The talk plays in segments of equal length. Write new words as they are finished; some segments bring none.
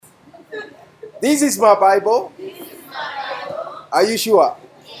This is my Bible. Are you sure?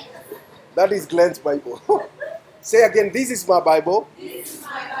 That is Glenn's Bible. Say again, this is my Bible.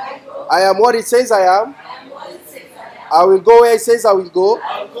 I am what it says I am. I will go where it says I will go.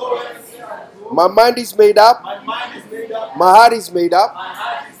 My mind is made up. My heart is made up.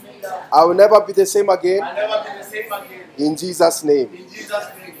 I will never be the same again. In Jesus' name.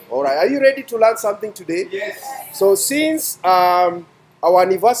 All right. Are you ready to learn something today? Yes. So since our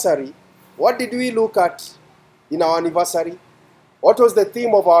anniversary, what did we look at in our anniversary? What was the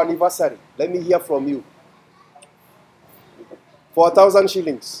theme of our anniversary? Let me hear from you. 4,000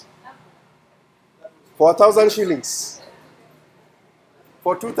 shillings. 4,000 shillings.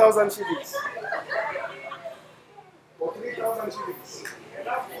 For 2,000 shillings. For 3,000 shillings.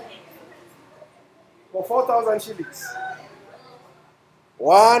 For 4,000 shillings.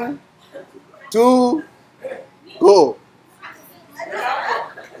 1, 2, go.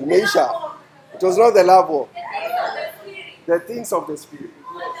 Imeisha. It was not the love war. The things of the Spirit.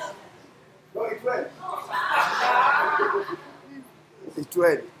 No, it went. It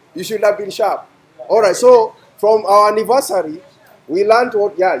went. You should have been sharp. All right, so from our anniversary, we learned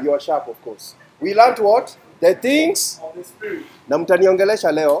what? Yeah, you are sharp, of course. We learned what? The things Of the Spirit. na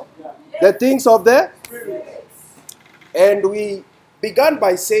mtaniongelesha leo. The things of the Spirit. And we began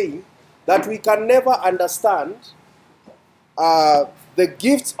by saying that we can never understand the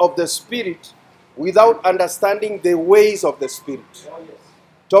gifts of the Spirit without understanding the ways of the Spirit.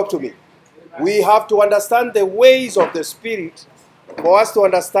 Talk to me. We have to understand the ways of the Spirit for us to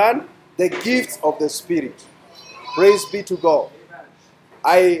understand the gifts of the Spirit. Praise be to God.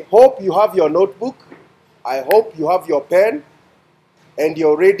 I hope you have your notebook. I hope you have your pen. And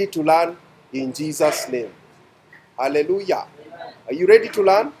you're ready to learn in Jesus' name. Hallelujah. Are you ready to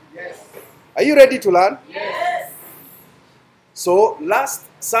learn? Yes. Are you ready to learn? Yes. So last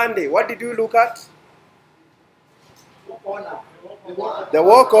Sunday, what did you look at? Honor. The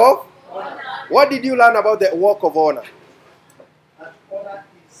walk of? What did you learn about the walk of honor? That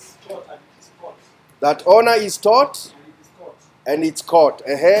honor is taught and it is caught. That honor is taught And it is caught. and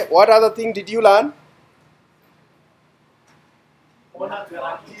it's caught. What other thing did you learn? Honor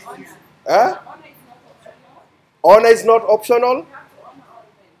guarantees you. Huh? Honor is not optional.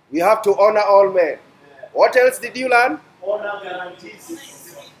 We have to honor all men. What else did you learn? Honor guarantees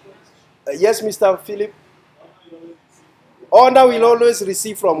you. Yes, Mr. Philip. Honor will always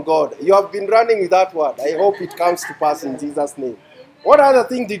receive from God. You have been running with that word. I hope it comes to pass in Jesus' name. What other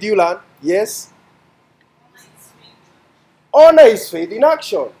thing did you learn? Yes? Honor is faith in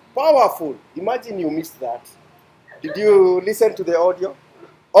action. Powerful. Imagine you missed that. Did you listen to the audio?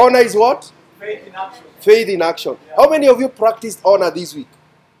 Honor is what? Faith in action. Faith in action. How many of you practiced honor this week?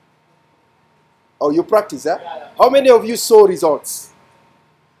 Oh, you practiced, eh? How many of you saw results?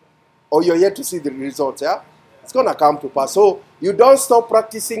 Or you're yet to see the results, yeah? It's going to come to pass. So you don't stop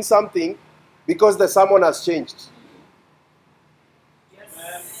practicing something because the sermon has changed.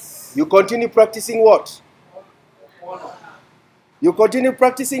 Yes. You continue practicing what? Honor. You continue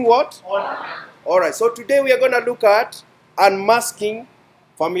practicing what? Honor. All right. So today we are going to look at unmasking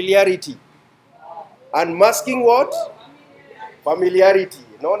familiarity. Unmasking what? Familiarity.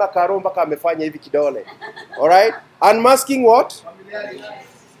 Naona Karomba kamefanya hivi kidole. All right? Unmasking what? Familiarity.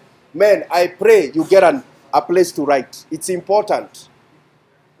 Man, I pray you get a place to write. It's important.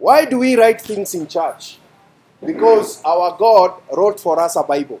 Why do we write things in church? Because our God wrote for us a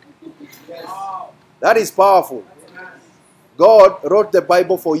Bible. Yes. That is powerful. God wrote the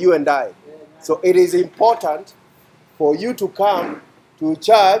Bible for you and I. So it is important for you to come to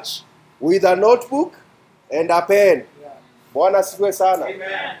church with a notebook and a pen. Bwana sifiwe sana.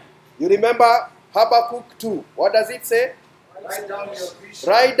 Amen. You remember Habakkuk 2. What does it say? Write down your vision.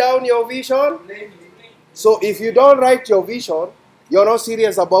 Write down your vision. Plainly. So if you don't write your vision, you're not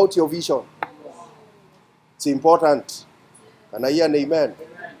serious about your vision. It's important. And I hear an amen.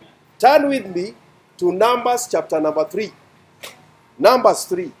 Turn with me to Numbers chapter number 3. Numbers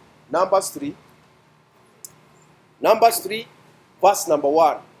 3. Numbers 3. Numbers 3, verse number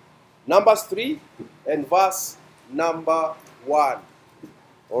 1. Numbers 3 and verse number 1.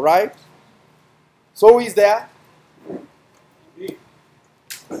 All right? So who is there?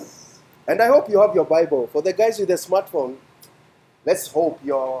 And I hope you have your Bible. For the guys with the smartphone, let's hope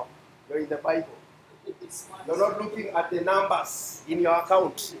you're in the Bible. You're not looking at the numbers in your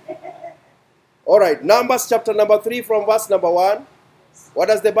account. All right, Numbers chapter number 3 from verse number 1. What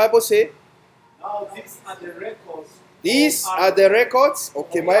does the Bible say? Now these are the records. These are the records.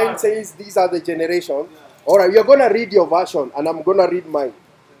 Okay, mine says these are the generations. All right, you're going to read your version and I'm going to read mine.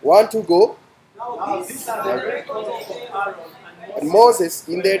 1, 2, go. Now these are the records of Aaron And Moses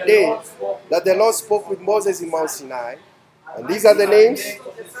in their day that the Lord spoke with Moses in Mount Sinai. And these are the names.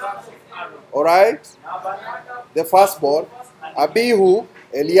 All right. The firstborn, Abihu,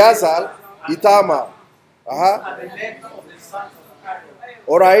 Eleazar, Ithamar.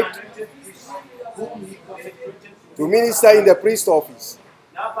 All right. To minister in the priest office.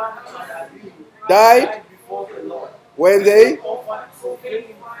 Died when they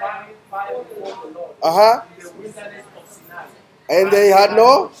and they had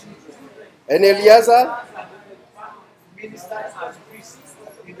no. And Eleazar ministered as priests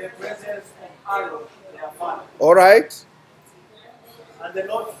in the presence of Aaron, their father. All right. And the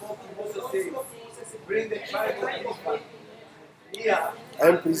Lord spoke to Moses, saying, bring the tribe of Israel here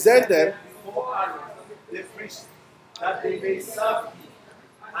and present them before Aaron, the priest, that they may serve me.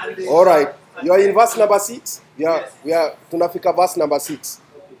 And they all right. You are in verse number 6. We are tunafika verse number 6.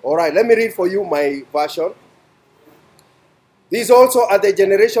 All right. Let me read for you my version. These also are the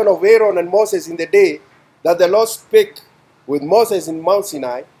generation of Aaron and Moses in the day that the Lord spake with Moses in Mount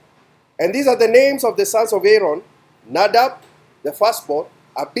Sinai. And these are the names of the sons of Aaron: Nadab, the firstborn,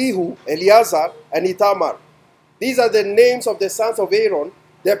 Abihu, Eleazar, and Ithamar. These are the names of the sons of Aaron,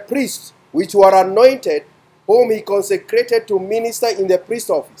 the priests, which were anointed, whom he consecrated to minister in the priest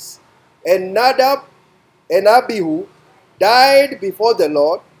office. And Nadab and Abihu died before the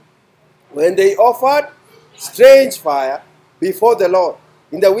Lord when they offered strange fire before the Lord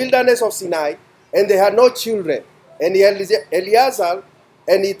in the wilderness of Sinai, and they had no children. And Eleazar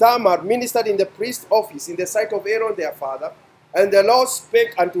and Ithamar ministered in the priest office in the sight of Aaron their father. And the Lord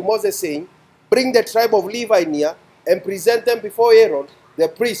spake unto Moses, saying, bring the tribe of Levi near, and present them before Aaron the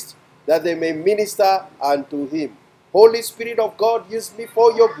priest, that they may minister unto him. Holy Spirit of God, use me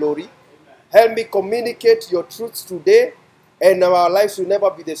for your glory. Help me communicate your truths today, and our lives will never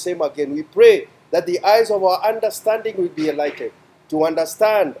be the same again. We pray that the eyes of our understanding will be enlightened to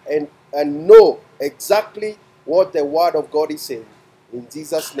understand and know exactly what the word of God is saying. In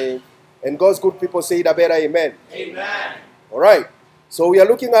Jesus' name. And God's good people say it a better amen. Amen. All right. So we are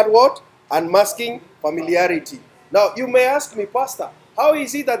looking at what? Unmasking familiarity. Now, you may ask me, Pastor, how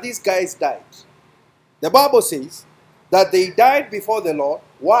is it that these guys died? The Bible says that they died before the Lord.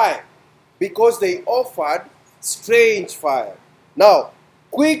 Why? Because they offered strange fire. Now,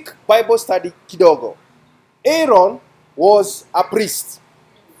 quick Bible study kidogo. Aaron was a priest.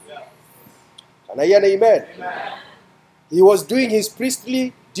 Can I hear an amen? Amen. He was doing his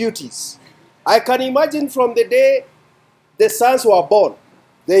priestly duties. I can imagine from the day the sons were born,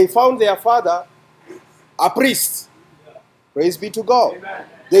 they found their father a priest. Praise be to God. Amen.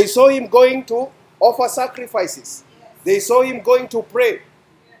 They saw him going to offer sacrifices. They saw him going to pray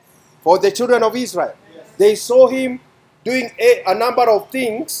for the children of Israel. They saw him doing a number of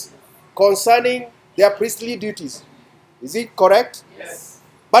things concerning their priestly duties. Is it correct? Yes.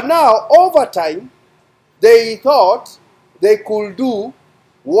 But now, over time, they thought they could do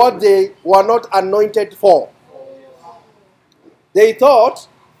what they were not anointed for. They thought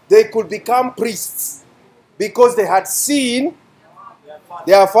they could become priests because they had seen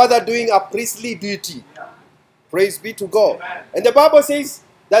their father doing a priestly duty. Praise be to God. Amen. And the Bible says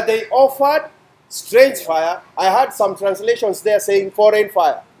that they offered strange fire. I had some translations there saying foreign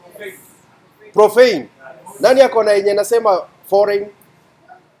fire. Profane. Nani ako na yenye nasema foreign?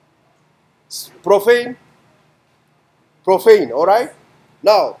 Profane. Profane, all right?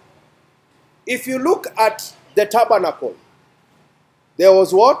 Now, if you look at the tabernacle, there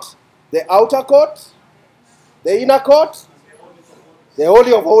was what? The outer court, the inner court, the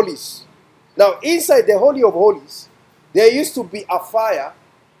Holy of Holies. Now, inside the Holy of Holies, there used to be a fire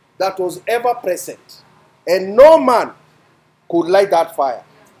that was ever present. And no man could light that fire.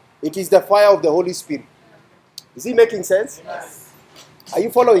 It is the fire of the Holy Spirit. Is it making sense? Yes. Are you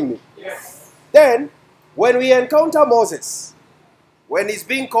following me? Yes. Then, when we encounter Moses, when he's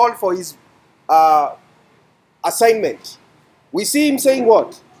being called for his assignment, we see him saying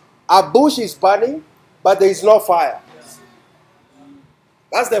what? A bush is burning, but there is no fire.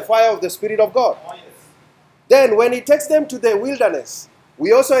 That's the fire of the Spirit of God. Oh, yes. Then, when he takes them to the wilderness,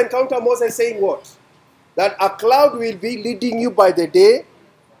 we also encounter Moses saying what? That a cloud will be leading you by the day,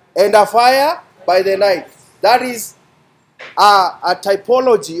 and a fire by the night. That is a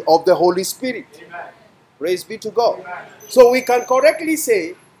typology of the Holy Spirit. Amen. Praise be to God. Amen. So we can correctly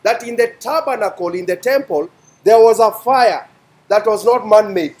say that in the tabernacle, in the temple, there was a fire that was not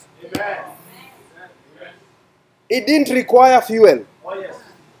man-made. Amen. It didn't require fuel. Oh, yes.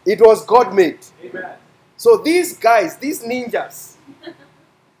 It was God-made. Amen. So these guys, these ninjas,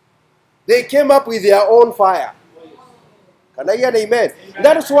 they came up with their own fire. Can I hear an amen? Amen.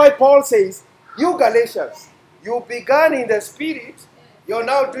 That is why Paul says, you Galatians, you began in the spirit, You're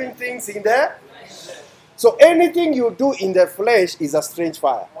now doing things in the. So anything you do in the flesh is a strange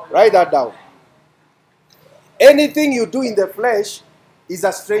fire. Write that down. Anything you do in the flesh is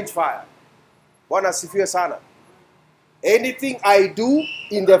a strange fire. Bwana asifiwe sana. Anything I do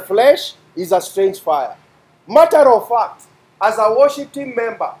in the flesh is a strange fire. Matter of fact, as a worship team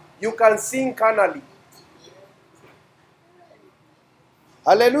member, you can sing carnally.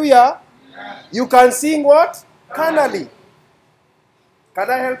 Hallelujah. You can sing what? Carnally. Can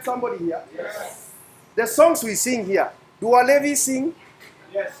I help somebody here? Yes. The songs we sing here, do our Levies sing?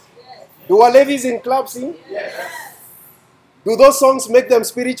 Yes. Do our Levies in club sing? Yes. Do those songs make them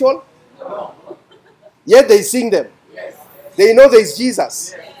spiritual? No. Yet they sing them. Yes. They know there is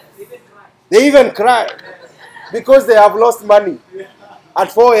Jesus. Yes. They even cry because they have lost money at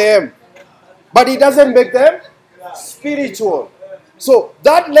 4 a.m. But it doesn't make them spiritual. So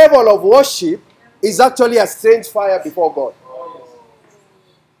that level of worship is actually a strange fire before God.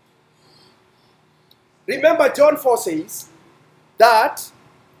 Remember, John 4 says that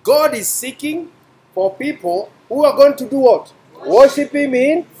God is seeking for people who are going to do what? Worship Him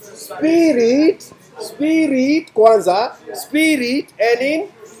in spirit, kwanza, spirit, and in.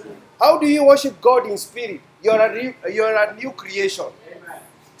 How do you worship God in spirit? You're a new creation. Amen.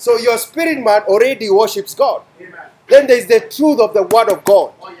 So your spirit man already worships God. Amen. Then there is the truth of the word of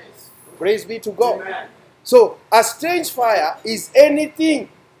God. Oh, yes. Praise be to God. Amen. So a strange fire is anything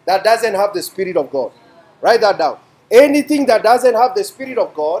that doesn't have the Spirit of God. Write that down. Anything that doesn't have the Spirit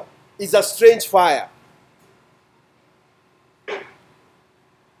of God is a strange fire.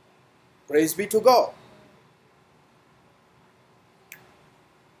 Praise be to God.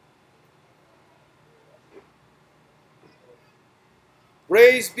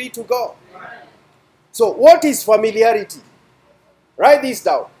 Praise be to God. So what is familiarity? Write this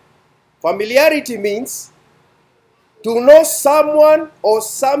down. Familiarity means to know someone or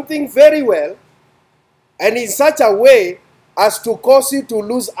something very well and in such a way as to cause you to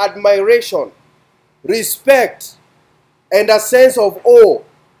lose admiration, respect, and a sense of awe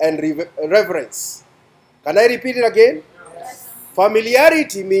and reverence. Can I repeat it again? Yes.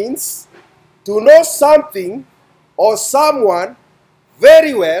 Familiarity means to know something or someone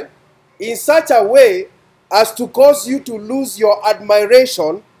very well in such a way as to cause you to lose your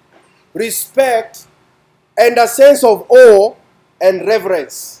admiration, respect, and a sense of awe and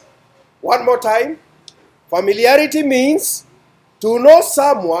reverence. One more time. Familiarity means to know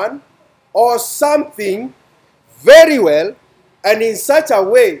someone or something very well and in such a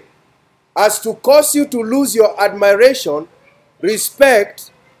way as to cause you to lose your admiration,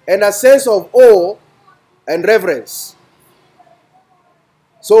 respect, and a sense of awe and reverence.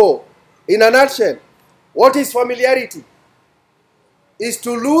 So, in a nutshell, what is familiarity? Is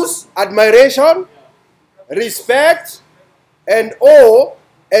to lose admiration, respect, and awe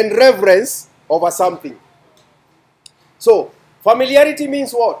and reverence over something. So, familiarity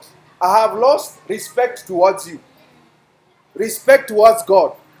means what? I have lost respect towards you. Respect towards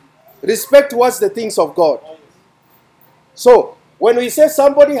God. Respect towards the things of God. So, when we say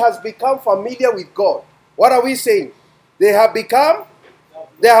somebody has become familiar with God, what are we saying? They have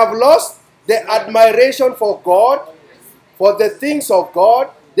lost the admiration for God, for the things of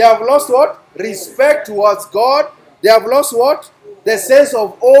God. They have lost what? Respect towards God. They have lost what? The sense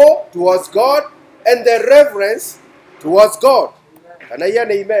of awe towards God and the reverence towards God. Can I hear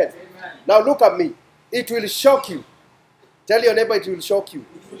an amen? Amen. Now look at me. It will shock you. Tell your neighbor it will shock you.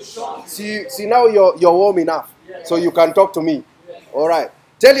 It will shock you. See now you're warm enough. So you can talk to me. All right.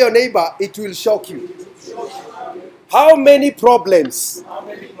 Tell your neighbor it will shock you. How many problems How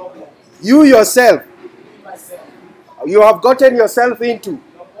many problems? you yourself Myself. you have gotten yourself into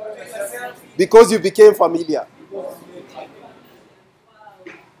because you became familiar?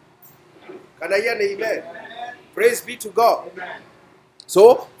 Can I hear an amen? Praise be to God.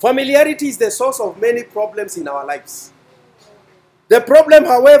 So, familiarity is the source of many problems in our lives. The problem,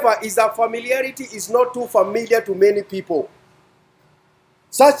 however, is that familiarity is not too familiar to many people,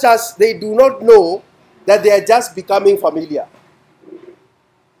 such as they do not know that they are just becoming familiar.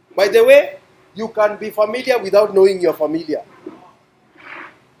 By the way, you can be familiar without knowing you're familiar.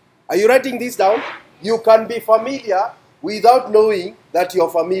 Are you writing this down? You can be familiar without knowing that you're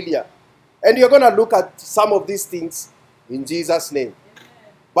familiar. And you're going to look at some of these things in Jesus' name.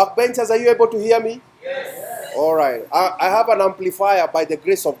 Backbenchers, are you able to hear me? Yes. All right. I have an amplifier by the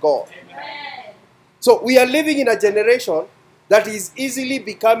grace of God. Amen. So we are living in a generation that is easily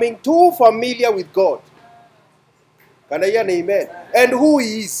becoming too familiar with God. Can I hear an amen? And who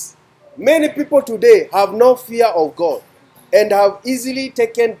He is. Many people today have no fear of God and have easily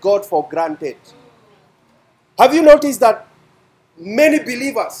taken God for granted. Have you noticed that Many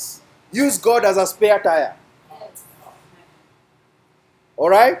believers use God as a spare tire.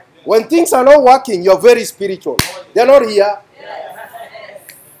 Alright? When things are not working, you're very spiritual. They're not here.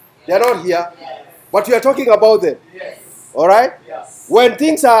 They're not here. But we are talking about them. Alright? When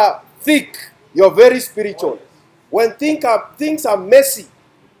things are thick, you're very spiritual. When things are messy,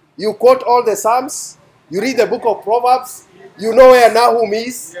 you quote all the Psalms, you read the book of Proverbs, you know where Nahum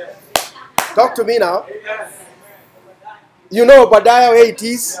is. Talk to me now. You know Obadiah where it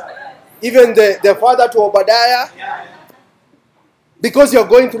is. Even the father to Obadiah. Because you're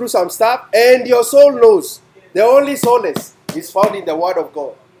going through some stuff and your soul knows the only solace is found in the Word of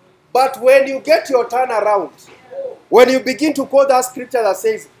God. But when you get your turn around, when you begin to quote that scripture that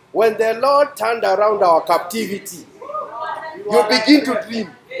says, when the Lord turned around our captivity, you begin to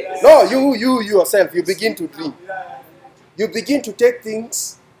dream. No, you yourself, you begin to dream. You begin to take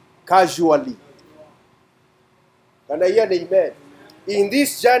things casually. Can I hear an amen? In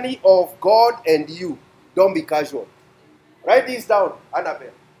this journey of God and you, don't be casual. Write this down,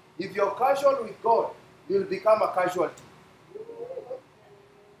 Annabelle. If you're casual with God, you'll become a casualty.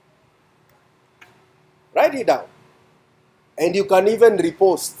 Write it down. And you can even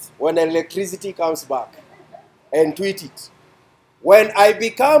repost when electricity comes back and tweet it. When I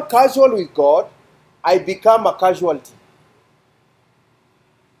become casual with God, I become a casualty.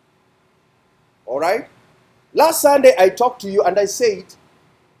 Alright? Last Sunday I talked to you and I said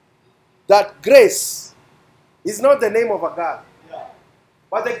that grace is not the name of a God.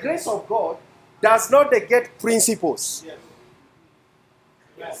 But the grace of God does not negate principles.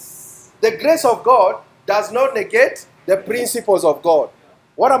 The grace of God does not negate the principles of God.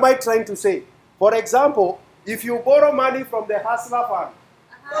 What am I trying to say? For example, if you borrow money from the hustler fund,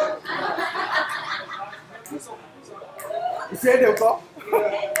 nisiende huko?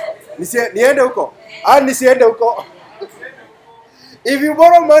 Niende huko? Nisiende huko? If you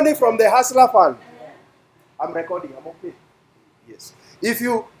borrow money from the hustler fund, I'm recording, I'm okay. Yes. If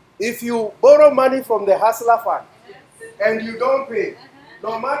you borrow money from the hustler fund and you don't pay,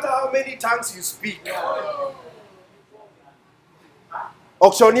 no matter how many tongues you speak,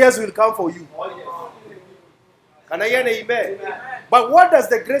 auctioneers will come for you. Can I hear an amen? But what does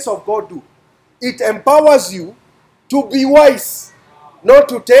the grace of God do? It empowers you to be wise, not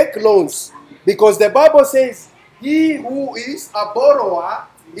to take loans. Because the Bible says, he who is a borrower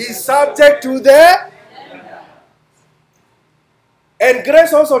is subject to the... And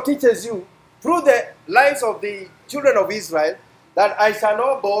grace also teaches you, through the lives of the children of Israel, that I shall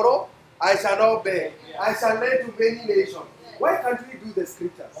not borrow, I shall not beg, I shall lend to many nations. Why can't we do the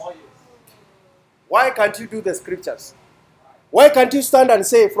scriptures? Why can't you do the scriptures? Why can't you stand and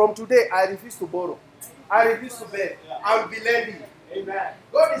say, from today, I refuse to borrow. I refuse to beg. I will be lending. Amen.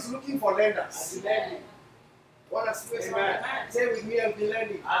 God is looking for lenders. What say with me, I'll be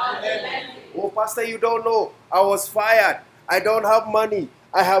lending. Oh, Pastor, you don't know. I was fired. I don't have money.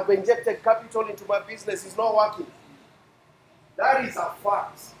 I have injected capital into my business. It's not working. That is a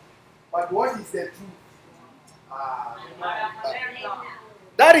fact. But what is the truth?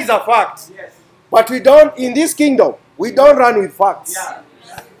 That is a fact. Yes. But we don't, in this kingdom, we don't run with facts. Yeah.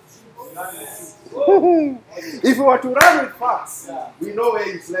 If we were to run with facts, we know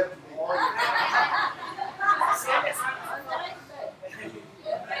where he's left.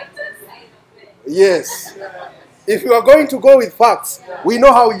 Yes. If you are going to go with facts, we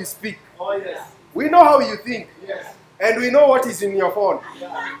know how you speak. We know how you think. And we know what is in your phone.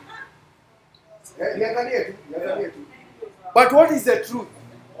 But what is the truth?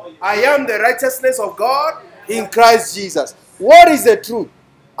 I am the righteousness of God in Christ Jesus. What is the truth?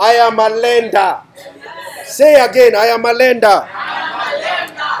 I am a lender. Say again, I am a lender.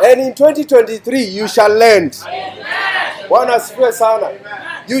 And in 2023, you shall lend.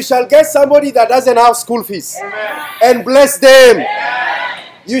 You shall get somebody that doesn't have school fees and bless them.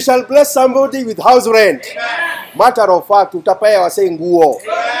 You shall bless somebody with house rent. Matter of fact, utapaya wase nguo.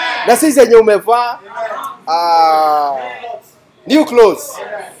 Na sisi zenye umevaa new clothes.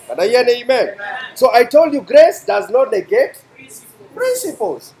 Can I hear an amen? So I told you, grace does not negate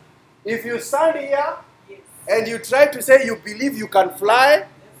principles. If you stand here and you try to say you believe you can fly,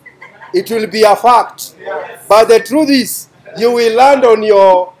 it will be a fact. But the truth is, you will land on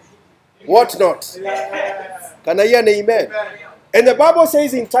your whatnot. Can I hear an amen? And the Bible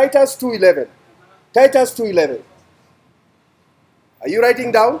says in Titus 2:11. Titus 2:11. Are you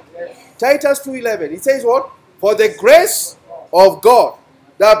writing down? Titus 2:11. It says what? For the grace of God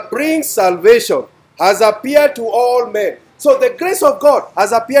that brings salvation has appeared to all men. So the grace of God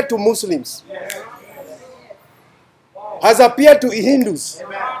has appeared to Muslims. Has appeared to Hindus.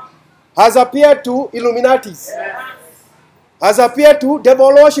 Has appeared to Illuminatis. Has appeared to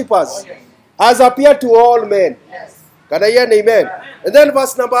devil worshippers. Has appeared to all men. Can I hear an amen? And then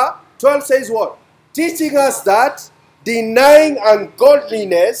verse number 12 says what? Teaching us that denying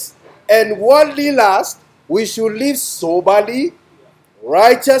ungodliness and worldly lust, we should live soberly,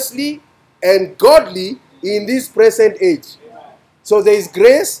 righteously, and godly in this present age. So there is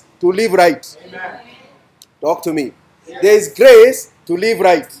grace to live right. Talk to me. There is grace to live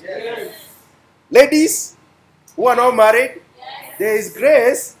right. Ladies who are not married, there is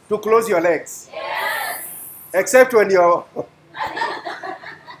grace to close your legs. Except when you're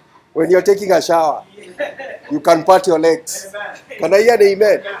taking a shower. You can part your legs. Can I hear an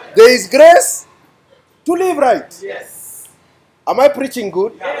amen? There is grace to live right. Am I preaching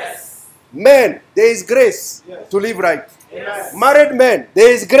good? Men, there is grace to live right. Married men,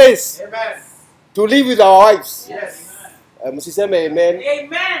 there is grace to live with our wives. Msiseme amen.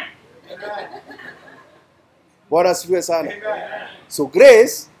 Bwana asifiwe sana. So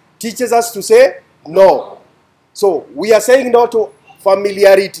grace teaches us to say no. So we are saying no to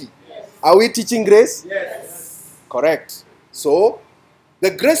familiarity. Are we teaching grace? Correct. So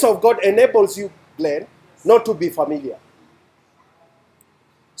the grace of God enables you, Glenn, not to be familiar.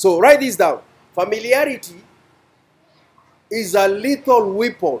 So write this down. Familiarity is a lethal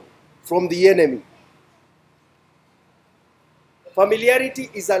weapon from the enemy. Familiarity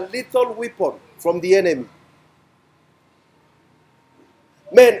is a lethal weapon from the enemy.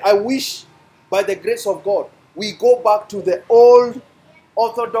 Man, I wish by the grace of God we go back to the old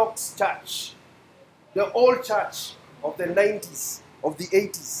Orthodox church. The old church of the 90s, of the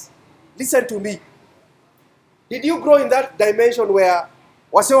 80s. Listen to me. Did you grow in that dimension where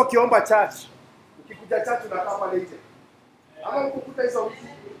wase wakiomba church? Ukikuja church unakaa pale nje. Ama ukukuta hizo wiki.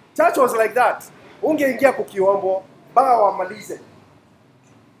 Church was like that. Ungeingia kukiombo mpaka wamalize.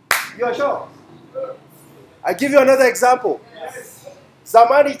 You are sure? I give you another example.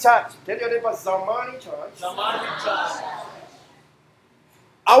 Zamani church. Tell your neighbor, Zamani church. Zamani church.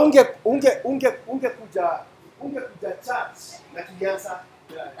 Ungekuja church na kinyasa.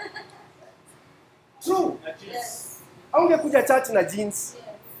 True. Ungekuja church na jeans.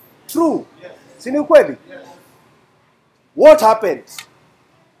 True. Si ni ukweli? What happened?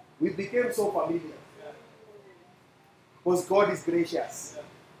 We became so familiar. Because God is gracious.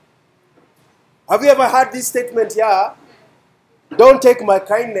 Have you ever heard this statement here? Don't take my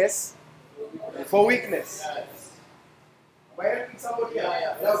kindness for weakness. Am I helping somebody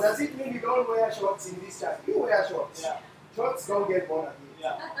here? Now, does it mean you don't wear shorts in this church? You wear shorts. Shorts don't get born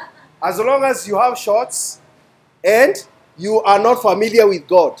again. As long as you have shorts and you are not familiar with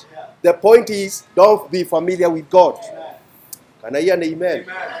God, the point is, don't be familiar with God. Can I hear an amen?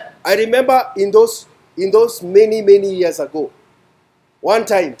 I remember in those many years ago, one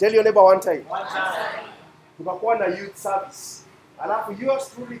time, tell your neighbor one time. Tukakuwa na youth service. Alafu yours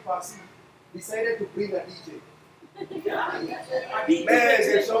truly Percy decided to bring a DJ. Man,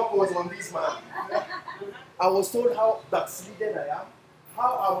 the shock was on this man. I was told how backslidden I am,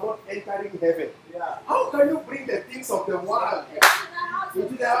 how I'm not entering heaven. How can you bring the things of the world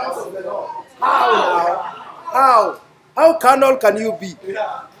into the house of the Lord? How now? How carnal can you be?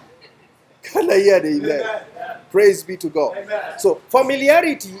 Can I hear the amen? Praise be to God. So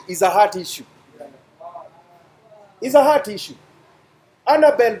familiarity is a heart issue. It's a heart issue.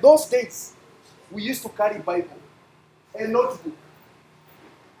 Annabelle, those days, we used to carry Bible, a notebook.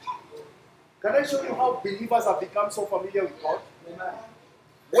 Can I show you how believers have become so familiar with God?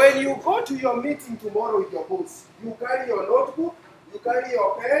 When you go to your meeting tomorrow with your boss, you carry your notebook, you carry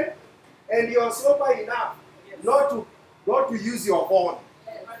your pen, and you're sober enough not to use your phone.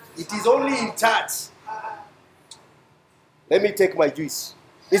 It is only in church. Let me take my juice.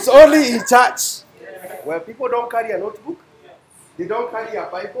 It's only in church where people don't carry a notebook, they don't carry a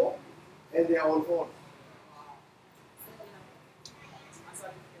Bible, and they are on phone.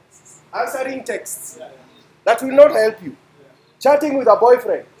 Answering texts that will not help you. Chatting with a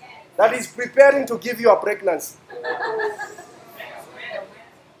boyfriend that is preparing to give you a pregnancy.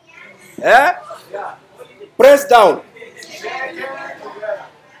 Press down.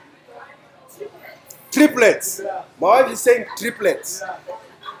 Triplets. My wife is saying triplets.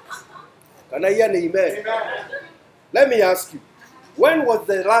 Can I hear an amen? Let me ask you, when was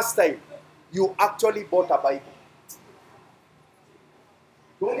the last time you actually bought a Bible?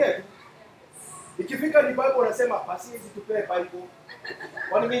 Don't get. Ikifika ni Bible unasema basi hizi tupewe Bible.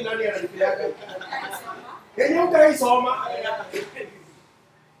 Kwani mimi nani ananipiaga? Kenyo utaisoma.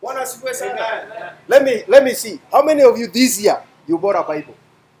 Bwana asifiwe sana. Let me see. How many of you this year you bought a Bible?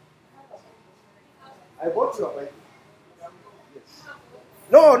 I bought you a Bible. Yes.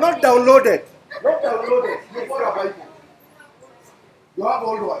 No, not downloaded. Not downloaded. You bought a Bible. You have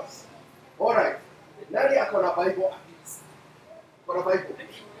old ones. All right. Nani ako na Bible at least? Kuna Bible.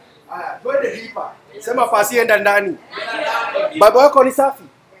 Aya, twende deeper. Sema pasi enda ndani. Bible yako ni safi?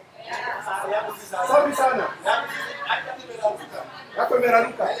 Safi sana. Yako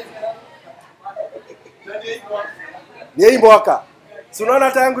imeraruka. Ni hii mwaka. Si unaona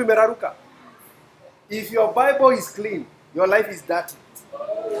hata yangu imeraruka? If your Bible is clean, your life is dirty.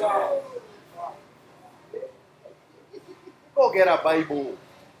 Go get a Bible.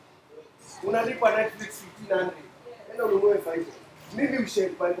 Unalipa Netflix 1500. Enda ununue Bible. Mimi ushare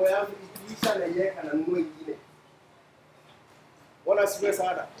Bible yangu ikiisha na yeka na nunue nyingine. Wala siwe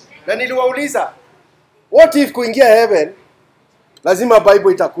sana. Na niliwauliza, what if kuingia heaven lazima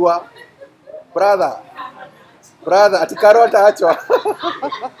Bible itakuwa brother atikarota achwa.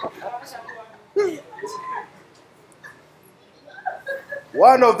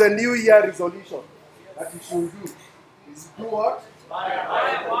 One of the New Year resolution that you should do is do what?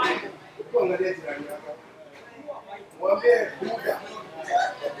 Kuangalia jirani yako. Mwambie Buddha.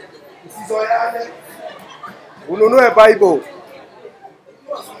 Usizoeane. Ununue Bible.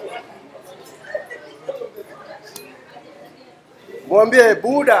 Mwambie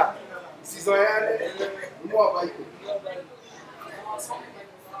Buddha. Usizoeane. Nunua Bible.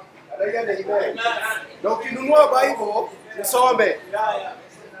 Na ukinunua Bible, usome.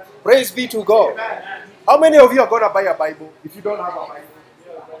 Praise be to God. How many of you are going to buy a Bible if you don't have a Bible?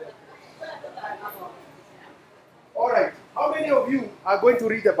 All right. How many of you are going to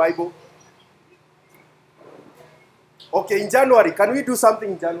read the Bible? Okay, in January, can we do something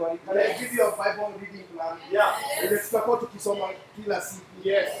in January? Can I give you a Bible reading plan? Yeah. Ile tutakuwa tukisoma kila siku.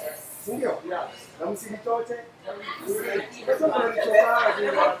 Yes. Ndio? Yeah. Na msinichoche.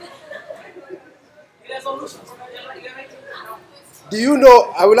 Do you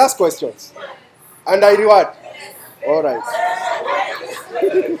know, I will ask questions. And I reward. All right.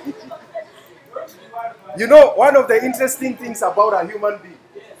 You know, one of the interesting things about a human being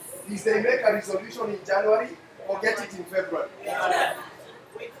is they make a resolution in January, forget it in February.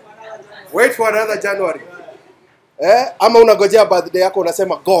 Wait for another January. Ama unagojea birthday yako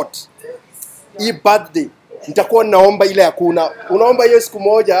unasema God, hii birthday nitakuwa naomba ile hakuna. Unaomba hiyo siku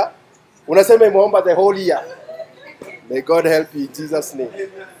moja, unasema umeomba the whole year. May God help you in Jesus' name.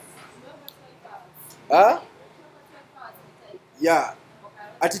 Yeah.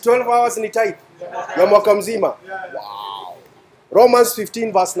 Ati 12 hours ni tithe ya mwaka mzima. Wow. Romans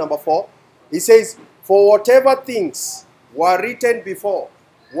 15 verse number 4. It says, for whatever things were written before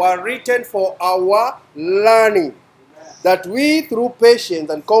were written for our learning, that we through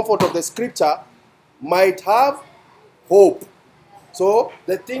patience and comfort of the scripture might have hope. So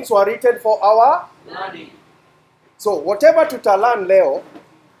the things were written for our Learning. So whatever tutalearn leo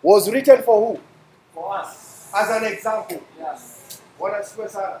was written for who? For us. As an example. Yes. Wanna square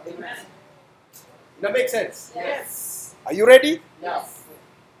sana? Amen. That makes sense? Yes. Are you ready? Yes.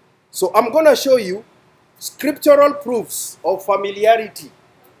 So I'm going to show you scriptural proofs of familiarity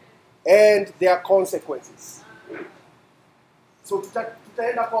and their consequences. So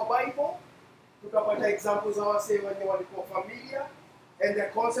tutaenda kwa Bible, tutapata examples za wase wenye walikuwa familiar and the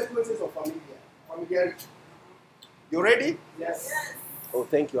consequences of familiarity. You ready? Yes. Oh,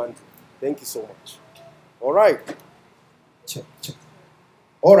 thank you, Andrew. Thank you so much. All right. Check.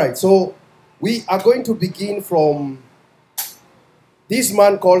 All right, so we are going to begin from this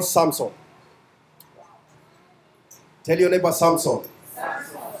man called Samson. Tell your neighbor Samson.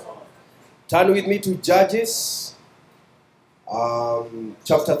 Turn with me to Judges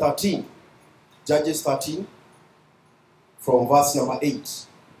chapter 13. Judges 13 from verse number 8.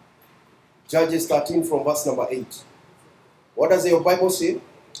 Judges 13 from verse number 8. What does your Bible say?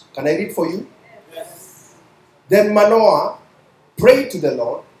 Can I read for you? Yes. Then Manoah prayed to the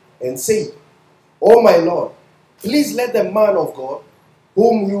Lord and said, "Oh my Lord, please let the man of God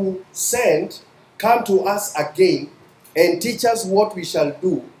whom you sent come to us again and teach us what we shall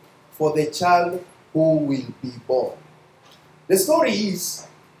do for the child who will be born." The story is,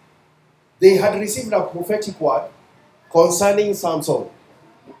 they had received a prophetic word concerning Samson.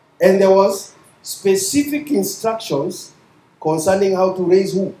 And there was specific instructions concerning how to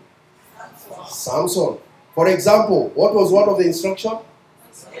raise who? Samson. For example, what was one of the instructions?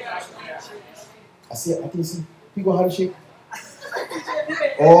 I can see people handshake.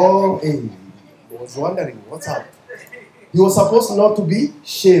 Oh, hey. I was wondering, what's up? He was supposed not to be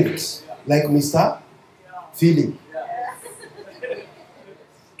shaved, like Mr. Philip.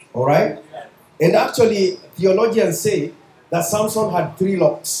 All right? And actually, theologians say that Samson had 3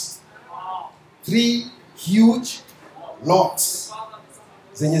 locks. 3 huge locks.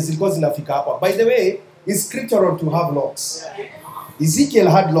 Zenye zilikuwa zinafika hapa. By the way, it's scriptural to have locks. Ezekiel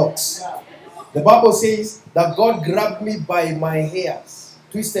had locks. The Bible says that God grabbed me by my hairs,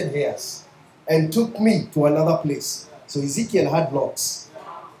 twisted hairs, and took me to another place. So Ezekiel had locks.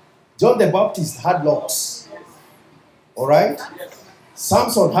 John the Baptist had locks. All right?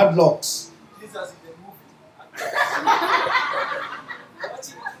 Samson had locks.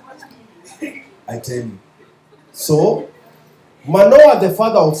 I tell you. So, Manoah, the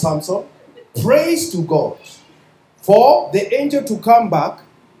father of Samson, prays to God for the angel to come back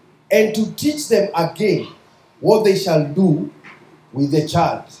and to teach them again what they shall do with the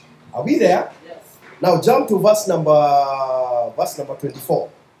child. Are we there? Yes. Now jump to verse number 24.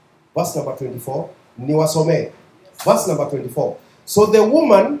 Verse number 24. Niwasome. Verse number 24. So the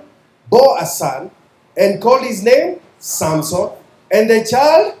woman bore a son and called his name Samson, and the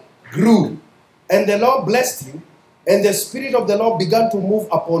child grew. And the Lord blessed him, and the Spirit of the Lord began to move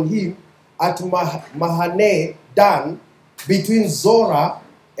upon him at Mahane Dan, between Zorah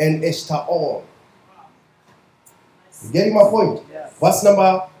and Eshtaol. You getting my point? Yes. Verse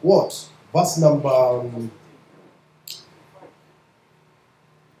number what? Verse number,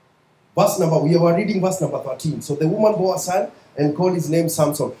 we were reading verse number 13. So the woman bore a son and called his name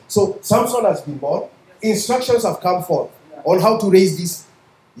Samson. So Samson has been born. Instructions have come forth on how to raise this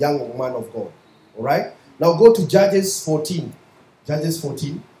young man of God. All right? Now go to Judges 14. Judges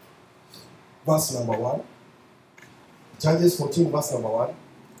 14, verse number 1. Judges 14, verse number 1.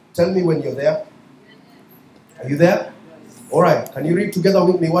 Tell me when you're there. Are you there? All right. Can you read together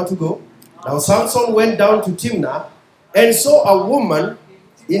with me? Want to go? Now Samson went down to Timnah and saw a woman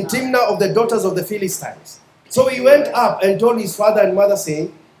in Timnah of the daughters of the Philistines. So he went up and told his father and mother,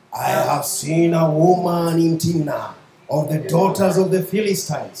 saying, I have seen a woman in Timnah of the daughters of the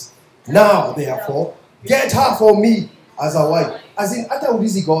Philistines. Now, therefore, get her for me as a wife. As in, ata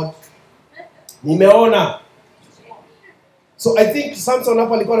ulizi God. Nimeona. So I think Samson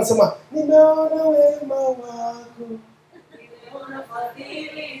hapa alikuwa anasema, nimeona wema wako.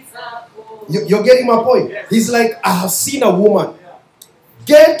 You're getting my point? He's like, I have seen a woman.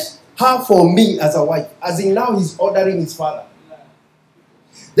 Get her for me as a wife. As in, now he's ordering his father.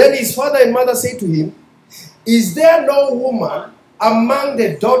 Then his father and mother say to him, is there no woman among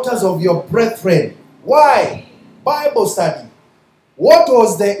the daughters of your brethren? Why? Bible study. What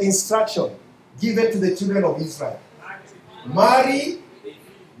was the instruction given to the children of Israel? Marry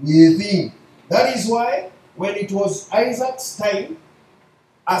within. That is why when it was Isaac's time,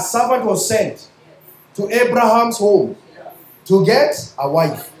 a servant was sent to Abraham's home to get a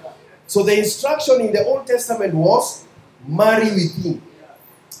wife. So the instruction in the Old Testament was marry within.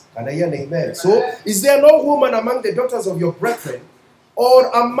 Can I hear an amen? So, is there no woman among the daughters of your brethren or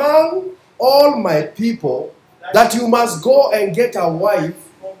among all my people that you must go and get a wife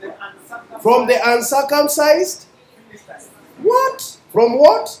from the uncircumcised? What? From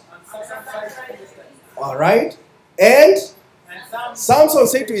what? All right. And Samson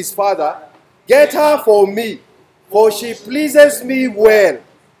said to his father, get her for me, for she pleases me well.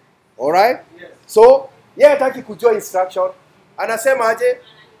 All right. So, yeah, hataki kujua instruction. Anasema aje,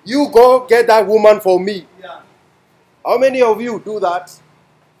 you go get that woman for me. How many of you do that?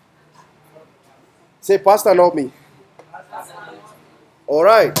 Say, Pastor, not me. All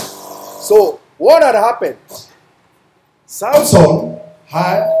right. So, what had happened? Samson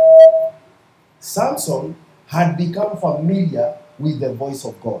had become familiar with the voice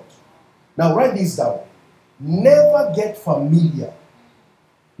of God. Now, write this down. Never get familiar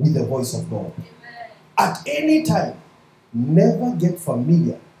with the voice of God. At any time, never get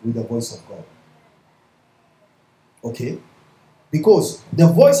familiar with the voice of God. Okay? Because the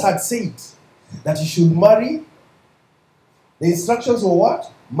voice had said that he should marry. The instructions were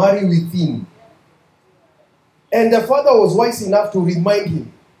what? Marry within. And the father was wise enough to remind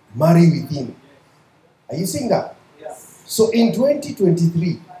him, marry within. Are you seeing that? Yes. So in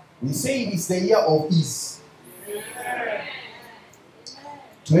 2023, we say it is the year of ease.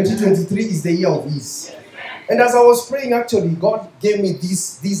 2023 is the year of ease. And as I was praying, actually, God gave me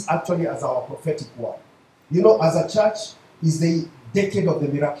this actually as our prophetic word. You know, as a church, is the decade of the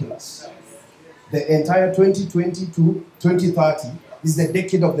miraculous. The entire 2020 to 2030 is the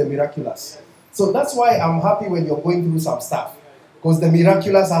decade of the miraculous. So that's why I'm happy when you're going through some stuff. Because the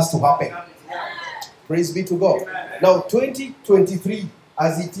miraculous has to happen. Praise be to God. Now, 2023,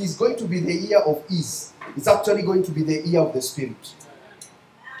 as it is going to be the year of ease, it's actually going to be the year of the Spirit.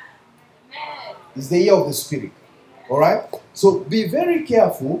 It's the year of the Spirit. Alright? So be very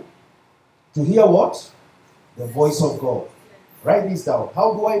careful to hear what? The voice of God. Write this down.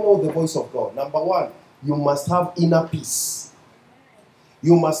 How do I know the voice of God? Number one, you must have inner peace.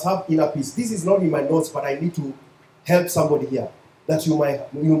 You must have inner peace. This is not in my notes, but I need to help somebody here. that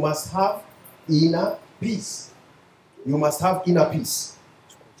you must have inner peace. You must have inner peace.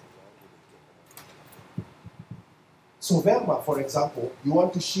 So Velma, for example, you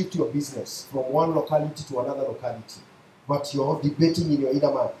want to shift your business from one locality to another locality, but you're debating in your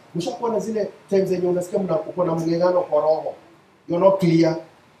inner mind. Mshakuwa na zile times zenye unasikia uko na mngengano kwa roho. You're not clear.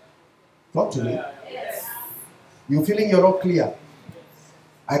 Talk to me. Yes. You feeling you're not clear?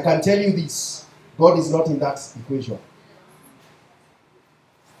 I can tell you this. God is not in that equation.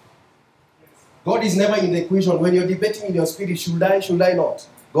 God is never in the equation. When you're debating in your spirit, should I not?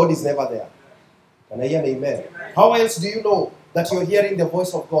 God is never there. Can I hear an amen? How else do you know that you're hearing the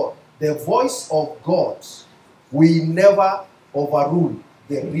voice of God? The voice of God will never overrule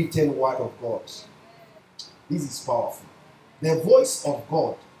the written word of God. This is powerful. The voice of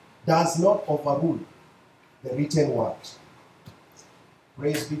God does not overrule the written word.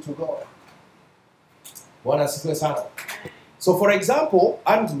 Praise be to God. So for example,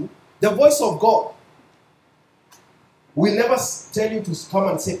 Andrew, the voice of God will never tell you to come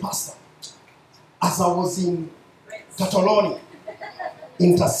and say, Pastor, as I was in Catalonia,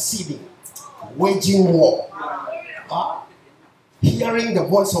 interceding, waging war, hearing the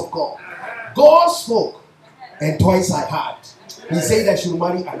voice of God. God spoke, and twice I heard. He said I should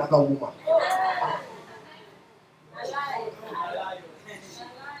marry another woman.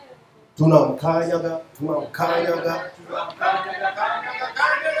 Tunamkanyaga.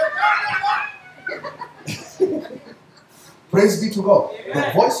 Praise be to God.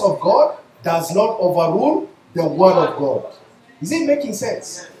 The voice of God does not overrule the word of God. Is it making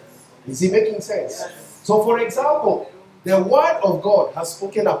sense? Is it making sense? So for example, the word of God has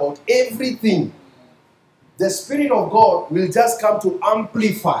spoken about everything. The Spirit of God will just come to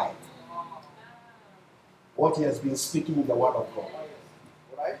amplify what he has been speaking in the word of God.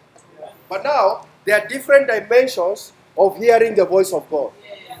 Right? But now, there are different dimensions of hearing the voice of God.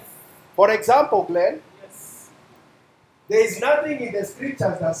 For example, Glenn, there is nothing in the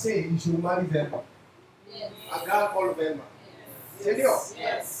scriptures that say you should marry Velma. A girl called Velma.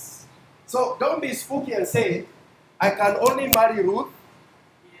 Yes. So don't be spooky and say, I can only marry Ruth,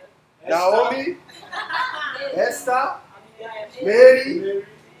 Naomi, Esther, Mary,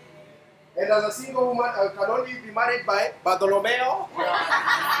 and as a single woman, I can only be married by Bartholomew,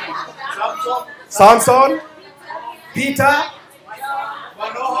 Samson, Peter,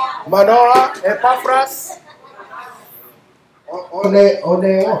 Manoah, Epaphras,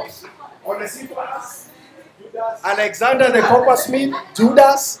 Onesiphorus, Alexander the coppersmith,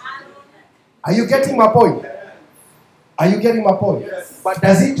 Judas. Are you getting my point? Are you getting my point? Yes. But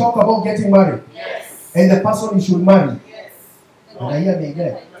does it talk about getting married? Yes. And the person you should marry? Yes. And I hear me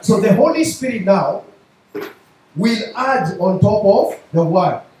again. So the Holy Spirit now will add on top of the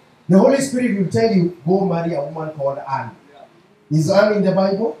word. The Holy Spirit will tell you, go marry a woman called Anne. Is Anne in the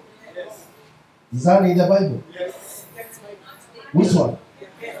Bible? Yes. Is Anne in the Bible? Yes. Which one?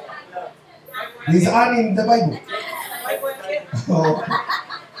 Is Anne in the Bible? Oh,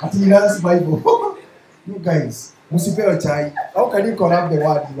 Athenian's Bible. You guys, Musipewa chai. How can you corrupt the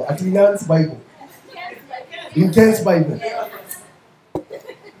word? Athenian's Bible. Intense Bible.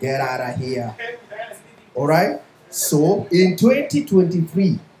 Get out of here. Alright? So, in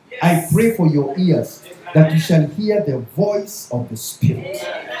 2023, I pray for your ears that you shall hear the voice of the Spirit.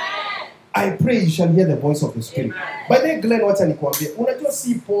 I pray you shall hear the voice of the Spirit. By the way, Glenn, wacha nikwambie, unajua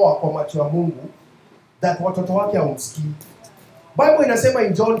si poa kwa macho ya Mungu that watoto wake hawamsikii. Bible inasema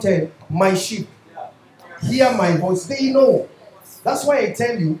in John 10, my sheep hear my voice. They know. That's why I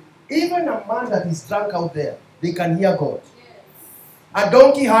tell you, even a man that is drunk out there, they can hear God. A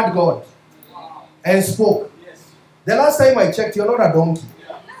donkey heard God and spoke. The last time I checked, you're not a donkey.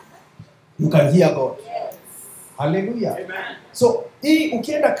 You can hear God. Hallelujah. Amen. So, hii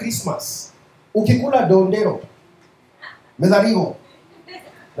ukienda Christmas, ukikula dondero, mezarigo,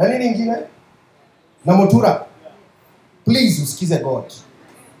 na nini ingine? Na motura. Please usikize God.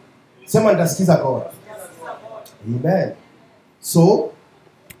 Sema ndasikiza God. Amen. So,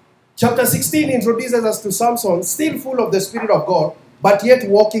 chapter 16 introduces us to Samson, still full of the Spirit of God, but yet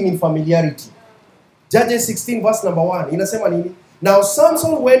walking in familiarity. Judges 16 verse number 1. Inasema nini? Now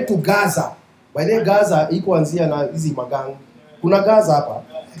Samson went to Gaza. By the way, Gaza iko anzia na hizi magangu. Kuna Gaza hapa.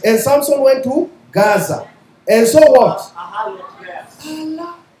 And Samson went to Gaza. And so what?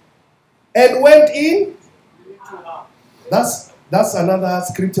 And went in. That's another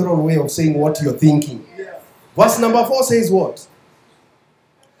scriptural way of saying what you're thinking. Verse number 4 says what?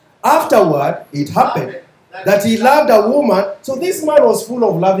 Afterward, it happened that he loved a woman. So this man was full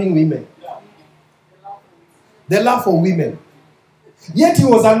of loving women. The love for women. Yet he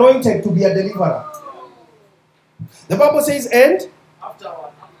was anointed to be a deliverer. The Bible says, and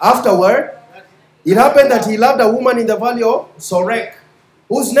Afterward, it happened that he loved a woman in the valley of Sorek,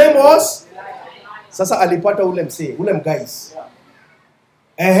 whose name was... Sasa alipata ule msee, ule mguys.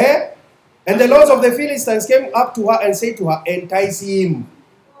 And the lords of the Philistines came up to her and said to her, entice him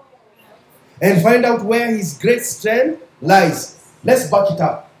and find out where his great strength lies. Let's back it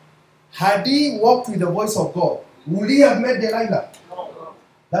up. Had he walked with the voice of God, would he have met Delilah? No.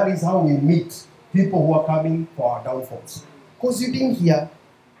 That is how we meet people who are coming for our downfalls. Because you didn't hear.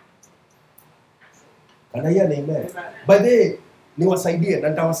 Can I hear an amen? But they niwasaidie na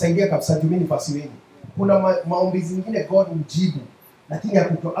nitawasaidia kabisa tumini fasi wengi. Kuna maombi zingine God hujibu, lakini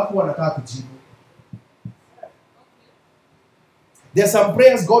hapo anataka kujibu. There are some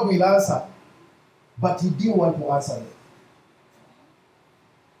prayers God will answer, but he didn't want to answer them.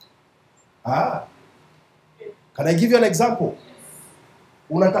 Can I give you an example?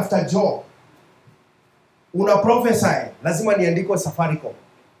 Unatafuta job. Una prophesy, lazima niandikwe Safaricom.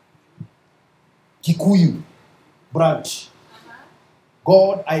 Kikuyu branch.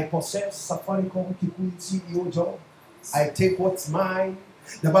 God, I possess Safaricom Kikuyu CEO job. I take what's mine.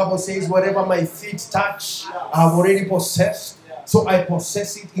 The Bible says, whatever my feet touch, I've already possessed. So I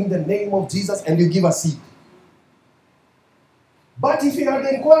possess it in the name of Jesus, and you give a seed. But if you had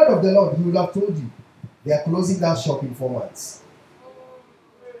inquired of the Lord, he would have told you, they are closing that shop in 4 months.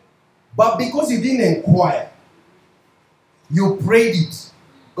 But because you didn't inquire, you prayed it.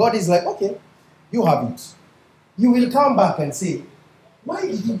 God is like, okay, you have it. You will come back and say, why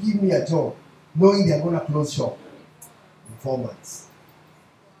did you give me a job knowing they're going to close shop in 4 months?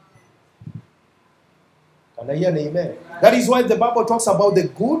 Can I hear an amen? That is why the Bible talks about the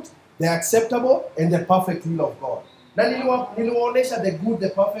good, the acceptable, and the perfect will of God. Now, niliwaonesha the good, the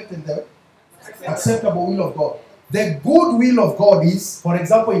perfect, and the acceptable will of God. The good will of God is, for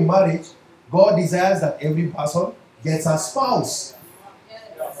example, in marriage, God desires that every person gets a spouse.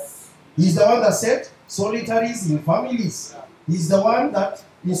 He's the one that said solitaries in families. He's the one that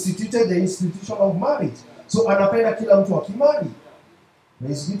instituted the institution of marriage. So anapenda kila mtu akimari.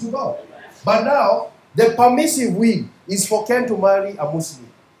 Praise be to God. But now, the permissive will is for Ken to marry a Muslim.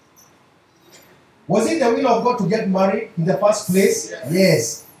 Was it the will of God to get married in the first place?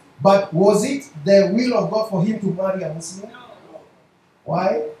 Yes. But was it the will of God for him to marry a Muslim?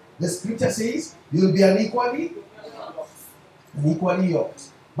 Why? The scripture says, you will be unequally yoked.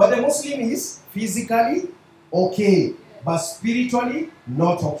 But the Muslim is physically okay, but spiritually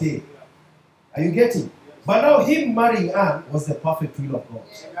not okay. Are you getting? But now him marrying Anne was the perfect will of God.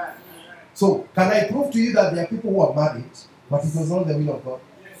 So, can I prove to you that there are people who are married, but it was not the will of God?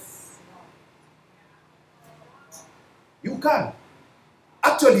 You can.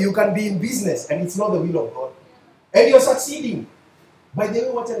 Actually, you can be in business and it's not the will of God. And you're succeeding. By the way,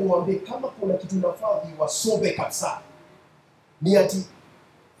 what niwaambie, kama kuna kitu nafaa iwasobe kabisa, ni ati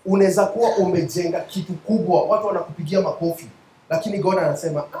unaweza kuwa umejenga kitu kubwa, watu wanakupigia makofi, lakini God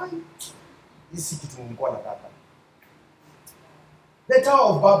anasema, hii kitu nilikuwa nataka. The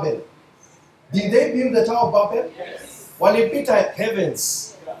Tower of Babel. Did they build the Tower of Babel? Yes. Walipita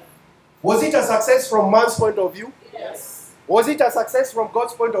heavens. Was it a success from man's point of view? Yes. Was it a success from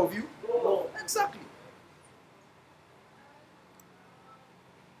God's point of view? No. Exactly.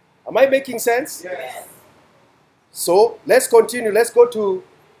 Am I making sense? Yes. So, let's continue. Let's go to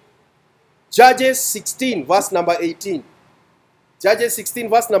Judges 16, verse number 18. Judges 16,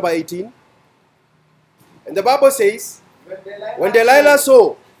 verse number 18. And the Bible says, when Delilah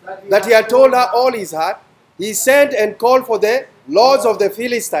saw that he had told her all his heart, he sent and called for the lords of the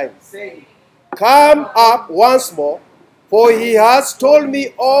Philistines, saying, come up once more, for he has told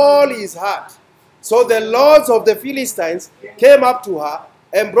me all his heart. So the lords of the Philistines came up to her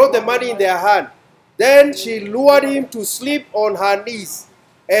and brought the money in their hand. Then she lured him to sleep on her knees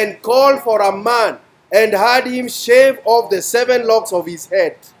and called for a man and had him shave off the 7 locks of his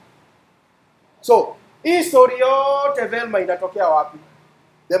head. So, hii story yote Velma inatokea wapi?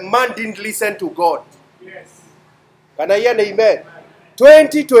 The man didn't listen to God. Yes. Can I hear an amen?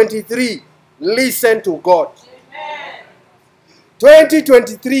 2023, listen to God. Amen.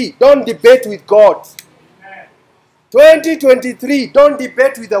 2023, don't debate with God. Amen. 2023, don't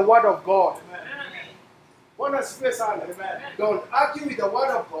debate with the word of God. Amen. Don't argue with the word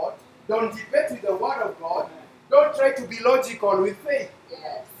of God. Don't debate with the word of God. Don't try to be logical with faith.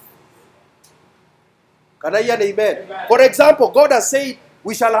 Yes. Can I hear an amen? Amen? For example, God has said,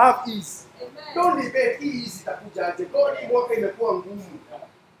 we shall have ease. Amen. Don't debate ease itakujaje. God hii mwaka imekuwa ngumu.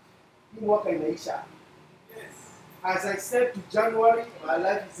 Hii mwaka inaisha. Yes. As I said to January, my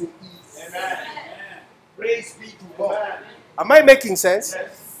life is in ease. Amen. Praise be to God. Amen. Am I making sense?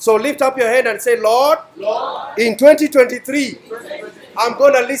 Yes. So lift up your hand and say, Lord, in 2023, I'm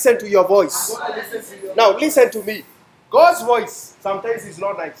going to listen to your voice. Now, listen to me. God's voice sometimes is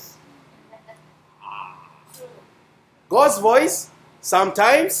not nice. God's voice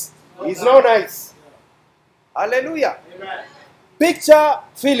sometimes is not nice. Hallelujah. Amen. Picture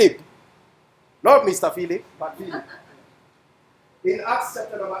Philip. Not Mr. Philip, but Philip. In Acts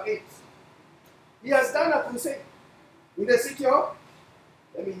chapter number 8. He has done a crusade in the city of,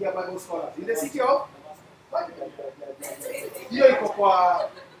 let me hear Bible scholars, in the city of, hiyo iko kwa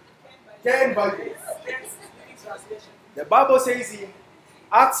 10 Bibles. The Bible says in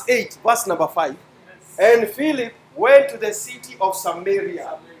Acts 8, verse number 5, and Philip went to the city of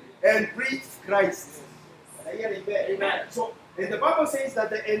Samaria and preached Christ. Amen. So, and the Bible says that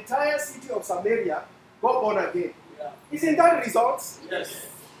the entire city of Samaria got born again. Yeah. Isn't that results? Yes.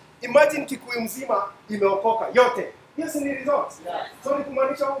 Imagine Kikuyu mzima imeokoka yote. Yes, ni results. Yeah. So ni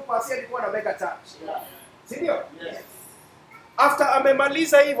kumaanisha huko pasi alikuwa na mega church. Yeah. Si ndio? Yes. After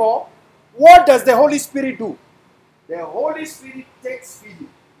amemaliza hivyo, what does the Holy Spirit do? The Holy Spirit takes Philip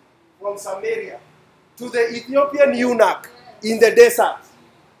from Samaria to the Ethiopian eunuch in the desert.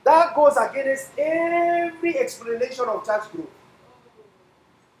 That goes against every explanation of church growth.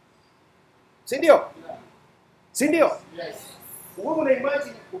 Si ndio? Si ndio? Yes. We're going to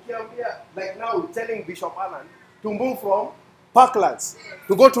imagine, like now, telling Bishop Alan to move from Parklands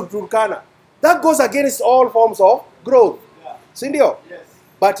to go to Turkana. That goes against all forms of growth. Yeah. Si ndio? Yes.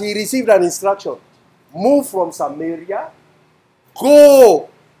 But he received an instruction. Move from Samaria. Go.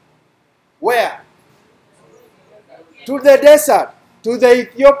 Where? To the desert. To the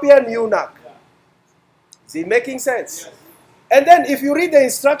Ethiopian eunuch. Is it making sense? Yes. And then if you read the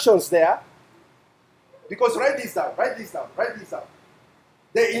instructions there, because write this down.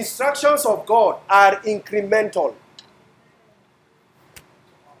 The instructions of God are incremental.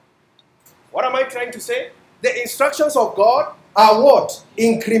 What am I trying to say? The instructions of God are what?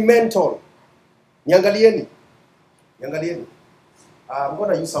 Incremental. Niangalieni. I'm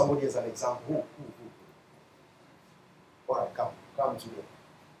going to use somebody as an example. Who? All right, come to me.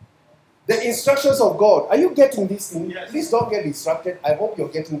 The instructions of God. Are you getting this thing? Yes. Please don't get distracted. I hope you're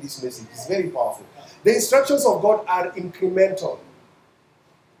getting this message. It's very powerful. The instructions of God are incremental.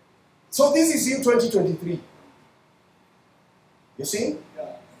 So this is in 2023. You see? Yeah.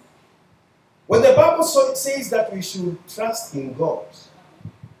 When the Bible says that we should trust in God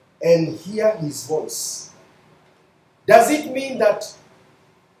and hear His voice, does it mean that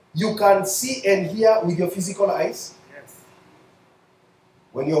you can see and hear with your physical eyes? Yes.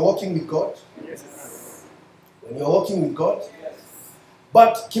 When you're walking with God? Yes. When you're walking with God? Yes.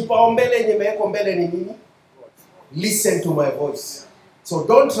 But kipaumbele yenye imewekwa mbele ni nini? Listen to my voice. So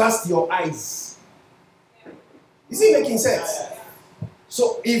don't trust your eyes. Is it making sense?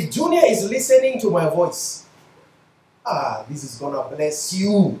 So if Junior is listening to my voice, this is gonna bless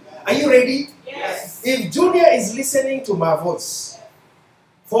you. Are you ready? Yes. If Junior is listening to my voice,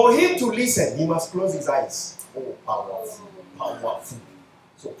 for him to listen, he must close his eyes. Oh, powerful.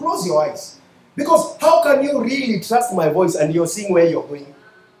 So close your eyes. Because how can you really trust my voice and you're seeing where you're going?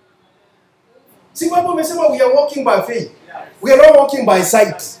 See, Bible mesema we are walking by faith. We are not walking by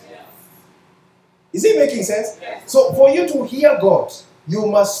sight. Is it making sense? So for you to hear God, you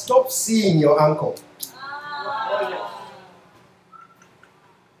must stop seeing your uncle.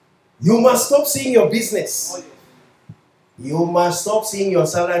 You must stop seeing your business. You must stop seeing your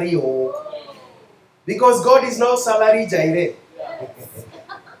salary. Because God is not salary Jaire.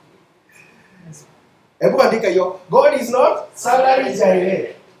 God is not salary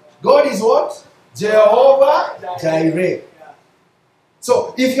Jaire. God is what? Jehovah Jireh.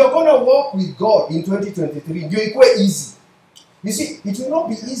 So if you're going to walk with God in 2023, you equate easy. You see, it will not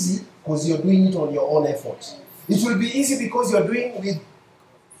be easy because you're doing it on your own effort. It will be easy because you're doing it with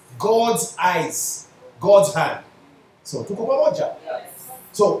God's eyes, God's hand. So, tuko pamoja.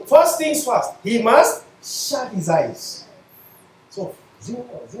 So, first things first, he must shut his eyes. So, zima.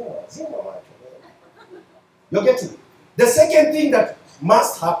 You're getting it? The second thing that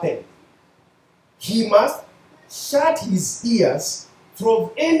must happen, he must shut his ears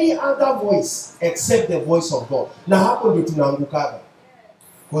from any other voice except the voice of God. Na hapo ndio tunaangukaga.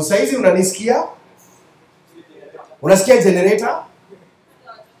 Kwa saizi unanisikia? Unasikia generator?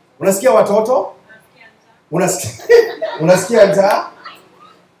 Unasikia watoto? Unasikia njaa?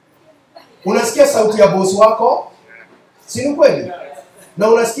 Unasikia sauti ya boss wako? Si ni kweli? Na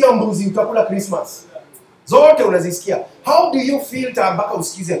unasikia mbuzi utakula Christmas. Zote unazisikia. How do you feel mpaka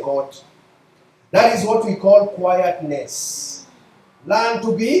usikize God? That is what we call quietness. Learn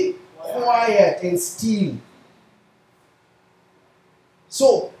to be quiet and still.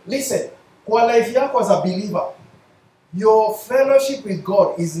 So, listen. Kwa life yako as a believer, Your fellowship with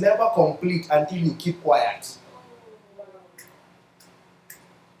God is never complete until you keep quiet.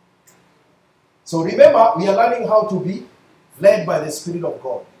 So remember, we are learning how to be led by the Spirit of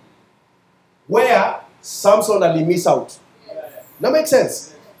God. Where Samson and he miss out. That makes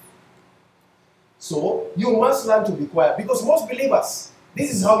sense? So, you must learn to be quiet. Because most believers,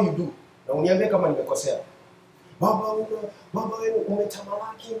 this is how you do. Na uniambie kama nimekosea. Baba wewe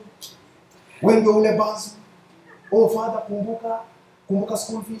umetamalaki. Wewe ndio ule boss. Oh Father, kumbuka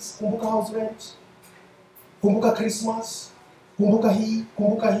school fees, kumbuka house rent. Kumbuka Christmas. Kumbuka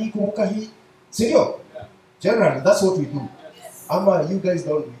hii. Sindio? Generally, that's what we do. Ama you guys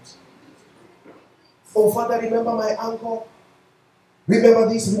don't do it. Oh Father, remember my uncle. Remember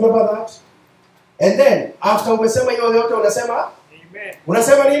this, remember that. And then, after umesema hiyo yote unasema? Amen.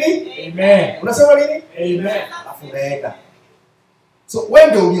 Unasema nini? Amen. Unasema nini? Amen. Alafu unaenda. So, wewe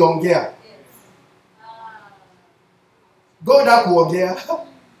ndio uliongea. God hakuongea.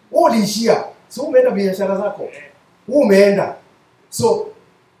 Wewe uliishia. So, umeenda biashara zako. Wewe umeenda. So,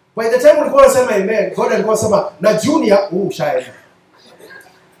 by the time ulikuwa unasema amen, God alikuwa anasema na Junior, ushaenda.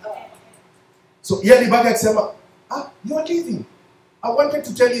 So, yeye alibaki akisema, you are leaving. I wanted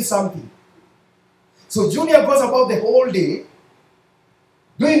to tell you something. So Junior goes about the whole day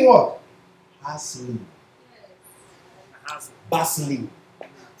doing what? Bustling.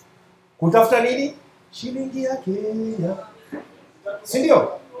 Kutafuta nini? Shilingi ya Kenya.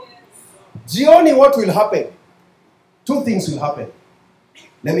 Sindio? Jioni, what will happen? Two things will happen.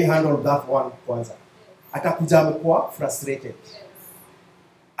 Let me handle that one kwanza. Atakuja amekuwa frustrated.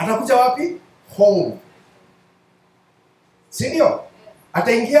 Atakuja wapi? Home. Sindio?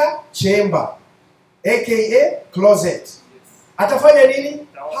 Ataingia chamber, aka closet. Atafanya nini?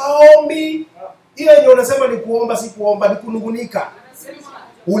 Haombi. Ile ndio unasema ni kuomba, si kuomba, ni kunungunika.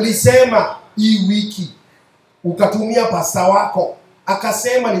 Ulisema hii wiki ukatumia pasta wako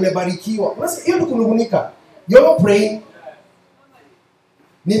akasema nimebarikiwa. Unasema hiyo ni kunungunika. You're not praying.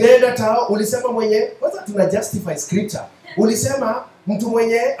 Nimeenda tao, ulisema mwenye, kwanza tuna justify scripture. Ulisema mtu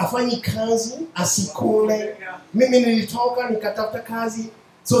mwenye afanyi kazi asikule. Mimi nilitoka nikatafuta kazi,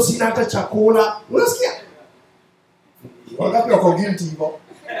 so sina hata chakula. Unasikia? Wangapi wako guilty hivyo?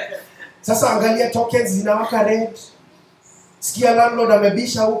 Sasa angalia tokens zinawaka red. Sikia landlord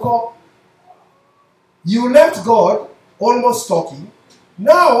amebisha huko. You left God almost talking.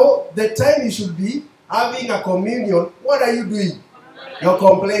 Now the time you should be having a communion, what are you doing? You're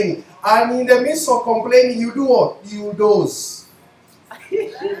complaining. And in the midst of complaining, you do what? You doze.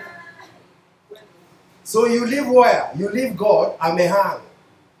 So you live where? You leave God, amehang.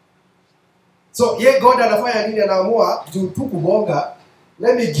 So God anafanya nini? Anaamua tu kubonga,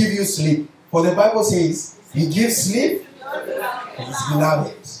 let me give you sleep. For the Bible says, he gives sleep to his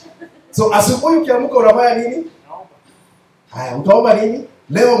beloved. So asubuhi ukiamka unafanya nini? Haya, utaomba nini?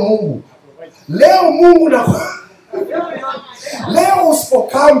 Leo Mungu na leo usipo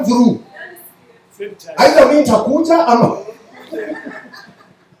come through. Either mimi nitakuja ama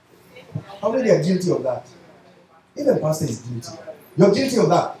how many are guilty of that? Even pastor is guilty. You're guilty of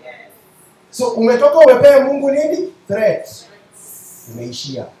that. So umetoka umepea Mungu nini? Threat.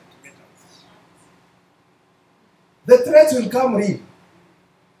 Umeishia. The threat will come real.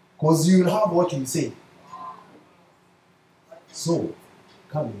 Because you will have what you say. So,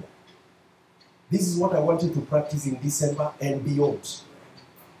 come here. This is what I want you to practice in December and beyond.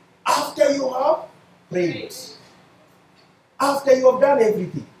 After you have prayed, after you have done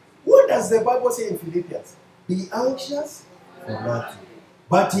everything, what does the Bible say in Philippians? Be anxious for nothing,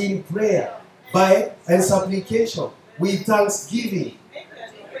 but in prayer, by and supplication, with thanksgiving.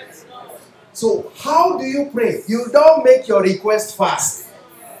 So, how do you pray? You don't make your request fast.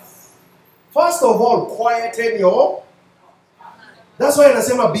 First of all, quieten your. That's why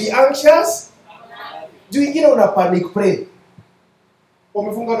nasema be anxious. Juu ingine una panic pray.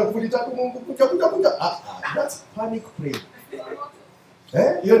 Umefunga na kufuli tatu Mungu kuja. That's panic pray.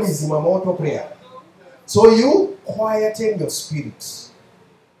 Hiyo ni zimamoto prayer. So you quieten your spirit.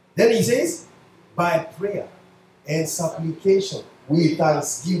 Then he says, by prayer and supplication with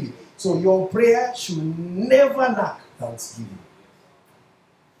thanksgiving. So your prayer should never lack thanksgiving.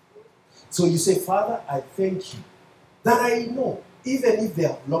 So you say, Father, I thank you that I know, even if they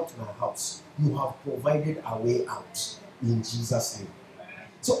have locked my house, you have provided a way out in Jesus' name.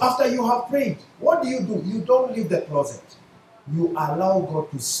 So after you have prayed, what do? You don't leave the closet. You allow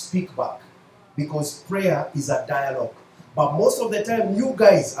God to speak back, because prayer is a dialogue. But most of the time, you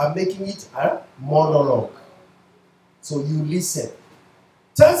guys are making it a monologue. So you listen.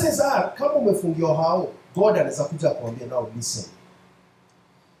 Chances are, kama umefungiwa hao, God anaweza kuja kuambia now listen.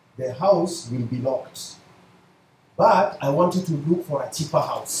 The house will be locked, But I want you to look for a cheaper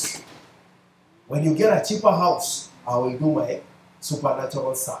house. When you get a cheaper house, I will do my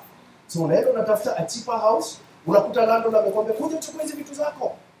supernatural stuff. So unaenda unatafuta a cheaper house, unakuta landlord amekwambia kuja uchukue hizi vitu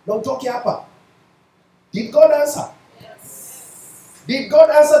zako na utoke hapa. Did God answer? Yes. Did God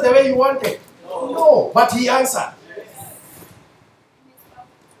answer the way you wanted? No, but he answered.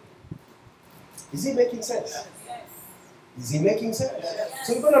 Is he making sense? Is he making sense?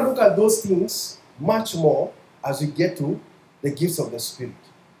 So we're going to look at those things much more as we get to the gifts of the Spirit.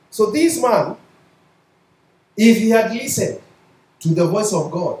 So this man, if he had listened to the voice of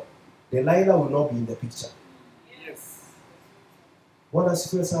God, Delilah will not be in the picture. Yes. Bwana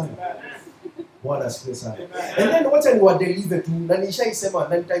asifiwe sana. Bwana asifiwe sana. And then wacha niwadeliver tu na nishaisema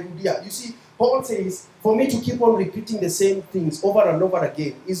na nitairudia. You see, Paul says, for me to keep on repeating the same things over and over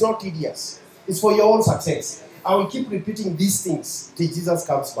again is not tedious. It's for your own success. I will keep repeating these things till Jesus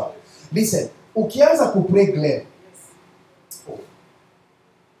comes back. Listen, ukianza kupray Glenn,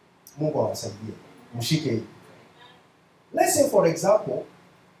 Mungu awasaidie. Mshike hii. Let's say for example,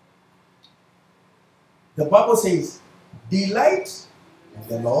 the Bible says, delight in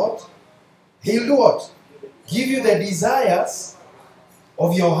the Lord. He'll do what? Give you the desires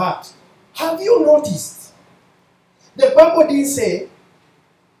of your heart. Have you noticed? The Bible didn't say,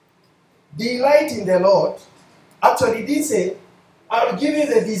 delight in the Lord. Actually, it didn't say, I'll give you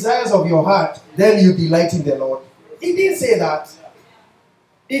the desires of your heart, then you delight in the Lord. It didn't say that.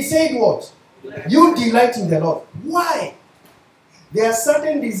 It said what? You delight in the Lord. Why? There are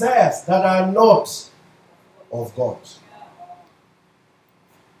certain desires that are not of God.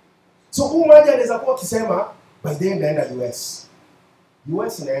 So who mmoja anaweza kuwa akisema by then naenda US.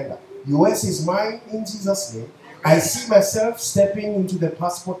 US inaenda. US is mine in Jesus' name. I see myself stepping into the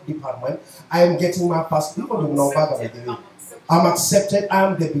passport department. I am getting my passport. People don't know about it. I'm accepted. I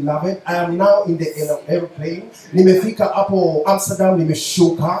am the beloved. I am now in the airplane. Nimefika hapo Amsterdam,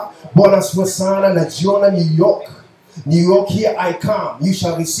 nimeshuka. Bwana asifiwe sana, najiona New York. New York, here I come. You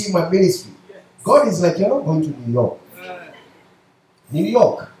shall receive my ministry. God is like, you're not going to New York. New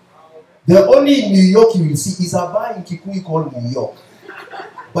York. The only New York you will see is a bar in Kikuyu called New York.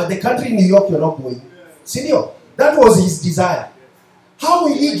 But the country New York, you're not going. Senior, that was his desire. How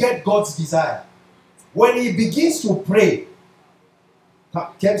will he get God's desire? When he begins to pray.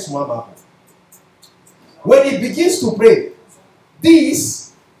 When he begins to pray,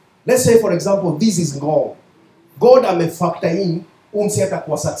 this, let's say for example, this is Ngong. God may factor in umseta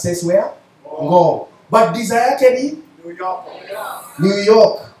kwa success where? Ngong. But desire can he? New York. New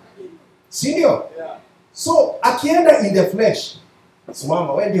York. Senior. Yeah. So, akienda in the flesh.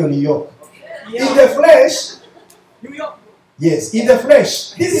 Simama, when do New York? Yeah. In the flesh. New York. Yes, in the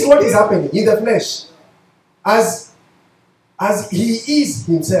flesh. This is what is happening in the flesh. As he is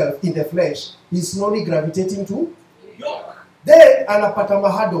himself in the flesh, he's slowly gravitating to New York. Then anapata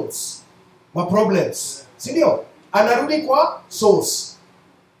hurdles, problems. Senior, anarudi kwa source.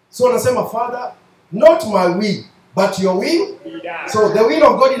 So anasema, Father, not my will, but your will. Yeah. So the will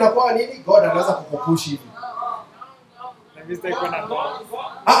of God inakuwa nini? God anaanza kukupush hivi.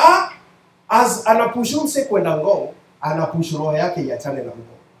 As anapush mse kwenda Ngong, anapush roho yake iachane na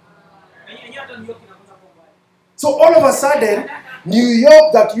huko. So all of a sudden, New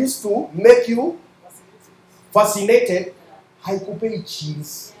York that used to make you fascinated, haikupei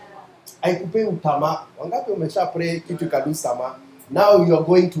chills, haikupei utama. Wangapi umesha pray kitu kadusama? Now you are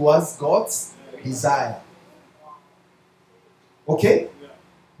going towards God's desire. Okay?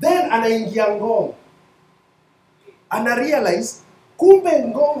 Then anaingia Ngong. And I realize, kumbe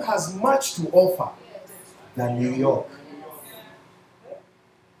Ngong has much to offer than New York.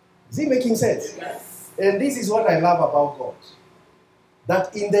 Is it making sense? Yes. And this is what I love about God.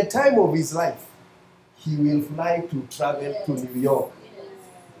 That in the time of his life, he will fly to travel to New York.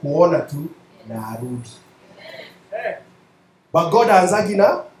 Kuona tu na arudi. But God anzagi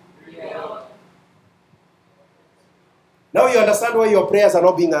na? Now you understand why your prayers are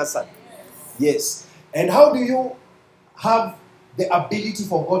not being answered. Yes. And how do you have the ability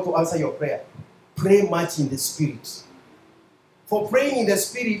for God to answer your prayer? Pray much in the Spirit. For praying in the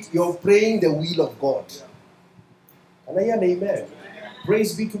Spirit, you're praying the will of God. Can I hear an amen?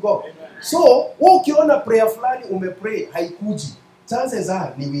 Praise be to God. So, ukiona prayer fulani umepray haikuji, chances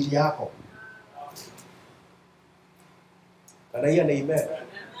are ni will yako. Can I hear an amen?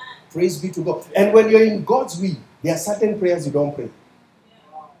 Praise be to God. And when you're in God's will, there are certain prayers you don't pray.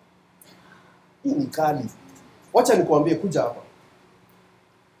 Hii ni kali. Wacha nikuambie kuja hapa.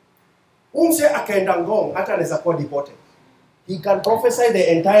 Umse akaenda Ngong hata anaweza kuwa deported. He can prophesy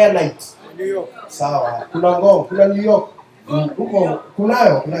the entire night. New York. Sawa. Kuna Ngong, kuna New York. Huko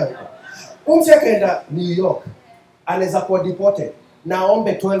kunayo. Umse akaenda New York. anaweza kuwa deported na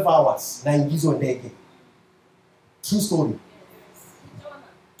aombe 12 hours na ingizwe ndege. True story.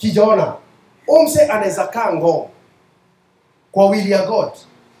 Kijana, umse anaweza kaa Ngong kwa will ya God.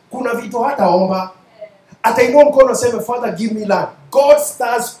 Kuna vitu hata omba, atainua mkono sema, Father give me land. God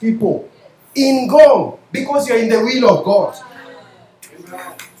stars people in Ngong because you are in the will of God.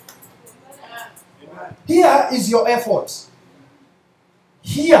 Here is your effort.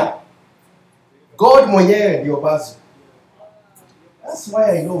 Here, God mwenyewe ndio basi. That's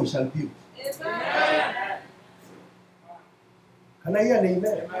why I know we shall build. Can I hear an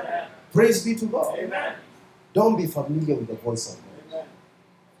amen? Amen? Praise be to God. Amen. Don't be familiar with the voice of God. Amen.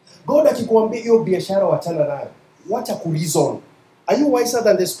 God akikuambia hiyo biashara wachana nayo, wacha ku reason. Are you wiser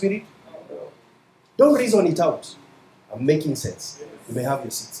than the Spirit? Don't reason it out. I'm making sense. You may have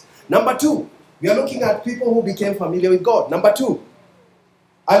your seats. Number 2, we are looking at people who became familiar with God. Number 2,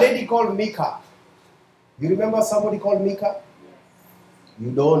 a lady called Micah. You remember somebody called Micah?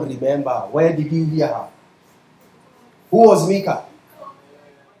 You don't remember. Where did you hear her? Who was Micah?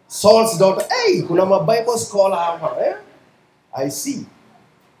 Saul's daughter. Hey, kuna ma Bible scholar hapa, eh? I see.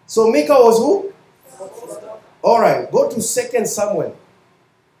 So Micah was who? All right, go to 2 Samuel.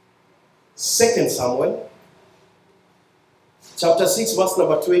 2 Samuel, chapter 6, verse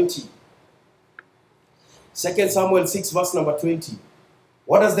number 20. 2 Samuel 6, verse number 20.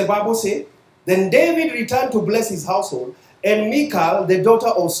 What does the Bible say? Then David returned to bless his household, and Michal, the daughter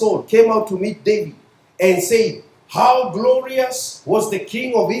of Saul, came out to meet David and said, how glorious was the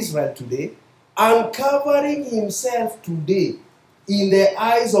king of Israel today, uncovering himself today in the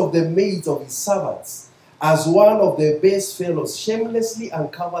eyes of the maids of his servants, as one of the best fellows shamelessly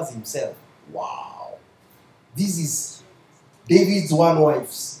uncovers himself. Wow. This is David's one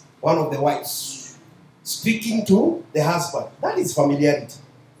of the wives, speaking to the husband. That is familiarity.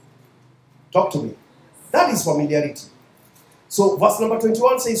 Talk to me. That is familiarity. So verse number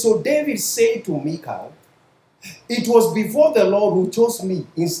 21 says, so David said to Michal, it was before the Lord who chose me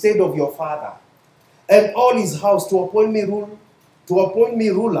instead of your father and all his house to appoint me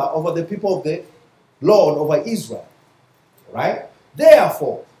ruler over the people of the Lord, over Israel. Right?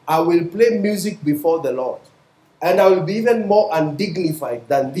 Therefore, I will play music before the Lord, and I will be even more undignified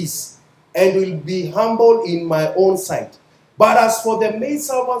than this, and will be humble in my own sight. But as for the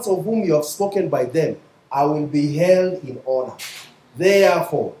maidservants of whom you have spoken by them, I will be held in honor.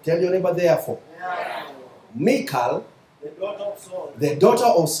 Therefore, tell your neighbor, therefore. Michal, the daughter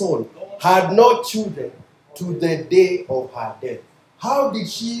of Saul, had no children to the day of her death. How did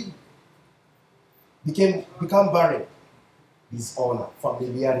she become barren? Dishonor,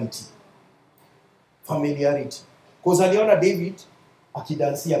 familiarity. Familiarity. Because aliona David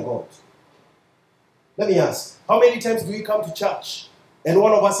akidansia God. Let me ask, how many times do we come to church and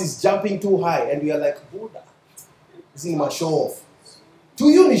one of us is jumping too high and we are like, Buddha, this is my show off. To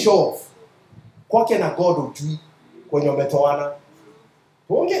you ni show off. Kwake na God ujui kwenye umetoana.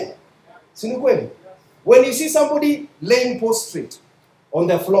 Tuongee. Si ni kweli? When you see somebody laying prostrate on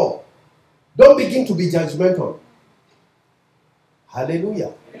the floor, don't begin to be judgmental.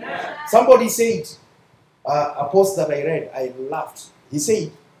 Hallelujah. Amen. Somebody said, a post that I read, I laughed. He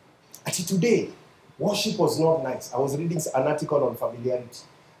said, actually today, worship was not nice. I was reading an article on familiarity.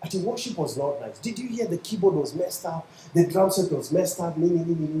 Actually, worship was not nice. Did you hear the keyboard was messed up? The drum set was messed up.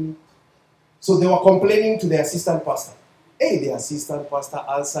 So they were complaining to the assistant pastor. Hey, the assistant pastor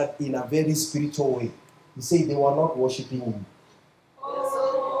answered in a very spiritual way. He said they were not worshiping him.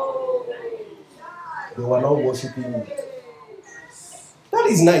 They were not worshiping him. That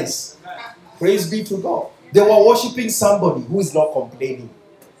is nice. Praise be to God. They were worshiping somebody who is not complaining.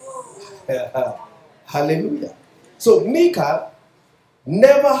 Hallelujah. So Michal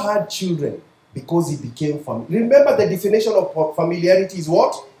never had children because he became familiar. Remember, the definition of familiarity is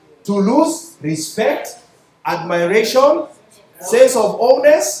what? To lose respect, admiration, sense of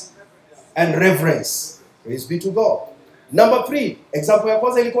awness, and reverence. Praise be to God. Number 3, example ya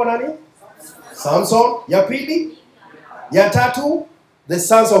kwanza ilikuwa nani? Samson. Ya pili? Ya tatu? The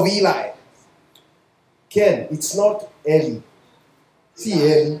sons of Eli. Ken, it's not Eli. See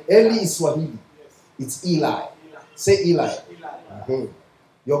Eli. Eli is Swahili. It's Eli. Say Eli. Mm-hmm.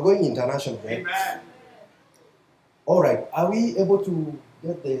 You're going international, right? Amen. All right. Are we able to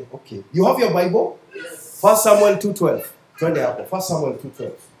get the... Okay. You have your Bible? Yes. 1 Samuel 2:12. Twende hapo. 1 Samuel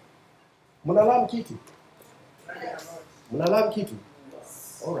 2:12. Mnalam kitu? Mnalam kitu?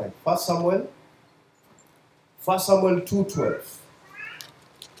 All right. 1 Samuel 2:12.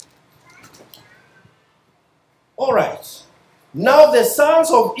 All right. Now the sons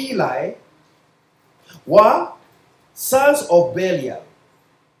of Eli were sons of Belial.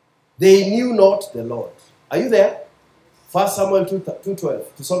 They knew not the Lord. Are you there? 1 Samuel 2:12.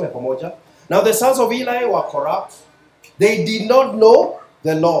 Tusome pamoja. Now the sons of Eli were corrupt. They did not know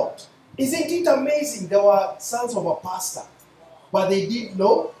the Lord. Isn't it amazing? They were sons of a pastor, but they did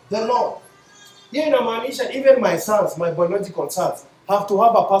know the Lord. Here in Amanisha, even my sons, my biological sons, have to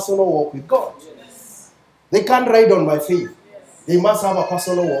have a personal walk with God. They can't ride on my faith. They must have a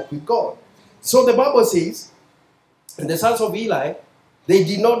personal walk with God. So the Bible says, the sons of Eli, they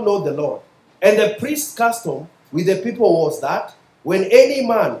did not know the Lord. And the priest custom with the people was that when any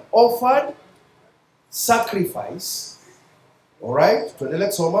man offered sacrifice, all right, tuendelee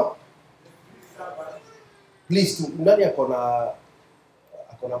kusoma. Please, nani akona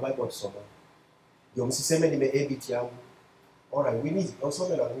Bible tusoma? Yo msiseme nime-edit yangu. All right, we need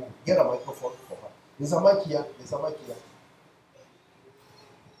usome na Mungu. Get a microphone for her. There's a mic here.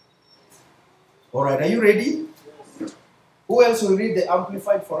 All right, are you ready? Who else will read the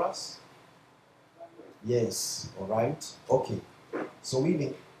Amplified for us? Yes, all right. Okay. So we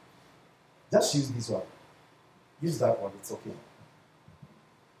need, just use this one. Use that one, it's okay.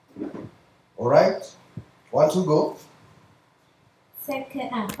 All right. 1, 2, go. 1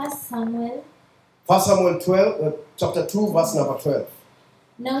 Samuel 12, chapter 2, verse number 12.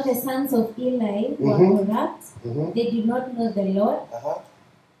 Now the sons of Eli were corrupt. They did not know the Lord.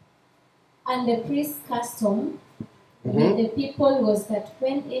 And the priest's custom with the people was that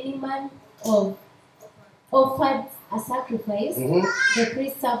when any man offered a sacrifice, the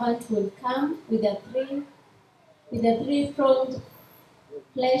priest servant would come with a three-pronged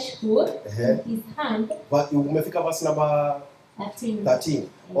flesh hook in his hand. But umefika verse number 13.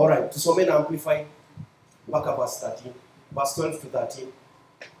 All right. Tusome na Amplify mpaka verse 13. Verse 12 to 13.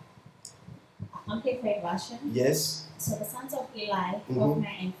 Amplified version. Yes. So the sons of Eli, Hophni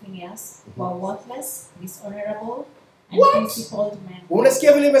and Phinehas, were worthless, dishonorable, and principled men.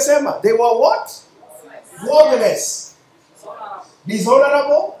 Unasikia vile imesema? They were what? Worthless,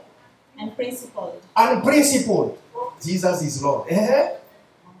 dishonorable, and principled. Unprincipled. Jesus is Lord. They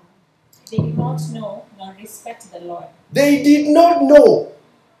did not know nor respect the Lord. They did not know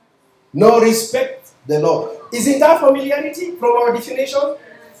nor respect the Lord. Isn't that familiarity from our definition?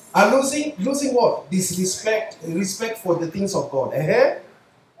 And losing what? Respect for the things of God. And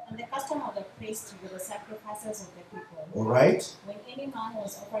the custom of the priest with the sacrifices of the people. All right. When any man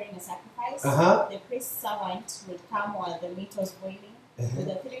was offering a sacrifice, the priest's servant would come while the meat was boiling with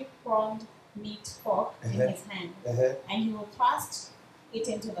a three-pronged meat fork in his hand, and he will thrust it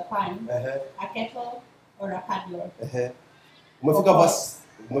into the pan, a kettle or a paddler.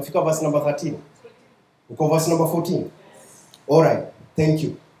 Umefika verse number 13. Uko verse number 14. All right. Thank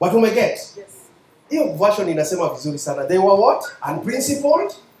you. But we get. Hiyo version inasema vizuri sana. They were what?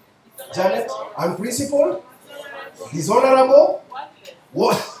 Unprincipled. Janet, unprincipled, dishonorable.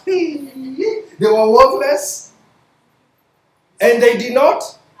 They were worthless, and they did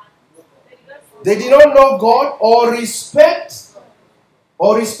not know God or respect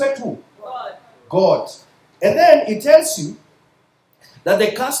who? God. And then it tells you that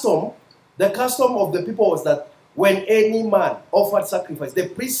the custom of the people was that when any man offered sacrifice, the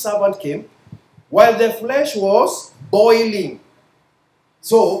priest servant came while the flesh was boiling.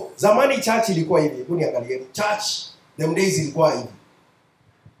 So, zamani church ilikuwa hivi. Church, them days ilikuwa hivi.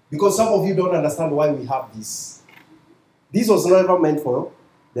 Because some of you don't understand why we have this. This was never meant for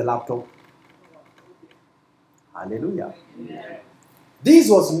the laptop. Hallelujah. Yeah. This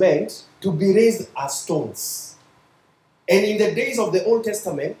was meant to be raised as stones. And in the days of the Old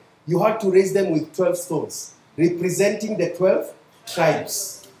Testament, you had to raise them with 12 stones, representing the 12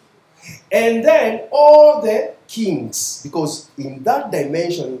 tribes. And then all the kings, because in that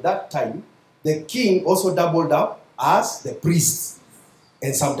dimension, that time, the king also doubled up as the priest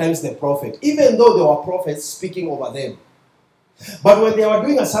and sometimes the prophet, even though there were prophets speaking over them. But when they were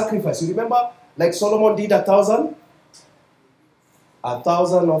doing a sacrifice, you remember, like Solomon did 1,000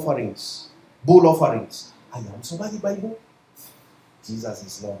 offerings, bull offerings. I am somebody Bible. Jesus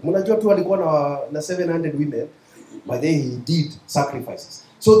is Lord. Mnajua tu alikuwa na 700 women, but then he did sacrifices.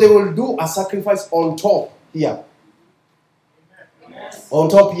 So they will do a sacrifice on top here. On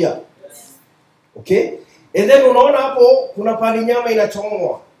top here. Okay? And then unaona hapo kuna pali nyama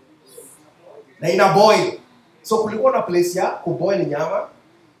inachomwa na ina boil. So kulikuwa na place ya kuboil nyama,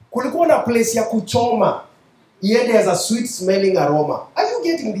 kulikuwa na place ya kuchoma iende as a sweet smelling aroma. Are you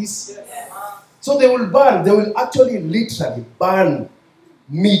getting this? Yes. So they will actually literally burn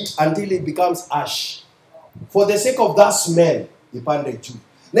meat until it becomes ash. For the sake of that smell, ipande juu.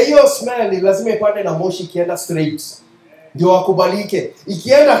 Na hiyo smell lazima ipande na moshi ikienda straight. Ndio wakubalike.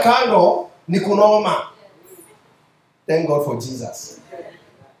 Ikienda kando ni kunoma. Thank God for Jesus.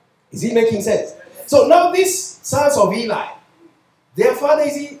 Is it making sense? So now these sons of Eli, their father,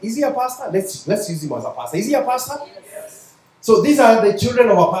 is he a pastor? Let's use him as a pastor. Is he a pastor? Yes. So these are the children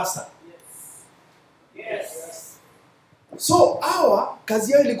of a pastor. Yes. So hawa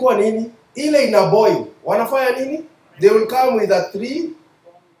kazi yao ilikuwa nini? Ile ina boil. Wanafanya nini? They will come with a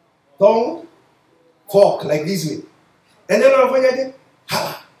 3-pronged fork like this way. And then wanafanya nini?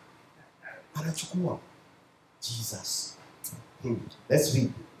 Anachukua. Jesus. Let's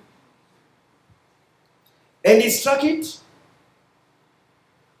read. And he struck it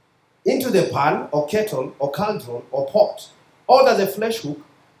into the pan or kettle or cauldron or pot, all that the flesh hook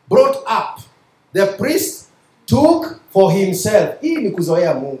brought up. The priest took for himself. Hii ni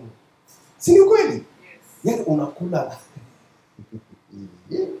kuzoea Mungu. Si ni kweli? Yaani unakula.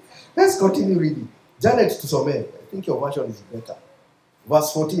 Let's continue reading. Janet tusome. I think your version is better.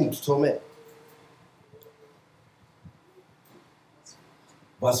 Verse 14 tusome.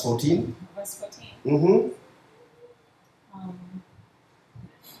 Verse 14. Verse 14. Mm-hmm.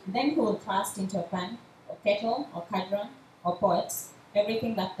 Then he will thrust into a pan, or kettle, or cauldron, or pot,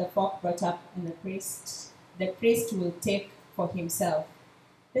 everything that the fork brought up, and the priest will take for himself.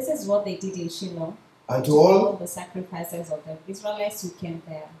 This is what they did in Shiloh And to to all. the sacrifices of the Israelites who came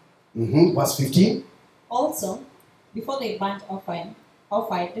there. Mm-hmm. Verse 15. Also, before they offered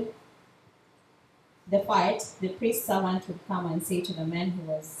the fight, the priest's servant would come and say to the man who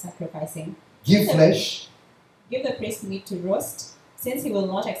was sacrificing, Give flesh. Give the priest meat to roast, since he will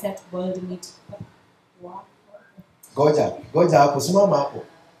not accept boiled meat. Goja hapo, simama hapo.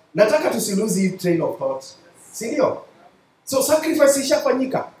 Nataka tusilose hii train of thought. Si ndio? So sacrifice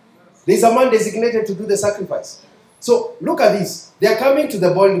ishafanyika. There is a man designated to do the sacrifice. So look at this. They are coming to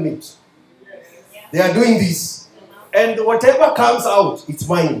the boiled meat. They are doing this. And whatever comes out, it's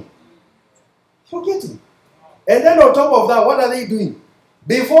mine. Forget it. And then on top of that, what are they doing?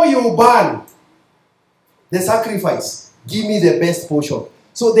 Before you burn the sacrifice, give me the best portion.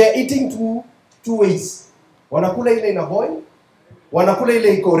 So they are eating two ways. Wanakula ile ina boil, wanakula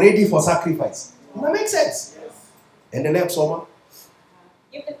ile iko ready for sacrifice. That makes sense. Endelea kusoma.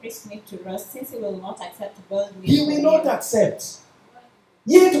 Give the priest meat to roast, since he will not accept boiled meat. He will not accept.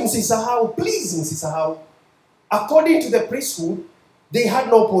 Yet msisahau, please msisahau. According to the priesthood, they had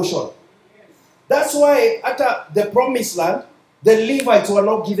no portion. That's why at the promised land, the Levites were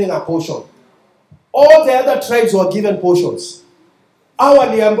not given a portion. All the other tribes were given portions. Our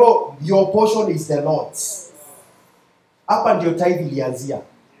liambo, your portion is the Lord's. Hapa ndio tithe ilianzia.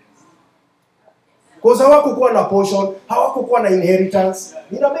 Because hawakukuwa na portion, hawakukuwa na inheritance.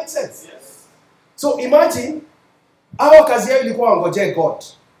 It make sense? So imagine, our kazi yao ilikuwa ngoje God.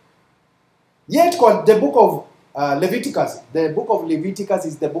 Yet the book of Leviticus, the book of Leviticus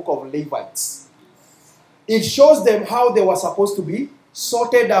is the book of Levites. It shows them how they were supposed to be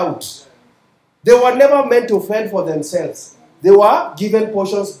sorted out. They were never meant to fend for themselves. They were given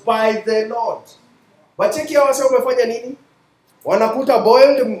portions by the Lord. Wacheki hao wase wamefanya nini? Wanakuta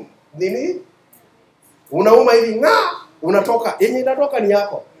boiled nini? Unauma hivi unatoka. Yenye inatoka ni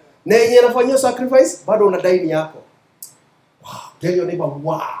yako. Na yenye inafanywa sacrifice bado unadai ni yako. Wow. Tell your neighbor,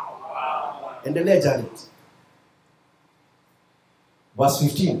 wow. Endelea Janet. Verse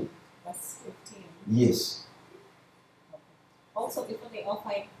 15. Verse 15. Yes. Also, before they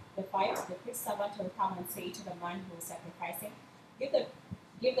offered the fight, the priest's servant will come and say to the man who is sacrificing,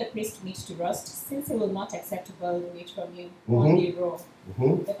 Give the priest meat to roast, since he will not accept boiled meat from you, only raw.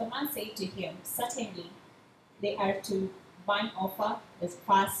 Mm-hmm. But the man said to him, Certainly, they are to burn offer the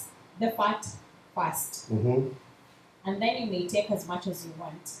fat first, and then you may take as much as you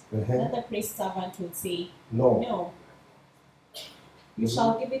want. Then the priest's servant will say, No. You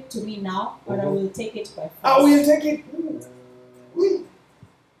shall give it to me now, or I will take it by force. I will take it.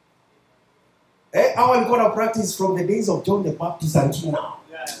 Our God practice from the days of John the Baptist until now.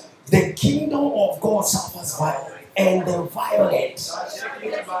 The kingdom of God suffers violence, and the violent.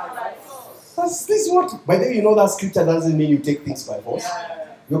 This is what. By the way, you know that scripture doesn't mean you take things by force.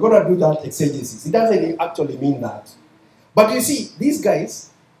 You're gonna do that exegesis. It doesn't actually mean that. But you see, these guys,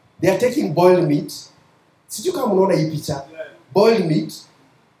 they are taking boiled meat. Did you come on a picture? Boiled meat.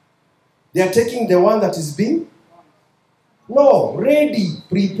 They are taking the one that is being ready,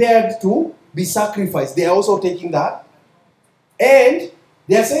 prepared to be sacrificed. They are also taking that. And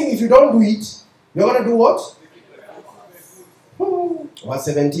they are saying, if you don't do it, you're going to do what? Verse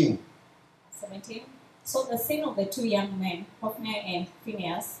 17. 17. So the sin of the two young men, Hophni and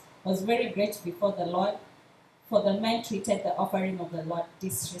Phinehas, was very great before the Lord, for the men treated the offering of the Lord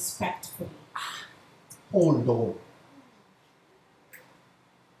disrespectfully. Hold on.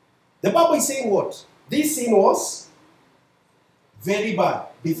 The Bible is saying what? This sin was very bad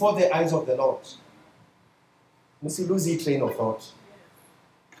before the eyes of the Lord. Msilose hii train of thought.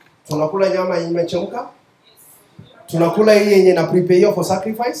 Tunakula nyama imechemka. Tunakula hii yenye na prepare for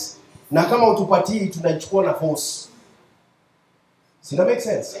sacrifice. Na kama utupatii tunachukua na force. Does that make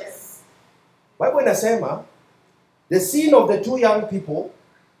sense? Yes. Bible inasema the sin of the two young people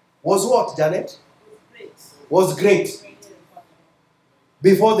was what, Janet? Was great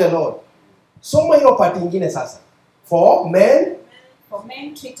before the Lord. Soma hiyo part ingine sasa. For men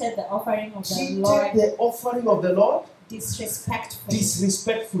treated the offering of the Lord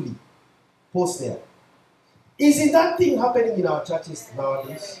disrespectfully. Pause there. Isn't that thing happening in our churches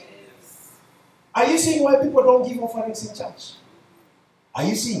nowadays? Are you seeing why people don't give offerings in church? Are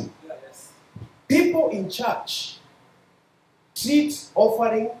you seeing? People in church treat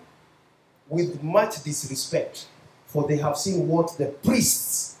offering with much disrespect, for they have seen what the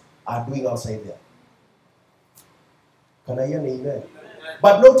priests are doing outside there. Can I hear an amen?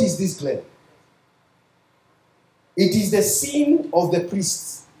 But notice this, Glenn. It is the sin of the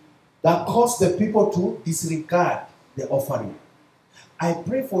priests that caused the people to disregard the offering. I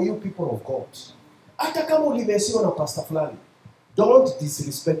pray for you, people of God. Hata kama ulimesiwa na pastor fulani, don't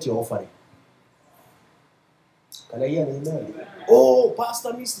disrespect your offering. Can I hear an amen? Oh,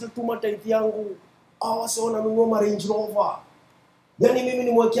 pastor, Mr. Tuma tithe yangu. Wase wananunua Range Rover. Yani mimi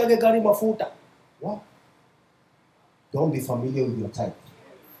nimwekeage gari mafuta. What? Don't be familiar with your tithe.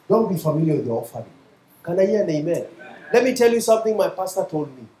 Don't be familiar with your offering. Can I hear an amen? Let me tell you something my pastor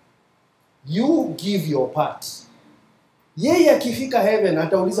told me. You give your part. Yeye akifika heaven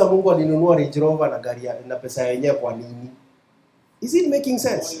atauliza Mungu alinunua Range Rover na gari na pesa yenyewe kwa nini? Is it making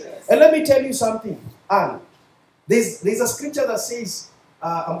sense? Yes. And let me tell you something. And there's a scripture that says,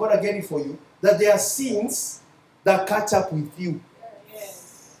 I'm going to get it for you, that there are sins that catch up with you.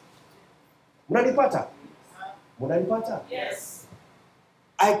 Yes. Munanipata? Yes.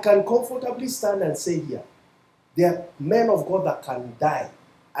 I can comfortably stand and say here, there are men of God that can die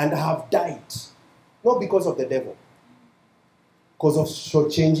and have died, not because of the devil, because of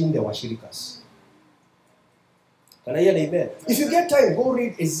shortchanging the washirikas. Can I hear an amen? If you get time, go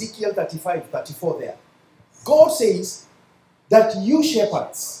read Ezekiel 35-34 there. God says that you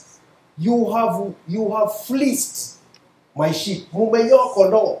shepherds, you have fleeced my sheep. Mumenyoa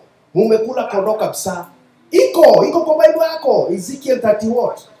kondoo, mumekula kondoo kabisa. Iko kwa Bible yako. Ezekiel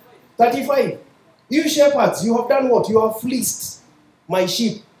 35. You shepherds, you have done what? You have fleeced my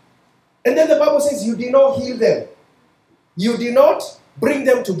sheep. And then the Bible says you did not heal them. You did not bring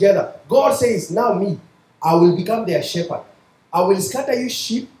them together. God says, now me, I will become their shepherd. I will scatter you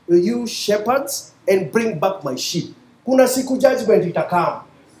shepherds, and bring back my sheep. Kuna siku judgment itakam.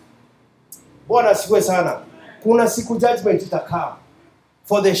 Bwana siwe sana. Kuna siku judgment itakam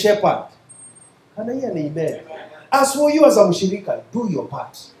for the shepherd. Can I hear an amen? As for you as a mshirika, do your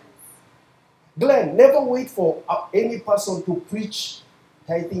part. Glenn, never wait for any person to preach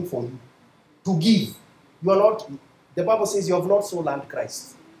tithing for you. To give. You are not, the Bible says you have not sold land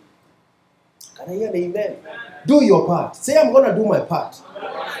Christ. Can I hear an amen? Do your part. Say, I'm going to do my part.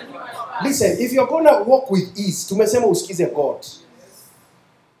 Listen, if you're going to walk with ease, tumesema usikize God.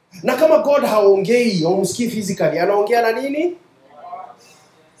 Na kama God haongei, umsikii physically, anaongea na nini?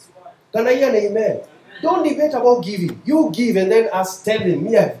 Can I hear an amen? Don't debate about giving. You give and then tell them,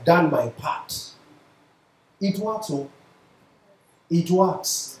 me, I've done my part. It works, oh. It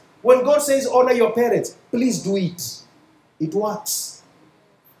works. When God says honor your parents, please do it. It works.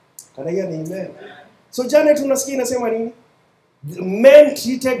 Can I hear an amen? So Janet unasikia inasema nini? Men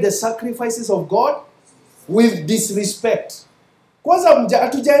treated the sacrifices of God with disrespect. Kwanza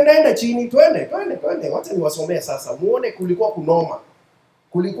hatujaenda chini, twende. Wacha niwasomee sasa. Muone kulikuwa kunoma.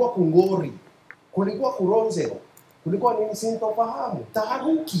 Kulikuwa kungori. Kulikuwa kuronzero. Kulikuwa nini sintofahamu.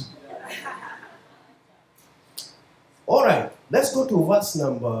 Taharuki. All right, let's go to verse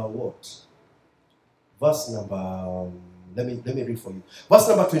number what? Verse number, let me read for you. Verse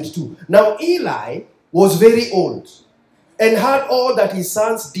number 22. Now Eli was very old and heard all that his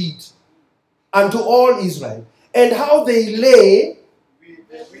sons did unto all Israel, and how they lay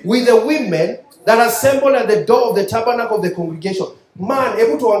with the women that assembled at the door of the tabernacle of the congregation. Man,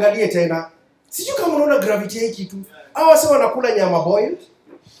 hebu tuangalie tena. Sijui kama unaona gravity hii kitu. Hawa sasa wanakula nyama boiled.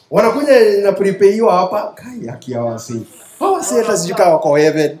 Wanakuja na prepare hapa. Kai yake hawasi. Hawasi hata sijui kama wako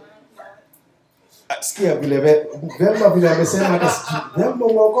heaven. Sikia vile Velma vile amesema hata sijui. Velma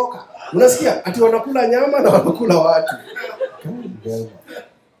unaokoka. Unasikia ati wanakula nyama na wanakula watu.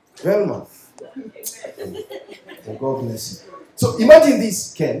 Velma. God bless you. So imagine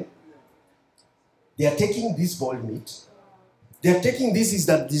this, Ken. They are taking this boiled meat. They are taking this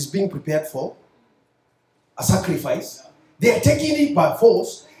that is being prepared for a sacrifice. They are taking it by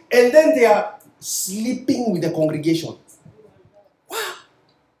force, and then they are sleeping with the congregation. Wow.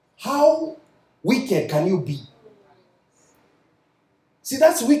 How wicked can you be? See,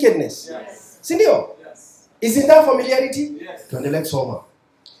 that's wickedness. Yes. Sindio? Yes. Isn't that familiarity? Yes. To the next Soma.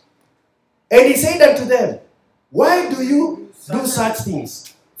 And he said unto them, why do you do such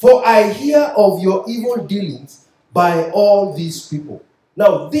things? For I hear of your evil dealings by all these people.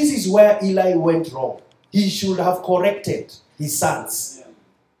 Now, this is where Eli went wrong. He should have corrected his sons.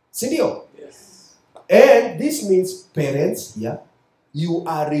 Sindio? Yes. And this means parents, you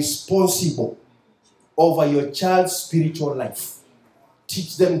are responsible over your child's spiritual life.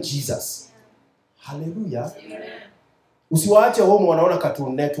 Teach them Jesus. Hallelujah. Usiwaache home wanaona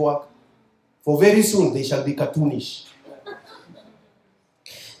Cartoon Network. For very soon they shall be cartoonish.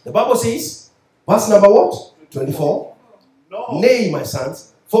 The Bible says, verse number what? 24. No. Nay, my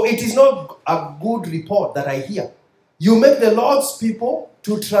sons, for it is not a good report that I hear. You make the Lord's people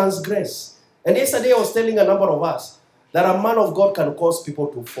to transgress. And yesterday I was telling a number of us that a man of God can cause people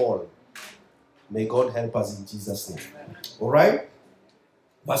to fall. May God help us in Jesus' name. Alright?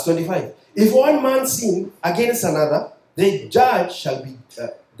 Verse 25. If one man sin against another, the judge shall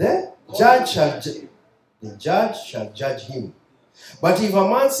judge him. But if a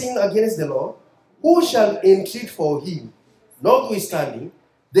man sin against the Lord, who shall entreat for him? Notwithstanding,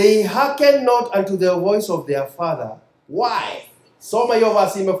 they hearken not unto the voice of their father. Why? Soma hiyo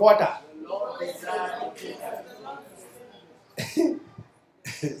verse imefuata.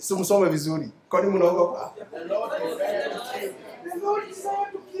 Sumsome vizuri. Kwani mnaogopa? The Lord desired to kill them. The Lord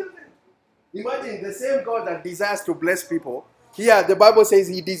desired to kill them. Imagine the same God that desires to bless people. Here the Bible says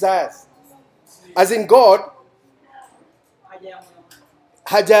he desires. As in God,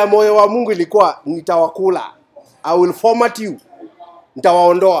 haja ya moyo wa Mungu ilikuwa nitawakula. I will format you.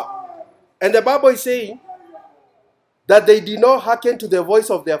 Nitawaondoa. And the Bible is saying that they did not hearken to the voice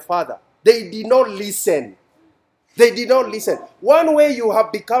of their father. They did not listen. They did not listen. One way you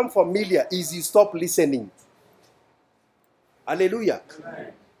have become familiar is you stop listening. Hallelujah.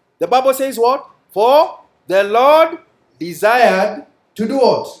 Amen. The Bible says what? For the Lord desired to do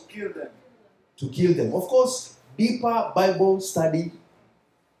what? To kill them. To kill them. Of course, deeper Bible study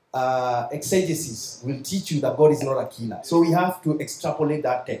exegesis will teach you that God is not a killer. So we have to extrapolate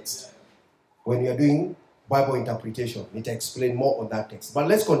that text when we are doing Bible interpretation. Need to explain more on that text. But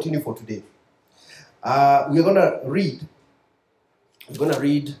let's continue for today. We're going to read. We're going to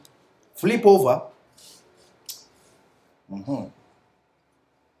read. Flip over.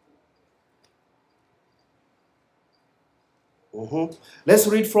 Let's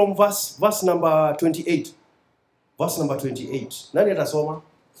read from verse number 28. Verse number 28. Nani atasoma?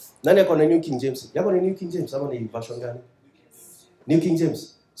 Nani ako na New King James? Yako ni New King James ama ni version gani? New King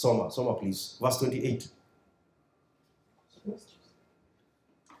James. Soma please. Verse 28.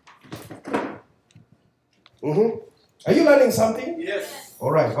 Are you learning something? Yes.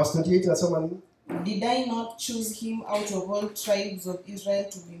 All right. Verse 28 nasoma nini? Did I not choose him out of all tribes of Israel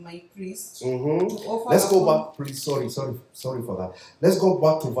to be my priest? To offer Let's go upon- back, please. Sorry for that. Let's go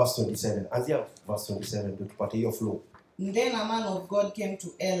back to verse 27. Anzia verse 27 to tupate your flow. Then a man of God came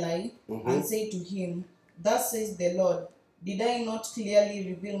to Eli and said to him, Thus says the Lord, did I not clearly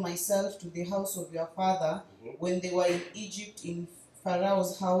reveal myself to the house of your father when they were in Egypt in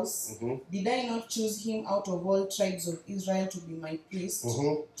Pharaoh's house? Did I not choose him out of all tribes of Israel to be my priest,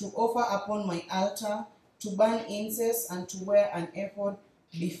 to offer upon my altar, to burn incense, and to wear an ephod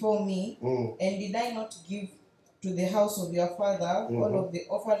before me? And did I not give to the house of your father all of the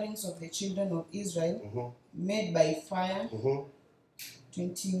offerings of the children of Israel made by fire?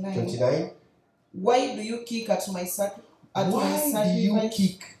 29. Why do you kick at my sacrifice? Why do you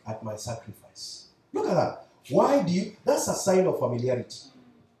kick at my sacrifice? Look at that. Why do you? That's a sign of familiarity.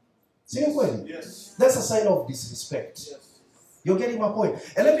 See, Yes. that's a sign of disrespect. Yes. You're getting my point.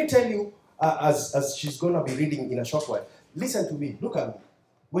 And let me tell you, as she's going to be reading in a short while, listen to me. Look at me.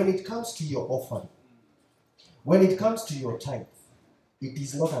 When it comes to your offering, when it comes to your tithe, it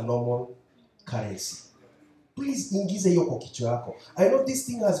is not a normal currency. Please ingize hiyo kwa kichwa yako. I know this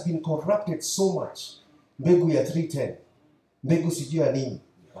thing has been corrupted so much. Mbegu ya 310. Mbegu sijui ya nini.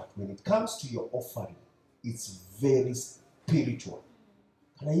 But when it comes to your offering, it's very spiritual.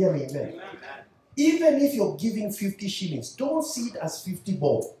 Can I hear me? Amen? Even if you're giving 50 shillings, don't see it as 50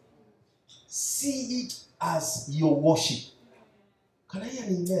 bob. See it as your worship. Can I hear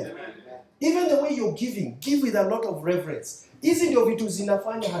me? Amen? Even the way you're giving, give with a lot of reverence. Hizi ndio vitu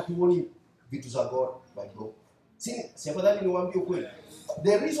zinafanya hatuoni vitu za God by God. Si afadhali niwaambie ukweli.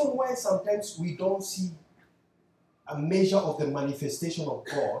 The reason why sometimes we don't see a measure of the manifestation of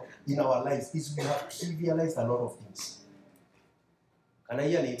God in our lives is we have trivialized a lot of things. And I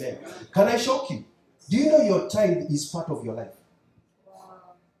hear an amen. Can I shock you? Do you know your tithe is part of your life?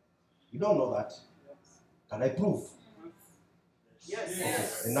 You don't know that? Can I prove? Yes. Okay.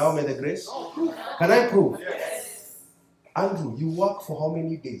 And now may the grace. Can I prove? Yes. Andrew, you work for how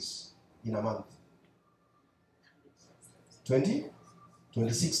many days in a month? 20?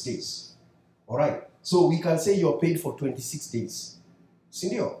 26 days. Alright. So we can say you're paid for 26 days.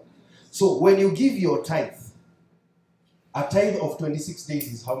 Senior. So when you give your tithe, a tithe of 26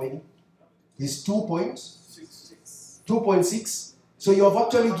 days is how many? Is 2.6. So you have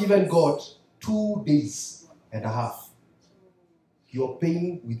actually given God 2 days and a half. You're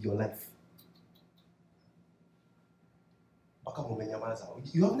paying with your life.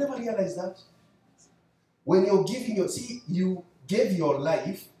 You have never realized that? When you're giving you gave your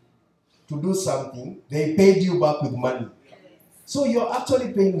life to do something, they paid you back with money. So you're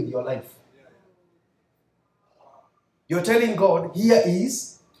actually paying with your life. You're telling God, here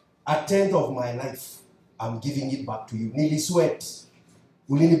is 1/10 of my life. I'm giving it back to you. Nili sweat.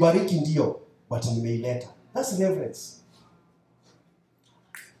 Ulinibariki ndio, but nimeileta. That's reverence.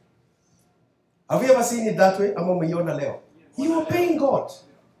 Have you ever seen it that way? Ama umeiona leo? You are paying God.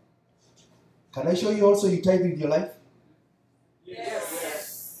 Can I show you also you tithe with your life?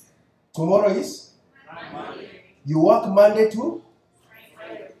 Yes. Tomorrow is? You work Monday to?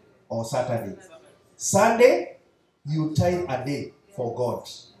 Or Saturday. Sunday, you tithe a day for God.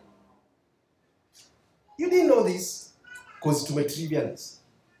 You didn't know this because to my trivialness.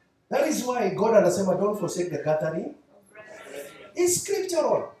 That is why God anasema don't forsake the gathering. It's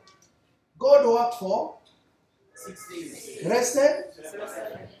scriptural. God worked for 6 days. rested.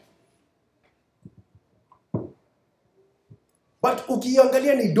 But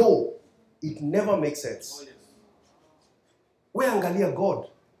ukiangalia ni do, it never makes sense. We angalia God.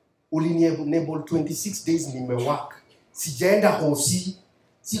 Ulinienable 26 days nimework. Sijaenda hosi,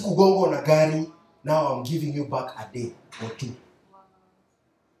 sikugongo na gari. Now I'm giving you back a day or 2.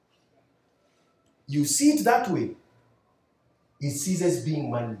 You see it that way, it ceases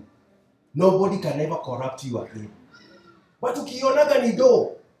being money. Nobody can ever corrupt you again. But ukionaga ni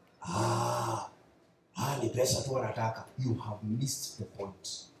do, ni pesa tu wanataka. You have missed the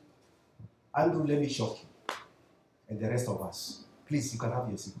point. Andrew, let me shock you. And the rest of us. Please, you can have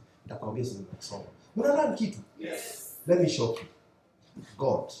your seat. Yes. Let me shock you.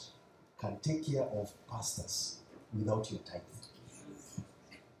 God can take care of pastors without your tithe.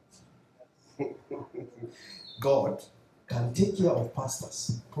 God can take care of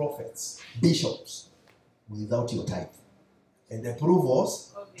pastors, prophets, bishops without your tithe. And the proof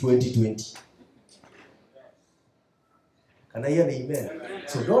was 2020. Can I hear an amen?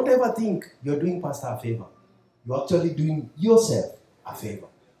 So don't ever think you're doing pastor a favor. You're actually doing yourself a favor.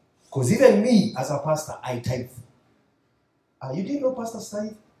 Because even me, as a pastor, I tithe. You didn't know pastors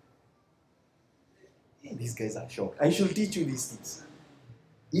tithe? Hey, these guys are shocked. I should teach you these things.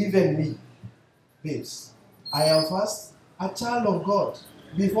 Even me, babes, I am first a child of God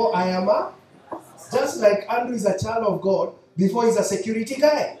before I am just like Andrew is a child of God before he's a security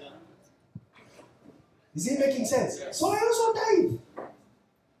guy. Is it making sense? So I also tithe.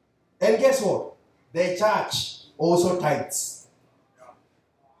 And guess what? The church also tithes.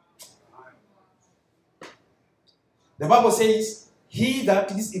 The Bible says, he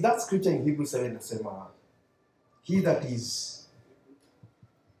that is, that scripture in Hebrews 7, he that is,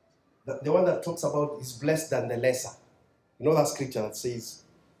 the one that talks about is blessed than the lesser. You know that scripture that says,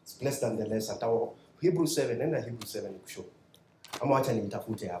 it's blessed than the lesser. Hebrews 7, and Hebrews 7 show.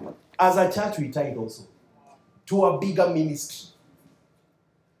 As a church, we tithe also to a bigger ministry.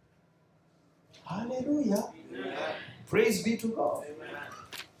 Hallelujah. Amen. Praise be to God. Amen.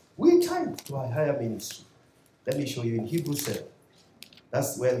 We tithe to a higher ministry. Let me show you in Hebrews 7.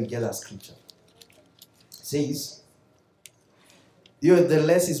 That's where we get that scripture. It says, the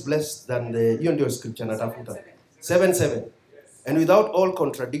less is blessed than the, you know scripture, 7:7. And without all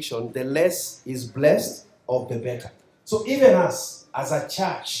contradiction, the less is blessed of the better. So even us, as a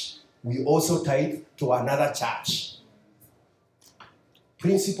church, we also tithe to another church.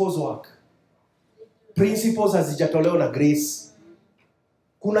 Principles work. Principles hazijatolewa na grace.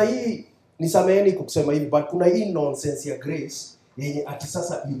 Kuna hii, nisameheni kusema hivi, but kuna hii nonsense ya grace, yenye ati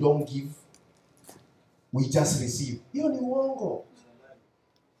sasa you don't give, we just receive. Hiyo ni uongo.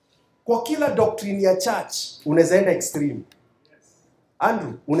 Kwa kila doctrine ya church, unaweza enda extreme.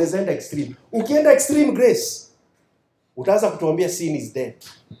 Andrew, unaweza enda extreme. Ukienda extreme grace, utaanza kutuambia sin is dead.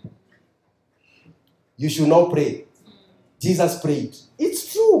 You should not pray. Jesus prayed.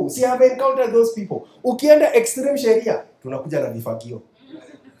 It's true. See, I have encountered those people. Ukienda extreme sheria, tunakuja na vifagio.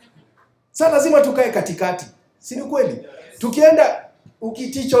 Sasa lazima tukae katikati. Si ni kweli? Tukienda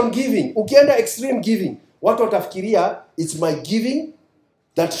ukiteach on giving, ukienda extreme giving, watu watafikiria it's my giving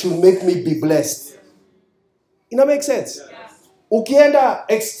that should make me be blessed. Ina make sense? Ukienda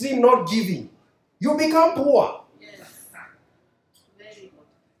extreme not giving, you become poor.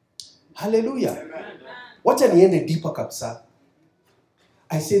 Hallelujah. Wacha niende deeper kabisa.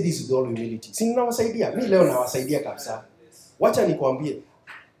 I say this with all humility. Si ninawasaidia? Mimi leo nawasaidia kabisa. Wacha nikwambie.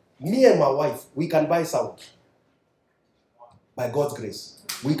 Me and my wife, we can buy sound. By God's grace.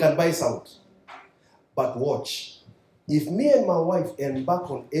 We can buy sound. But watch. If me and my wife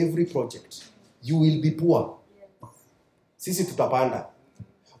embark on every project, you will be poor. Sisi tutapanda.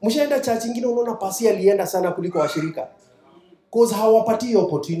 Mshaenda church ingine unaona pasi alienda sana kuliko washirika. Because hawapati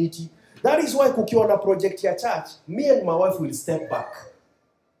opportunity. That is why kukiwa na project ya church, me and my wife will step back.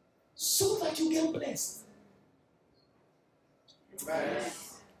 So that you get blessed. Amen.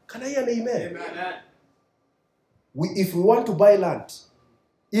 Can I hear an amen? Amen. If we want to buy land,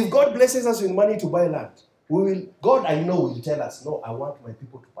 if God blesses us with money to buy land, God, I know, will tell us, no, I want my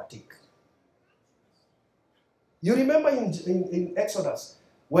people to partake. You remember in Exodus,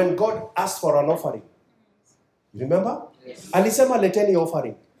 when God asked for an offering? You remember? Yes. Alisema leteni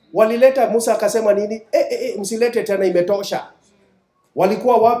offering. Walileta, Musa akasema nini? Msilete tena, imetosha.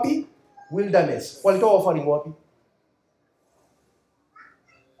 Walikuwa wapi? Wilderness. Walitoa offering wapi?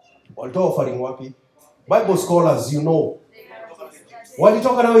 Walitoa offering wapi? Bible scholars, you know.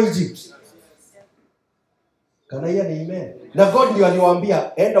 Walitoka na Egypt. Kana hiya ni amen. Na God ndio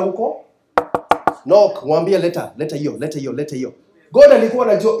aliwaambia, enda huko. Knock, mwambie leta hiyo. God alikuwa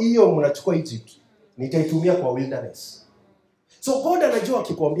anajua hiyo mnachukua Egypt. Nitaitumia kwa wilderness. So God anajua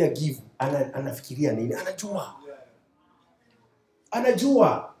akikwambia give, anafikiria nini?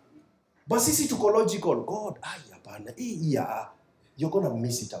 Anajua. But sisi tuko logical. God, hapana. You're going to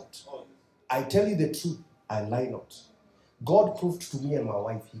miss it out. I tell you the truth, I lie not. God proved to me and my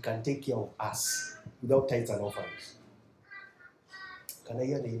wife he can take care of us without tithes and offerings. Can I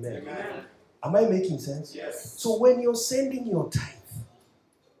hear the amen? Amen. Am I making sense? Yes. So when you're sending your tithe,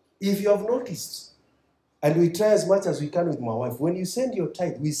 if you have noticed, and we try as much as we can with my wife, when you send your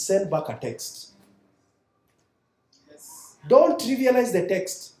tithe, we send back a text. Yes. Don't trivialize the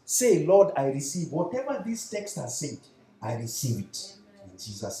text. Say, Lord, I receive. Whatever this text has said, I receive it. In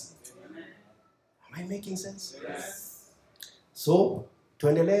Jesus' name. Am I making sense? Yes. So,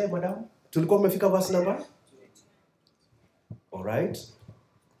 tuendelee, madam. Tulikuwa umefika verse number? All right.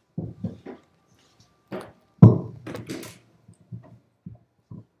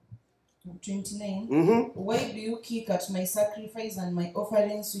 Why do you kick at my sacrifice and my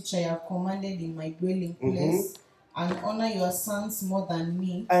offerings which I have commanded in my dwelling place, and honor your sons more than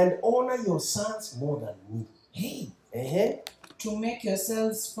me? And honor your sons more than me. Hey. To make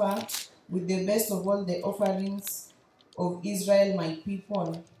yourselves fat with the best of all the offerings of Israel, my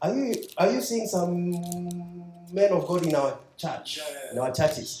people. Are you seeing some men of God in our church, in our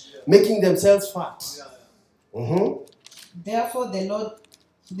churches, making themselves fat? Therefore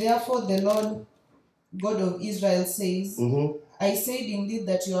the Lord God of Israel says, I said indeed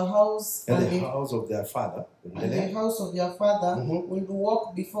that your house and the house of their father will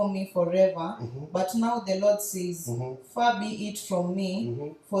walk before me forever. But now the Lord says, far be it from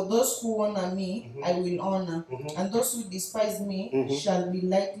me, for those who honor me I will honor, and those who despise me shall be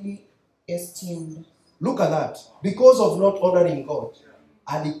lightly esteemed. Look at that. Because of not honoring God,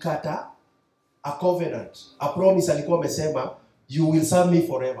 alikata a covenant, a promise alikuwa amesema, you will serve me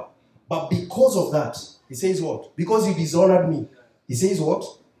forever. But because of that, he says what? Because you dishonored me. He says what?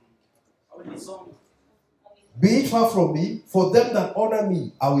 Be it far from me, for them that honor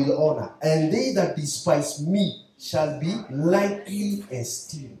me, I will honor. And they that despise me shall be lightly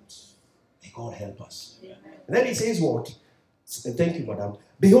esteemed. May God help us. And then he says what? Thank you, madam.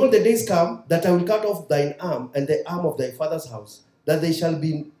 Behold, the days come that I will cut off thine arm and the arm of thy father's house, that they shall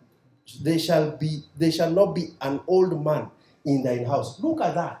not be an old man in thine house. Look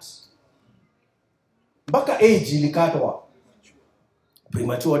at that. Mpaka age ilikatwa.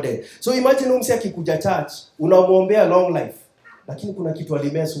 Premature death. So imagine umsi akikuja church, unamwombea long life. Lakini kuna kitu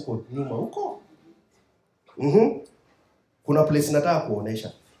alimess huko nyuma huko. Kuna place nataka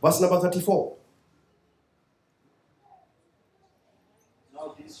kuonesha. Verse number 34.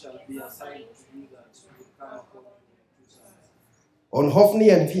 Now this shall be a sign to you that will come upon your 2 sons. On Hophni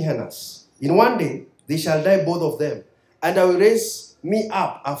and Phinehas. In one day they shall die both of them, and I will raise me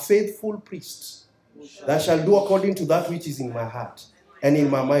up a faithful priest that shall do according to that which is in my heart and in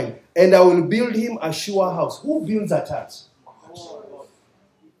my mind. And I will build him a sure house. Who builds a church?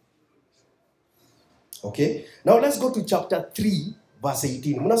 Okay. Now let's go to chapter 3, verse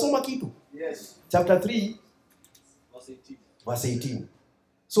 18. Munasoma kitu? Yes. Chapter 3, verse 18. Verse 18.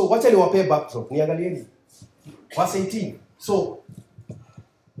 So wacha niwape backdrop. Niangalieni. Verse 18. So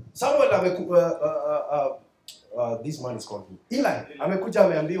Samuel this man is called Eli. Amekuja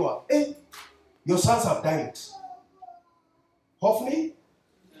ameambiwa, "Hey, your sons have died." Hophni,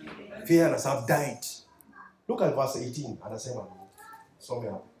 Phinehas have died. Look at verse 18. Anasema some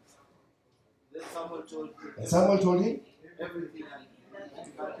hapo. Then Samuel told him And Samuel told him, everything and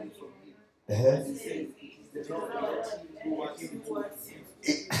departed from him. He uh-huh. said, "It is the Lord who works in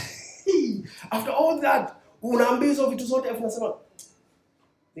you." After all that, unaambia hizo vitu zote afu nasema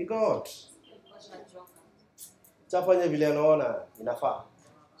ni God. Chafanya vile anaona inafaa.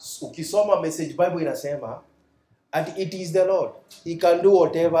 Ukisoma message Bible inasema and it is the Lord. He can do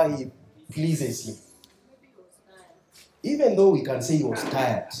whatever he pleases him. Even though we can say he was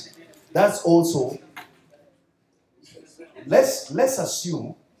tired, that's also let's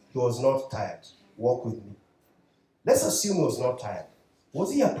assume he was not tired. Walk with me. Let's assume he was not tired.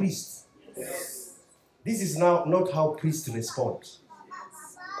 Was he a priest? Yes. This is now not how priests respond.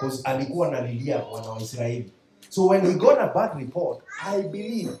 Because alikuwa analilia wana wa Israeli. So when he got a bad report, I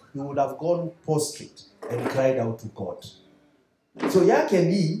believe he would have gone prostrate and cried out to God. So yake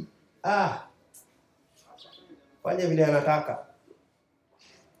ni fanya vile anataka.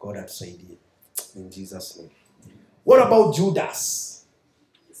 God atusaidie. In Jesus' name. What about Judas?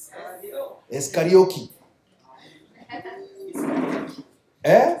 Iscariot.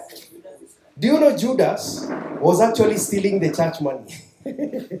 Do you know Judas was actually stealing the church money?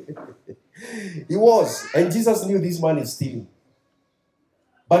 He was. And Jesus knew this man is stealing.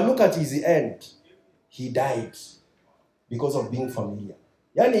 But look at his end. He died because of being familiar.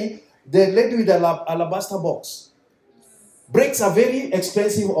 Yani, the lady with the alabaster box breaks a very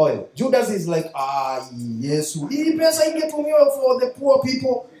expensive oil. Judas is like, yes, hii pesa ingetumiwa for the poor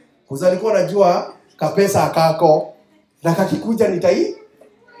people. Because alikuwa anajua kapesa akako na kakikuja nitai.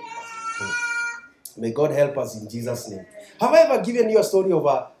 May God help us in Jesus' name. Have I ever given you a story of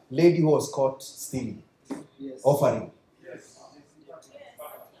a lady who was caught stealing? Yes. Offering. Yes.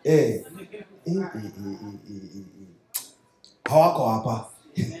 Hawako hapa.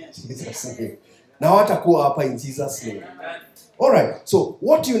 Jesus' name. Na watakuwa hapa in Jesus' name. Alright, so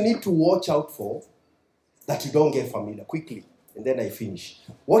what you need to watch out for that you don't get familiar quickly, and then I finish.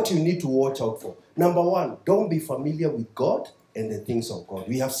 What you need to watch out for. Number one, don't be familiar with God and the things of God.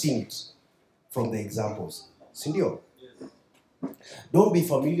 We have seen it from the examples. Sindio? Yes. Don't be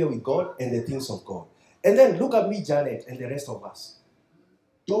familiar with God and the things of God. And then look at me, Janet, and the rest of us.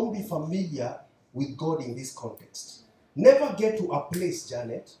 Don't be familiar with God in this context. Never get to a place,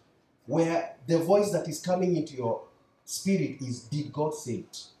 Janet, where the voice that is coming into your spirit is, did God say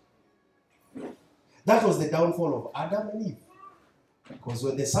it? That was the downfall of Adam and Eve. Because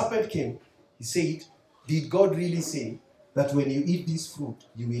when the serpent came, he said, did God really say that when you eat this fruit,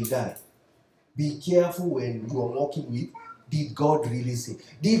 you will die? Be careful when you are walking with, did God really say?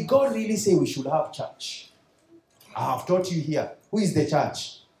 Did God really say we should have church? I have taught you here. Who is the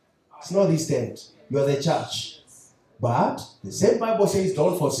church? It's not this tent. You are the church. But the same Bible says,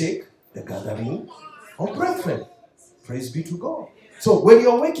 don't forsake the gathering of brethren. Praise be to God. So when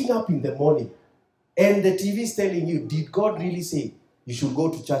you're waking up in the morning and the TV is telling you, did God really say you should go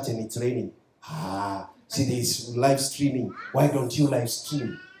to church and it's raining? See this live streaming. Why don't you live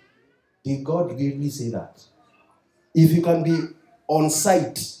stream? Did God really say that? If you can be on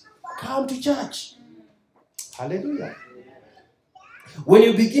site, come to church. Hallelujah. When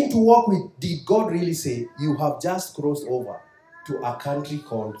you begin to walk with, did God really say, you have just crossed over to a country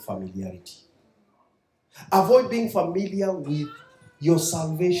called familiarity. Avoid being familiar with your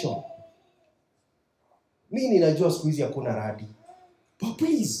salvation. Mimi ninajua siku hizi hakuna radi. But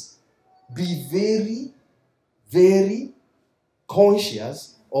please, be very, very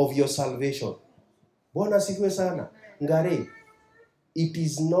conscious of your salvation. Bwana asifiwe sana. Ngare, it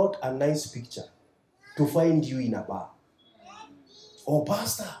is not a nice picture to find you in a bar. Oh,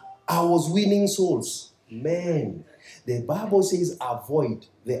 pastor, I was winning souls. Man, the Bible says avoid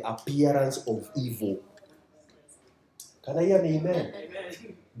the appearance of evil. Can I hear an amen?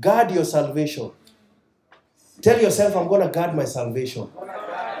 Amen. Guard your salvation. Tell yourself, I'm going to guard my salvation.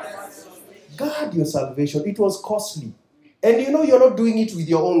 Guard your salvation. It was costly. And you know you're not doing it with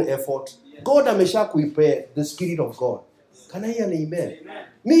your own effort. God amesha kuipe the Spirit of God. Can I hear an amen? Amen?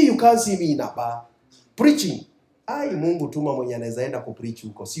 Me, you can't see me in a bar preaching. Mungu tuma mwenye anaweza enda kupreach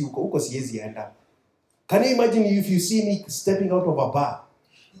huko. Si huko siwezi enda. Can you imagine if you see me stepping out of a bar?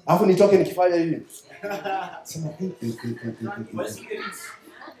 Afu nitoke nikifanya hivi. Sema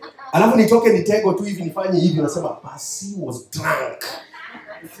alafu nitoke nitego tu hivi nifanye hivi nasema Pasi was drunk.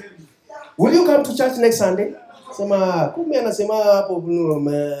 Will you come to church next Sunday? Sema kumbe anasema hapo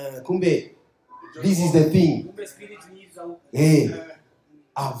kumbe this is the thing. Hey,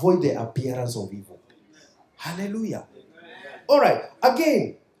 avoid the appearance of evil. Hallelujah. All right.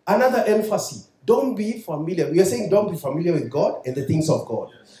 Again, another emphasis. Don't be familiar. We are saying don't be familiar with God and the things of God.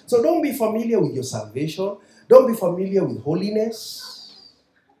 So don't be familiar with your salvation. Don't be familiar with holiness.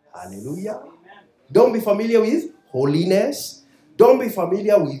 Hallelujah. Don't be familiar with holiness. Don't be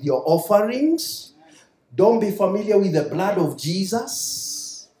familiar with your offerings. Don't be familiar with the blood of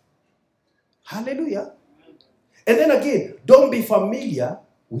Jesus. Hallelujah. And then again, don't be familiar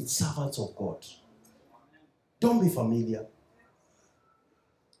with servants of God. Don't be familiar.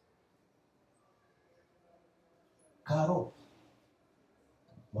 Karo.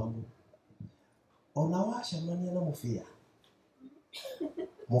 Mambo. Onawasha mania na mufia.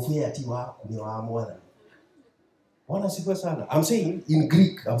 Mufia tiwa kuniwa mwana. Wana sifa sana. I'm saying in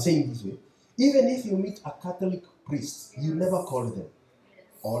Greek, I'm saying this way. Even if you meet a Catholic priest, you never call them.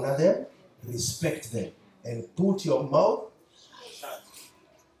 Honor them, respect them, and put your mouth.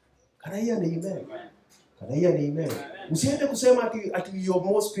 Can I hear an amen? Can I hear an amen? Usiende kusema ati you're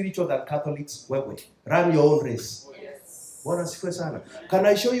more spiritual than Catholics. Wewe, run your own race. Wana sifa sana. Can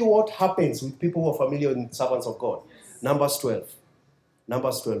I show you what happens with people who are familiar with servants of God? Numbers 12.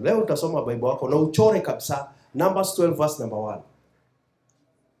 Numbers 12. Leo utasoma Bible wako na uchore kabisa. Numbers 12 verse number 1.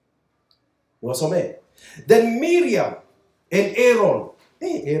 Wasome. Then Miriam and Aaron.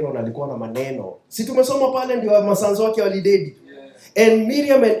 Aaron alikuwa na maneno. Si tumesoma pale ndio masanzo wake walidedi. And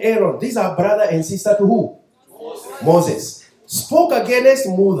Miriam and Aaron, these are brother and sister to who? Moses. Spoke against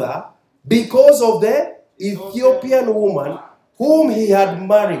Mother because of the Ethiopian woman whom he had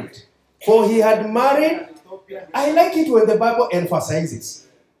married. For he had married. I like it when the Bible emphasizes.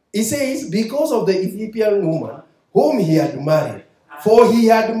 It says, because of the Ethiopian woman whom he had married. For he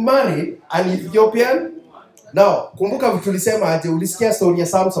had married an Ethiopian. Now, kumbuka tulisema aje ulisikia story ya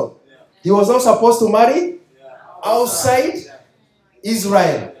Samson. He was not supposed to marry outside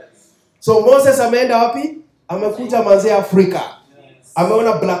Israel. So Moses ameenda wapi? Amekuja manze Afrika.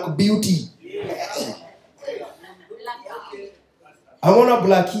 Ameona black beauty. Ameona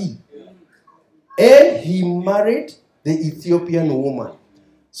blackie. And he married the Ethiopian woman.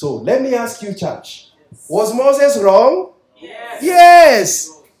 So let me ask you, church. Was Moses wrong?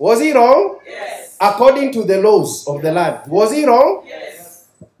 Yes. Was he wrong? Yes. According to the laws of the land. Was he wrong? Yes.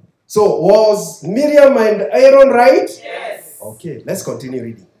 So was Miriam and Aaron right? Yes. Okay, let's continue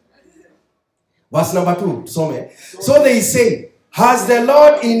reading. Verse number 2. So they say, has the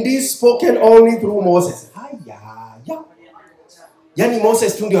Lord indeed spoken only through Moses? Yani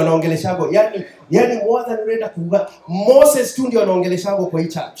Moses tu ndio anaongeleshago. Yani more than ready kuga. Moses tu ndio anaongeleshago kwa hii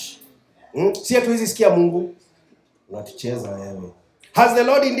church. Si hatuwezi sikia Mungu. Unatucheza wewe. Has the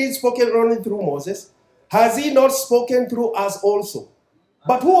Lord indeed spoken only through Moses? Has he not spoken through us also?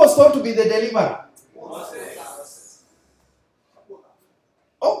 But who was told to be the deliverer? Moses.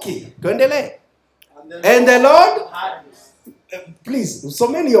 Okay, tuendelee. And the Lord, please, so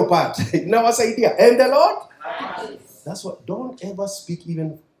many your part. Now what's the idea? And the Lord? That's what, don't ever speak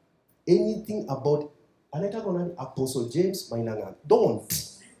even anything about Apostle James Mainanga. Don't.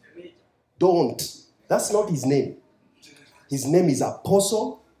 That's not his name. His name is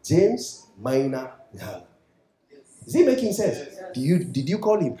Apostle James Mainanga. Is he making sense? Did you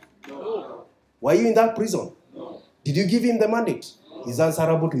call him? No. Were you in that prison? No. Did you give him the mandate? He's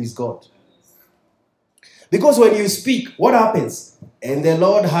answerable to his God. Because when you speak, what happens? And the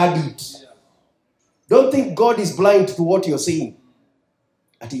Lord heard it. Don't think God is blind to what you're saying.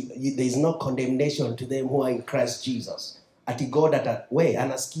 There is no condemnation to them who are in Christ Jesus. Ati God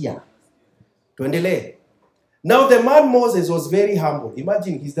anasikia. Tuendelee. Now the man Moses was very humble.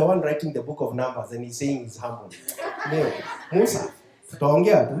 Imagine he's the one writing the book of Numbers and he's saying he's humble. No, Musa.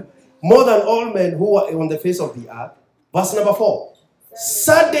 Tutaongea tu. More than all men who are on the face of the earth. Verse number 4.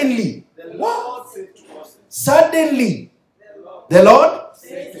 Suddenly. The Lord said to Moses. Suddenly. The Lord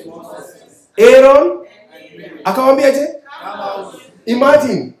Said to Moses. Aaron akamwambiaje? Come out.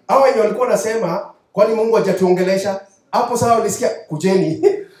 Imagine hawa wenye walikuwa nasema kwani Mungu hajatuongelesha? Hapo sawa ulisikia kujeni.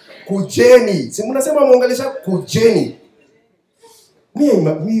 Kujeni. Si mnasema muongelesha kujeni.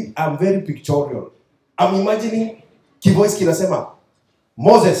 Me I'm very pictorial. I'm imagining kivoice kinasema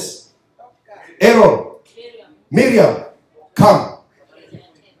Moses, Aaron, Miriam, come.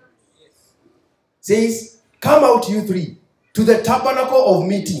 Says, come out you three to the tabernacle of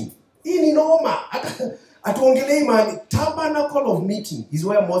meeting. Hii ni noma. Atuongelei mahali. Tabernacle of meeting is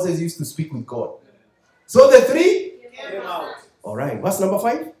where Moses used to speak with God. So the three Came out. all right, verse number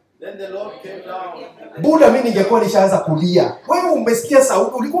 5. Then the Lord came down. Buda mimi ningekuwa nishaanza kulia. Wewe umesikia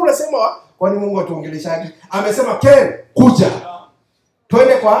sauti. Ulikuwa unasema Kwani Mungu atuongeleshaji? Amesema Ken, kuja.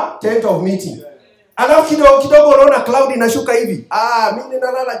 Twende kwa tent of meeting. Alafu kidogo unaona cloud inashuka hivi. Mimi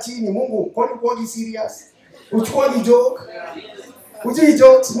nalala chini. Mungu, kwani kuogi serious? Uchukua ni joke. Uji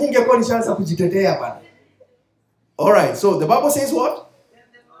jokes, ningekuwa nishaanza kujitetea bana. All right, so the Bible says what?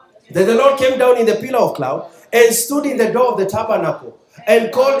 Then the Lord came down in the pillar of cloud and stood in the door of the tabernacle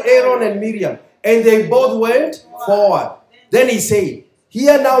and called Aaron and Miriam, and they both went forward. Then he said,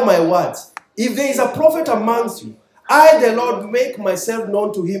 hear now my words. If there is a prophet amongst you, I, the Lord, make myself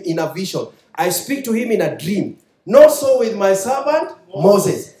known to him in a vision. I speak to him in a dream. Not so with my servant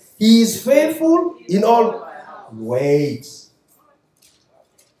Moses. He is faithful in all ways.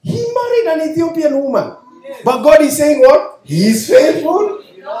 He married an Ethiopian woman. But God is saying what? He is faithful.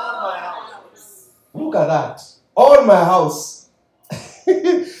 Look at that. All my house.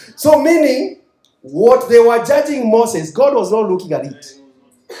 So meaning, what they were judging Moses, God was not looking at it.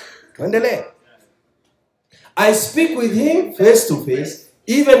 Tuendelee. I speak with him face to face,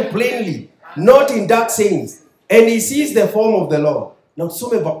 even plainly, not in dark sayings. And he sees the form of the Lord. Now,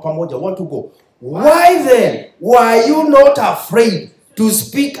 some pamoja want to go. Why then were you not afraid to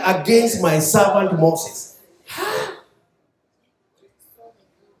speak against my servant Moses?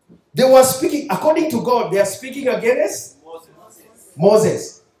 They were speaking, according to God, they are speaking against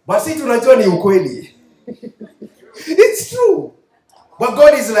Moses. But see, tunajua ni ukweli. It's true. But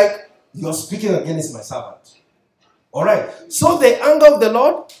God is like, you're speaking against my servant. All right. So the anger of the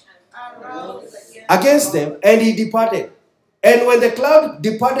Lord against them, and he departed. And when the cloud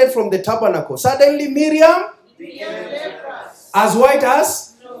departed from the tabernacle, suddenly Miriam, as white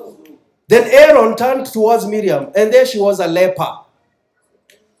as, then Aaron turned towards Miriam, and there she was a leper.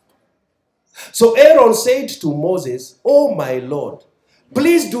 So Aaron said to Moses, oh my Lord,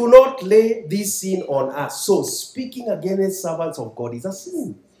 please do not lay this sin on us. So speaking against servants of God is a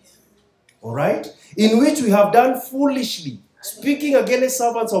sin. All right? In which we have done foolishly. Speaking against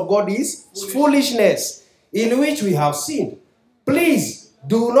servants of God is foolishness. In which we have sinned. Please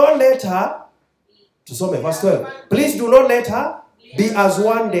do not let her, to some verse 12, please do not let her be as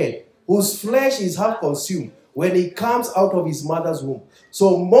one dead, whose flesh is half consumed when he comes out of his mother's womb.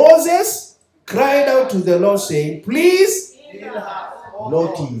 So Moses cried out to the Lord, saying, please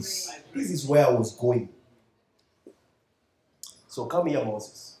notice. This is where I was going. So come here,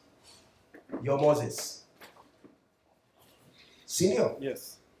 Moses. You're Moses. Senior?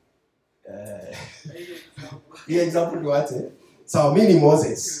 Yes. Hii example ni wate. Sawa, mimi ni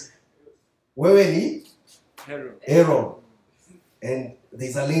Moses. Wewe ni Aaron. And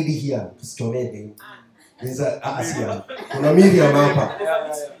there's a lady here. Tusichomeke. There's a Asia. Kuna Miriam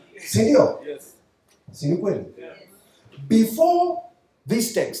hapa. Senior? Yes. Sini kweli? Before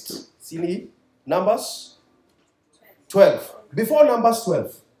this text, sini Numbers 12. Before Numbers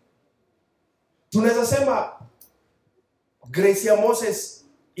 12. Tunaweza sema grace ya Moses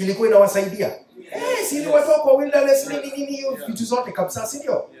ilikuwa inawasaidia. Sini watu kwa wilderness nini hiyo vitu zote kabisa, si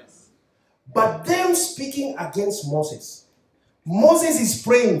ndio? But them speaking against Moses. Moses is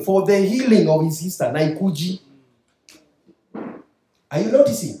praying for the healing of his sister Naikuji. Are you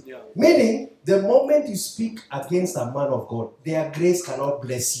noticing? Yeah. Meaning, the moment you speak against a man of God, their grace cannot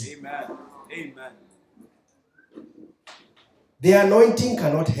bless you. Amen. Amen. Their anointing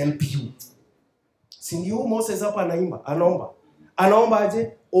cannot help you. Sindio Moses hapa anaomba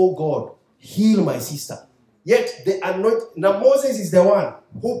aje, oh God, heal my sister. Yet the now Moses is the one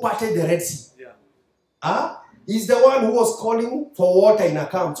who parted the Red Sea. Yeah. He's the one who was calling for water in a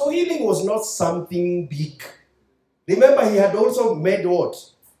camp. So healing was not something big. Remember, he had also made what?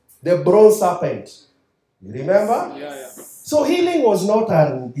 The bronze serpent. You remember? Yeah. So healing was not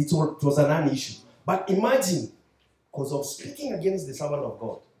it was a non-issue. But imagine, because of speaking against the servant of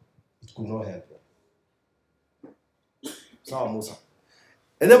God, it could not help him. So Musa.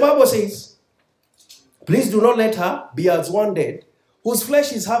 And the Bible says, please do not let her be as one dead, whose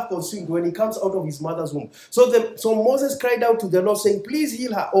flesh is half consumed when he comes out of his mother's womb. So Moses cried out to the Lord, saying, please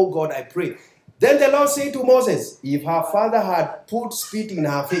heal her, oh God, I pray. Then the Lord said to Moses, if her father had put spit in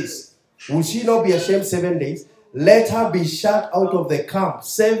her face, would she not be ashamed 7 days? Let her be shut out of the camp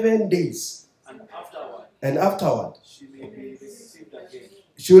 7 days. And afterward, She may be received again.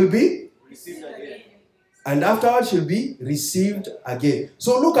 she'll be, Received again. and afterward she'll be received again.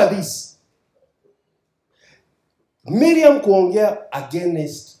 So look at this. Miriam kuongea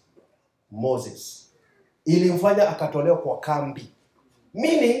against Moses ilimfanya akatolewa kwa kambi.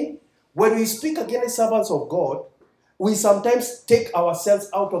 Meaning, when we speak against servants of God, we sometimes take ourselves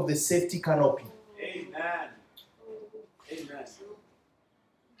out of the safety canopy. Amen. Amen.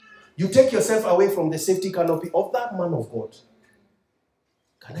 You take yourself away from the safety canopy of that man of God.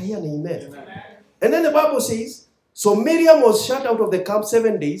 Can I hear an amen? And then the Bible says, so Miriam was shut out of the camp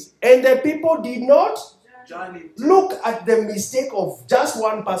 7 days, and the people did not look at the mistake of just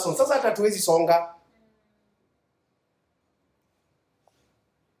one person. Sasa hatuwezi songa.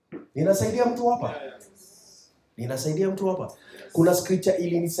 Ninasaidia mtu hapa. Ninasaidia mtu hapa. Kuna scripture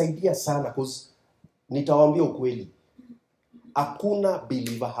ilinisaidia sana because nitawaambia ukweli. Hakuna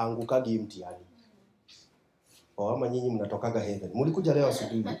believer haangukagi mtihani. Ama nyinyi mnatokaga heaven. Mulikuja leo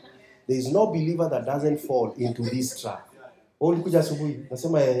asubuhi. There is no believer that doesn't fall into this trap. Ulikuja asubuhi.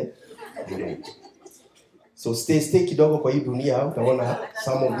 Nasema So stay kidogo kwa hii dunia utaona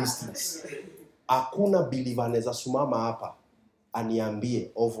some of these things. Hakuna believer anaweza simama hapa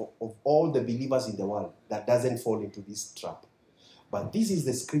aniambie of all the believers in the world that doesn't fall into this trap. But this is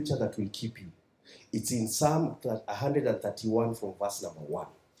the scripture that will keep you. It's in Psalm 131 from verse number 1.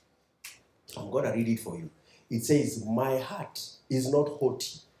 I'm going to read it for you. It says, my heart is not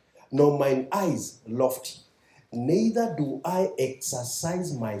haughty, nor mine eyes lofty. Neither do I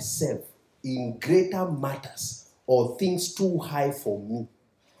exercise myself in greater matters or things too high for me.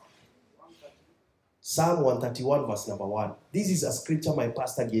 Psalm 131 verse number 1. This is a scripture my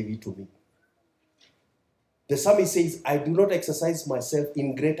pastor gave it to me. The psalmist says, I do not exercise myself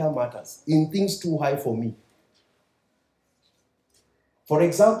in greater matters, in things too high for me. For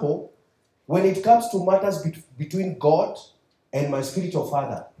example, when it comes to matters between God and my spiritual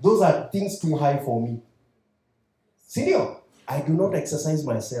father, those are things too high for me. Senior, I do not exercise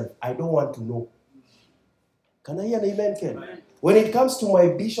myself. I don't want to know. Can I hear an amen, Ken? Amen. When it comes to my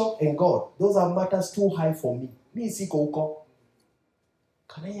bishop and God, those are matters too high for me. Me siko uko.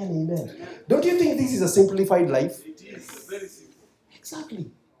 Can I hear an amen? Amen? Don't you think this is a simplified life? It is very simple.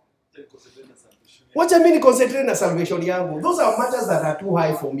 Exactly. What I mean concentrate on salvation yangu. Those are matters that are too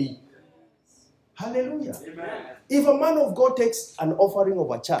high for me. Hallelujah. Amen. If a man of God takes an offering of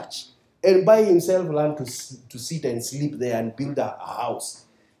a church and by himself learn to sit and sleep there and build a house,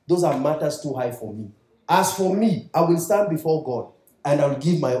 those are matters too high for me. As for me, I will stand before God and I will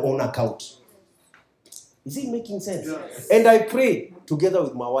give my own account. Is it making sense? Yes. And I pray together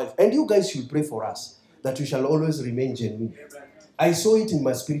with my wife, and you guys should pray for us, that we shall always remain genuine. Amen. I saw it in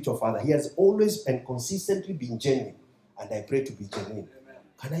my spiritual father. He has always and consistently been genuine, and I pray to be genuine.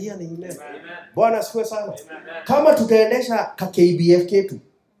 Can I hear an amen? Bwana asifiwe sana. Kama tutaendesha ka KBF ketu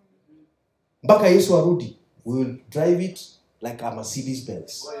mpaka Yesu arudi, we will drive it like a Mercedes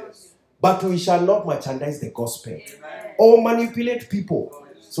Benz. But we shall not merchandise the gospel or manipulate people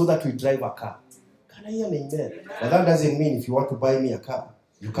so that we drive a car. Can I hear an amen? But that doesn't mean if you want to buy me a car,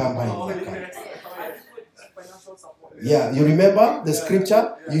 you can't buy me a car. Yeah, you remember the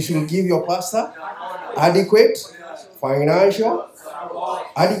scripture? You should give your pastor adequate financial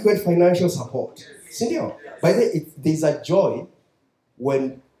support. Senior, by the way, there's a joy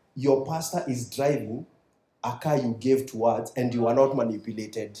when your pastor is driving a car you gave towards and you are not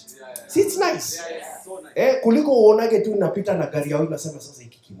manipulated. See, it's nice. Kuliko uonage tu napita na gari yao unasema sasa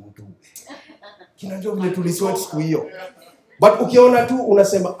hiki kimutu. Kinajua vile tuliswat siku hiyo. But ukiona tu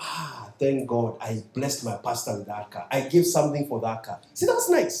unasema thank God I blessed my pastor with that car. I gave something for that car. See, that's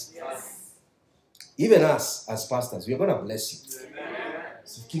nice. Even us as pastors, we are going to bless you.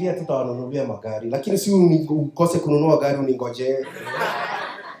 Sifikiria tutawanunulia magari, lakini si ukose kununua gari uningoje.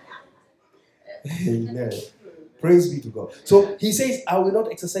 Amen. Praise be to God. So he says, I will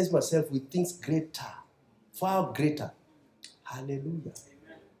not exercise myself with things greater, far greater. Hallelujah.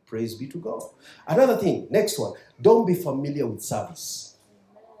 Amen. Praise be to God. Another thing, next one, don't be familiar with service.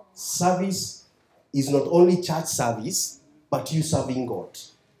 Service is not only church service, but you serving God.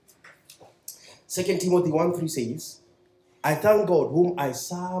 2 Timothy 1:3 says, I thank God whom I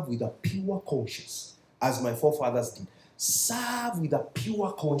serve with a pure conscience, as my forefathers did. Serve with a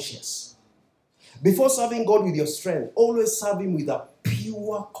pure conscience. Before serving God with your strength, always serve Him with a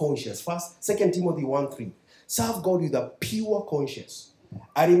pure conscience. First, 2 Timothy 1:3. Serve God with a pure conscience.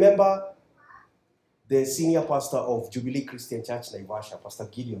 I remember the senior pastor of Jubilee Christian Church, Naivasha, Pastor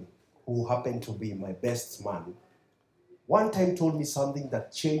Gideon, who happened to be my best man, one time told me something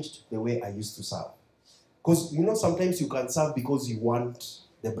that changed the way I used to serve. Because, sometimes you can serve because you want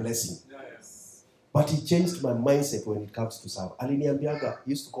the blessing. Yes. But he changed my mindset when it comes to serve. Aliniambiaga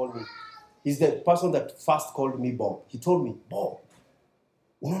used to call me. He's the person that first called me Bob. He told me, Bob,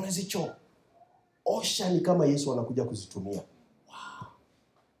 unaona hizi choo? Osha ni kama Yesu anakuja kuzitumia. Wow.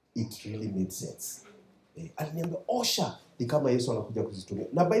 It really made sense. Aliniambia, osha ni kama Yesu anakuja kuzitumia.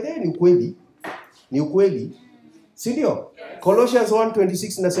 Na by the way ni ukweli. Si ndio? Colossians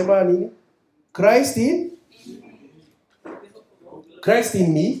 1:26 inasema nini? Christ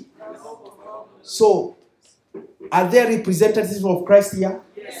in me. So, are there representatives of Christ here?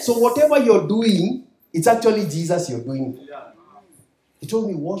 So whatever you're doing, it's actually Jesus you're doing. He told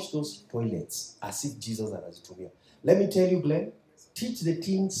me, wash those toilets as if Jesus anazitumia. Let me tell you, Glenn, teach the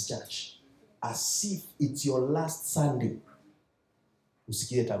teens church as if it's your last Sunday.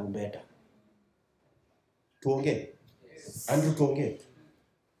 Usikie tarumbeta. Tuongee. Andrew, tuongee.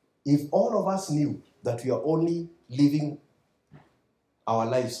 If all of us knew that we are only living our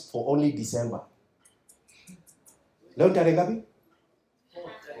lives for only December. Leo tarehe ngapi?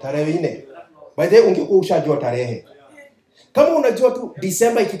 Tarehe 4. By the way, ungekuwa ushajua tarehe. Kama unajua tu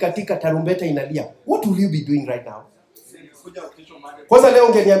December ikikatika tarumbeta inalia, what will you be doing right now? Kwanza leo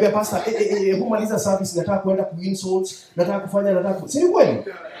ungeniambia pastor, maliza service, nataka kwenda kuwin souls, nataka kufanya. Si kweli?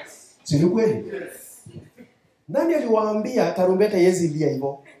 Si kweli? Nani aliwaambia tarumbeta yezi ilia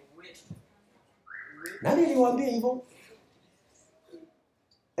hivyo? Nani aliwaambia hivyo?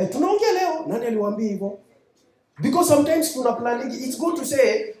 Tunaongea leo, nani aliwaambia hivyo? Because sometimes kuna planning, it's good to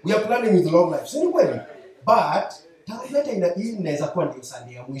say we are planning with long life. Si kweli? But tarumbeta inaweza kuwa ndio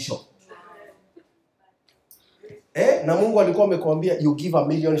Sunday ya mwisho. Na Mungu alikuwa amekwambia you give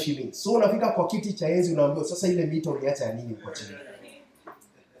 1,000,000 shillings. So unafika kwa kiti cha enzi unaambiwa sasa ile mito uliacha ya nini kwa chini?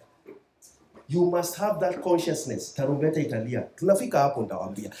 You must have that consciousness. Tarumbeta italia. Tunafika hapo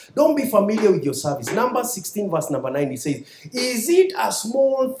ndawaambia. Don't be familiar with your service. Numbers 16 verse number 9 it says, "Is it a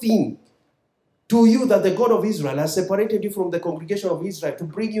small thing to you that the God of Israel has separated you from the congregation of Israel to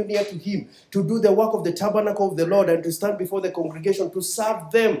bring you near to him, to do the work of the tabernacle of the Lord and to stand before the congregation to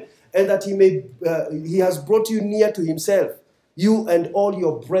serve them, and that he has brought you near to himself, you and all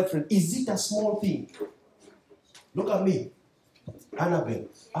your brethren? Is it a small thing?" Look at me. Annabelle,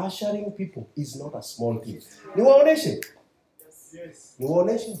 ushering people is not a small thing. Niwaoneshe? Yes.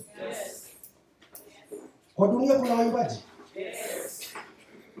 Niwaoneshe? Yes. Kwa dunia kuna waimbaji? Yes.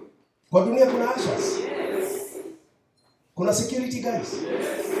 Kwa dunia kuna ushers? Yes. Kuna security guys?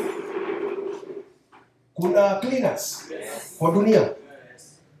 Yes. Kuna cleaners? Yes. Kwa dunia?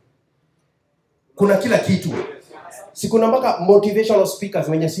 Yes. Kuna kila kitu. Si kuna mpaka motivational speakers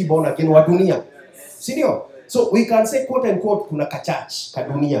wenye si bona lakini wa dunia. Yes. Si ndio? So we can say quote and quote kuna kachurch ka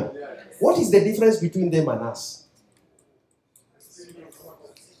dunia. What is the difference between them and us?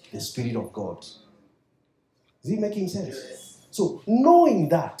 The Spirit of God. Is it making sense? So knowing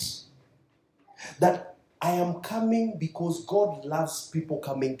that I am coming because God loves people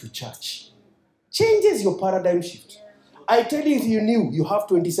coming to church changes your paradigm shift. I tell you, if you knew you have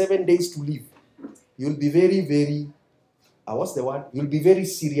 27 days to live, you'll be very, very what's the one? You'll be very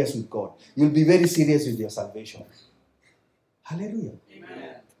serious with God. You'll be very serious with your salvation. Hallelujah.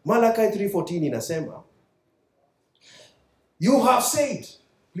 Amen. Malachi 3:14 inasema, you have said.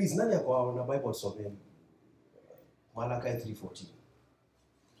 Please, nani yako na Bible some? Malachi 3:14.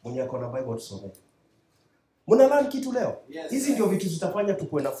 Mwenye yako na Bible some. Muna learn kitu leo? Hizi ndio vitu zitafanya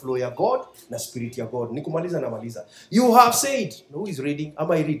tukue na flow ya God na spirit ya God. Nikumaliza na maliza. You have said. Who is reading?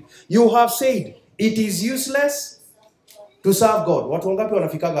 Am I reading? You have said it is useless to serve God. Watu wangapi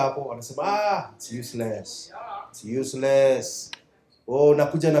wanafikaga hapo wanasema it's useless. It's useless.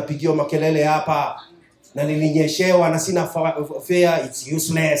 Nakuja napigiwa makelele hapa na nilinyeshewa na sina fare, it's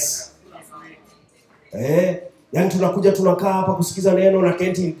useless. Yaani tunakuja tunakaa hapa kusikiza neno na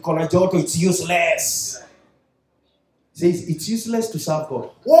tenti kona joto, it's useless. Says it's useless to serve God.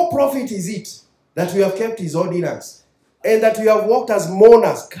 What profit is it that we have kept his ordinance and that we have walked as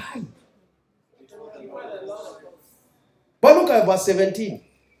mourners? God. But look at verse 17.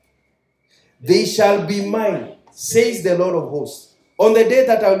 They shall be mine, says the Lord of hosts, on the day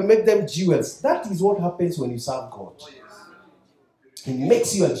that I will make them jewels. That is what happens when you serve God. He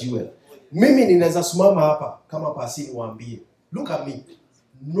makes you a jewel. Mimi ninaweza simama hapa kama pasini waambie. Look at me.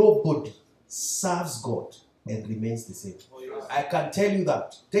 Nobody serves God and remains the same. I can tell you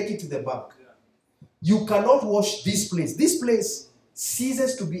that. Take it to the bank. You cannot wash this place. This place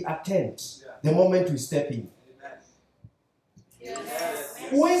ceases to be a tent the moment we step in.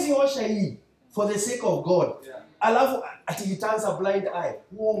 Huwezi osha hii for the sake of God. Alafu ati he turns a blind eye.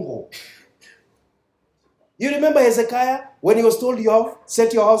 Uongo. You remember Hezekiah when he was told you have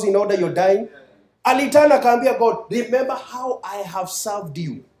set your house in order, you're dying? Alitana akaambia God, remember how I have served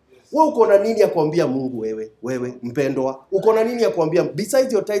you. Wewe uko na nini ya kuambia Mungu wewe mpendwa? Uko na nini ya kuambia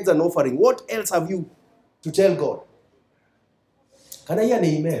besides your tithes and offering? What else have you to tell God? Can I hear an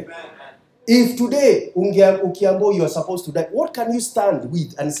amen? If today ukiambo you are supposed to die, what can you stand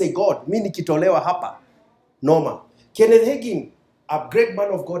with and say, God, mimi nikitolewa hapa? Norma. Kenneth Hagin, a great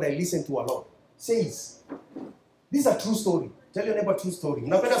man of God I listen to a lot, says, this is a true story. Tell your neighbor true story.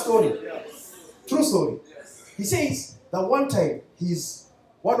 Unapenda story? Yes. True story. Yes. He says that one time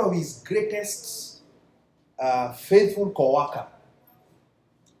one of his greatest faithful co-worker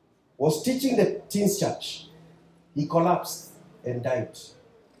was teaching the teens church. He collapsed and died.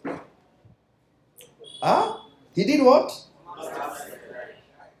 He did what?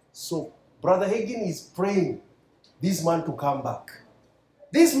 So, Brother Hagin is praying this man to come back.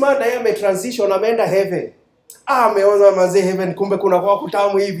 This man naye ametransition, ameenda heaven. Ameona manze heaven, kumbe kuna kwa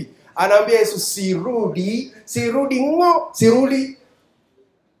kutamu hivi. Anaambia Yesu sirudi.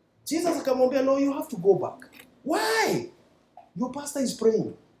 Jesus akamwambia, no, you have to go back. Why? Your pastor is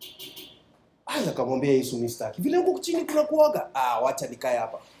praying. Akamwambia Yesu mistaki. Vile huko chini kuna kuaga. Wacha nikae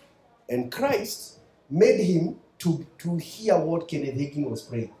hapa. And Christ made him to hear what Kenneth Hagin was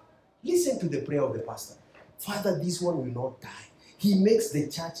praying. Listen to the prayer of the pastor. Father, this one will not die. He makes the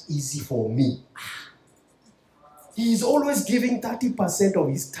church easy for me. He is always giving 30% of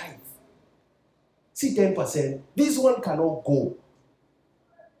his tithe. See, 10%. This one cannot go.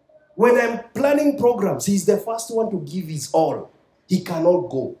 When I'm planning programs, he's the first one to give his all. He cannot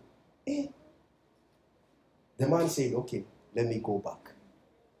go. The man said, okay, let me go back.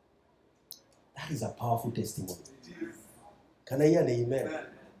 That is a powerful testimony. Can I hear an amen?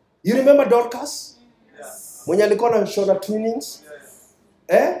 You remember Dorcas? Yes. Mwenye alikuwa na Shona twins?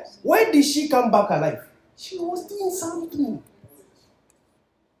 Yes. Why did she come back alive? She was doing something.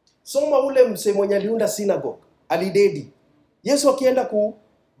 Soma ule mse mwenye aliunda synagogue. Alidedi. Yesu akienda ku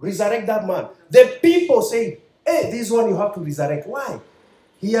resurrect that man. The people say, hey, this one you have to resurrect. Why?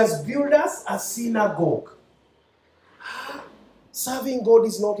 He has built us a synagogue. Serving God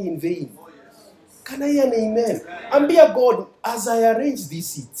is not in vain. Can I hear an amen? And be a God, as I arrange these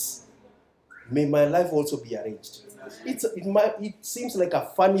seats, may my life also be arranged. It seems like a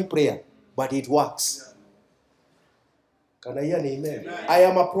funny prayer, but it works. Can I hear an amen? I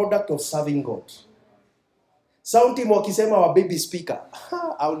am a product of serving God. Sound team wakisema wa baby speaker,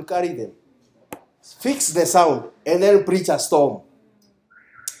 I will carry them. Fix the sound and then preach a storm.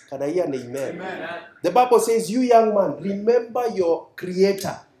 Can I hear an amen? Amen. The Bible says, you young man, remember your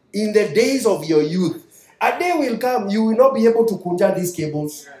Creator in the days of your youth. A day will come, you will not be able to kunja these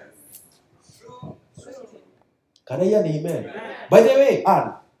cables. Can I hear an amen? By the way,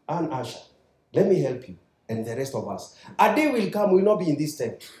 Anne Asha, let me help you and the rest of us. A day will come, we will not be in this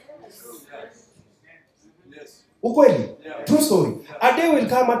tent. Yes. Ukweli? True story. A day will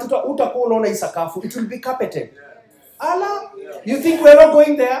come, utakuwa unaona hii sakafu, it will be carpeted. Allah, you think we're not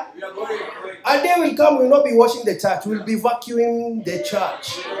going there? We are going. A day will come, we will not be washing the church, we will be vacuuming the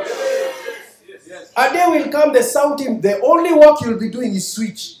church. Yes. A day will come, the sound team, the only work you'll be doing is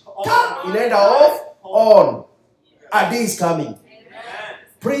switch. Inaenda off, on. A day is coming. Amen.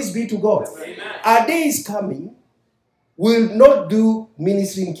 Praise be to God. Amen. A day is coming, we'll not do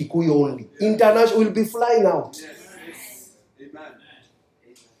ministry in Kikuyu only. International, we'll be flying out. Yes. Amen.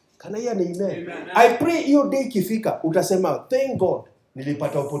 Can I hear an amen? Amen. I pray hiyo day ikifika, utasema, thank God,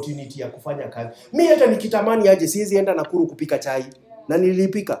 nilipata opportunity ya kufanya kazi. Mi hata nikitamani aje, siwezi enda Nakuru kupika chai. Na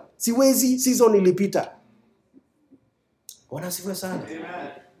nilipika. Siwezi, season ilipita. Wanasifiwe sana.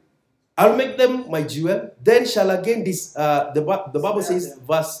 Amen. I'll make them my jewel. Then shall again this, the Bible says,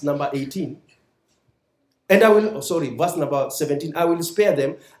 verse number 18. And I will, verse number 17. I will spare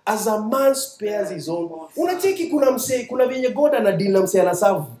them as a man spares his own. Unacheki kuna venye God anadili na mse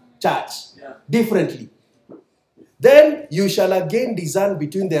anaserve church differently. Then you shall again discern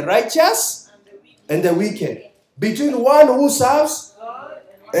between the righteous and the wicked. Between one who serves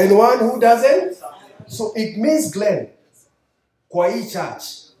and one who doesn't. So it means, Glenn, kwa hii church,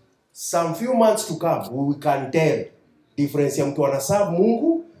 some few months to come, we can tell difference ya mtu anaserve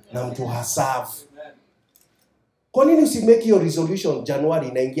Mungu na mtu haserve. Kwa nini usimake your resolution January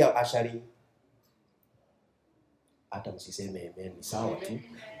inaingia ashari? Hata msiseme amen, ni sawa tu.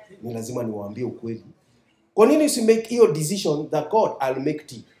 Ni lazima niwaambie ukweli. Kwa nini usimake hiyo decision that God, I'll make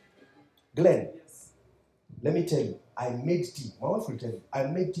tea? Glenn, let me tell you, I made tea. My wife will tell you, I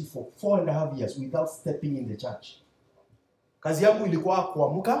made tea for 4.5 years without stepping in the church. Kazi yangu ilikuwa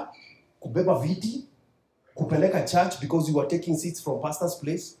kuamka, kubeba viti, kupeleka church because we were taking seats from pastor's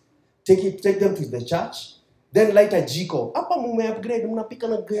place, take them to the church, then light a jiko. Hapa mume upgrade, mnapika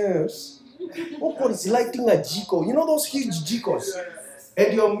na girls. Uko is lighting a jiko. You know those huge jikos?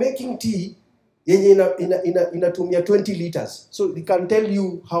 And you're making tea yenye inatumia 20 liters. So they can tell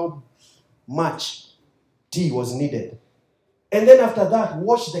you how much tea was needed. And then after that,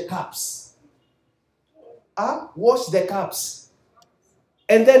 wash the cups. Wash the cups.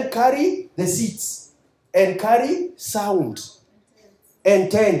 And then carry the seats. And carry sound. And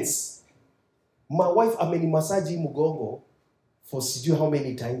tents. My wife amenimasaji mgongo for sijui how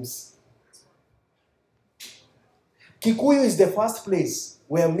many times. Kikuyu is the first place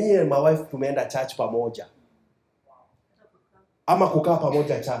where me and my wife tumeenda church pamoja. ama kukaa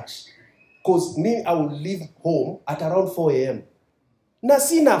pamoja church. Because me, I will leave home at around 4 a.m. Na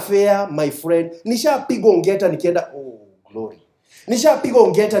sina fare, my friend. Nishapiga ongeta nikienda, oh glory. Nishapiga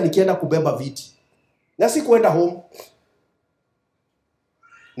ongeta nikienda kubeba viti. Na si kuenda home.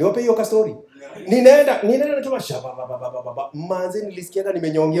 Niwape hiyo story. Ninaenda kama shababa. Manze nilisikiaga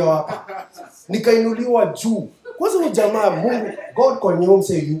nimenyongewa hapa. Nikainuliwa juu. Kwanza huyu jamaa Mungu, God kwa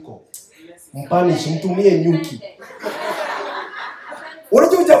nyomse yuko. Mpanish, mtumie nyuki.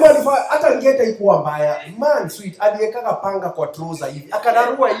 Unajua jamaa alifanya hata ngeta ikuwa mbaya. Man sweet aliyekaka panga kwa trouser hivi.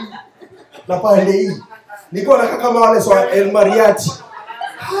 Akadarua hii. Na pale hii. Niko na kama wale swa El Mariachi.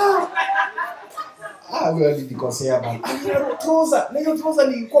 Wewe alikosea bana. Alidarua trouser. Na hiyo trouser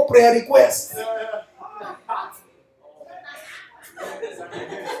ni kwa prayer request.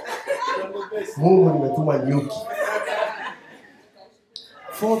 Mungu nimetuma nyuki.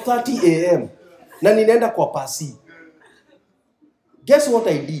 4:30 a.m. na ninaenda kwa pasi. Guess what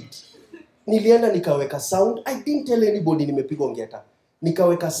I did? Nilienda nikaweka sound. I didn't tell anybody nimepiga ongeta.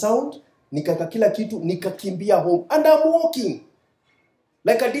 Nikaweka sound, nikaweka kila kitu, nikakimbia home. And I'm walking.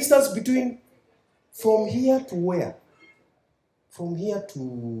 Like a distance between from here to where? From here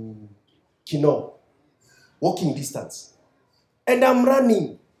to Kino. Walking distance. And I'm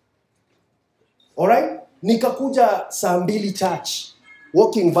running. Alright? Nikakuja saa 2 church.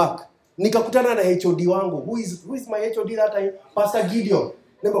 Walking back. Nikakutana na HOD wangu. Who is my HOD that time? Pastor Gideon.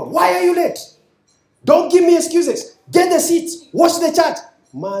 Remember, why are you late? Don't give me excuses. Get the seats. Watch the church.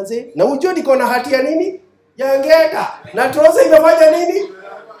 Manze, na ujue niko na hatia nini? Ya ngeta. Na trouser imefanya nini?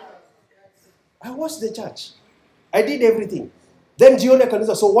 I watched the church. I did everything. Then jioni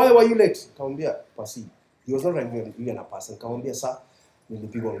akaniuliza, so why were you late? Kaambia, pasi. He was not even a person. Kaambia, sir,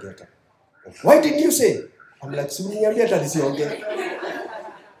 nilipigwa ngeta. Why didn't you say? I'm like, si uniambia hata nisiongee.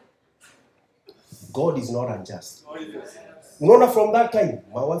 God is not unjust. Unaona, from that time,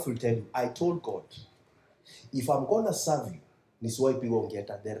 my wife will tell you, I told God, if I'm going to serve you, nisiwahi pigwa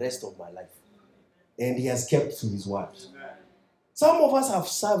ongeta the rest of my life. And he has kept to his word. Some of us have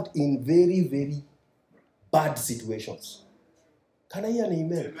served in very, very bad situations. Can I hear an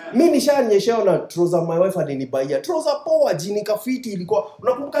amen? Mimi nishanyeshewa na trouser my wife alinibaia. Trouser poa, jini kafiti ilikuwa.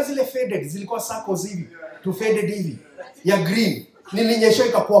 Unakumbuka zile faded, zilikuwa circles hivi. To faded hivi. Ya green. Nilinyeshewa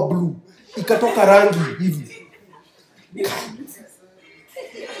ikakuwa blue. Ikatoka rangi hivi.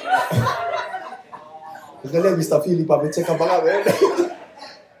 Angalia Mr. Philip amecheka mpaka wewe.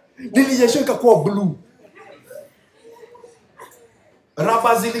 Nilinyeshewa ikakuwa blue.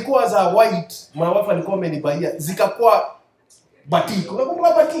 Rapa zilikuwa za white, my wife alikuwa amenibaia. Zikakuwa batik.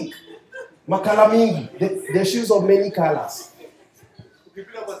 Unakumbuka batik? Makala mingi. The shoes of many colors.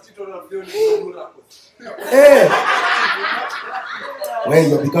 Ukipita kwa street na video ni Duracell. Well,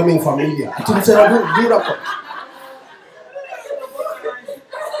 you're becoming familiar. Duracell.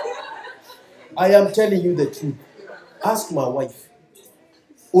 I am telling you the truth. Ask my wife.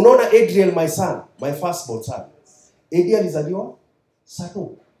 Unaona Adriel, my son, my firstborn son. Adriel alizaliwa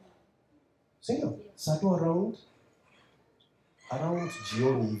Sato. Sio? Sato around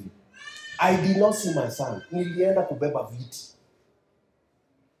jioni hivi. I did not see my son. Nilienda kubeba viti.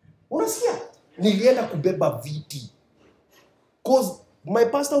 Unasikia? Nilienda kubeba viti. Because my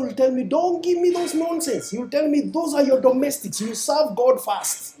pastor will tell me, don't give me those nonsense. He will tell me, those are your domestics. You serve God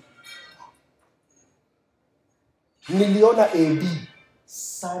first. Niliona AD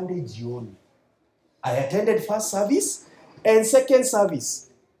Sunday jioni. I attended first service and second service.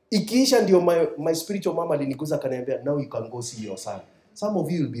 Ikiisha ndio my spiritual mama aliniguza akaniambia, now you can go see your son. Some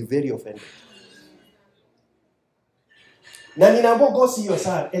of you will be very offended. Na ninaambiwa go see your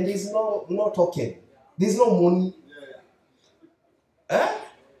son and there's no token. There's no money.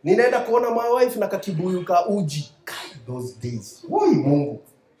 Ninaenda kuona my wife na kakibuyu ka uji. Those days. Woi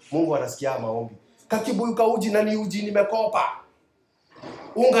Mungu anasikia maombi. Kakibuyu ka uji na ni uji nimekopa.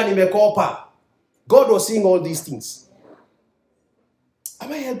 Unga nimekopa. God was seeing all these things.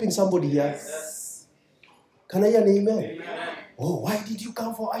 Am I helping somebody here? Yes. Can I hear an amen? Amen? Oh, why did you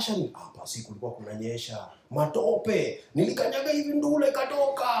come for ushering? Basi kulikuwa kunanyesha. Matope. Nilikanyaga hivi ndule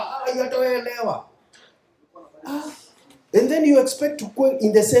katoka. Yatoelewa. And then you expect to go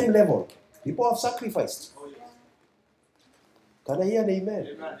in the same level. People have sacrificed. Can I hear an amen?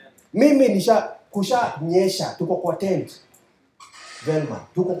 Amen. Mimi kusha nyesha. Tuko kwa tent. Velma.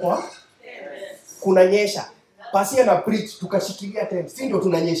 Tuko kwa? Kuna nyesha. Pasia na preach. Tukashikilia tent. Si ndio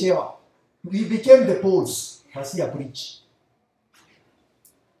tunanyeshewa. We became the poles. Pasia preach.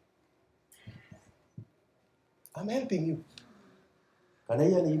 I'm helping you. Can I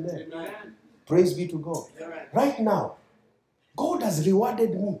hear an amen? Amen. Praise be to God. Amen. Right now, God has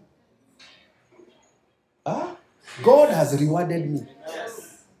rewarded me. God has rewarded me.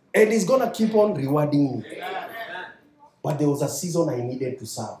 And He's going to keep on rewarding me. But there was a season I needed to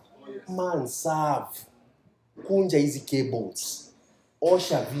serve. Man, serve. Kunja hizi cables.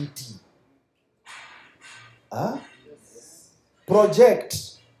 Osha viti. Huh? Project.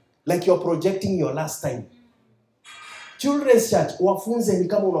 Like you're projecting your last time. Children's church, wafunze ni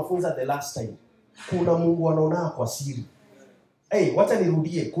kama unafunza the last time. Kuna Mungu anaona kwa siri. Hey, wacha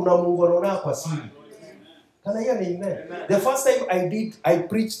nirudie. Kuna Mungu anaona kwa siri. Can I hear an amen? The first time I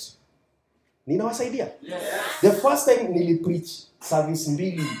preached. Ninawasaidia? Yes. The first time nilipreach service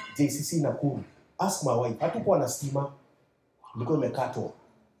mbili JCC Nakuru. Ask my wife. Hatukuwa na stima. Nilikuwa nimekatwa.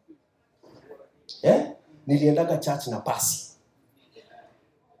 Niliendaga church na pasi.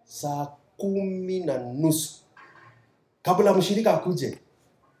 Saa 10:30. Kabla mshirika akuje.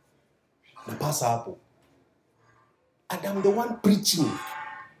 Napasa hapo. And I'm the one preaching.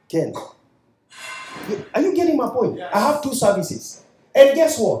 Ken. Are you getting my point? Yes. I have 2 services. And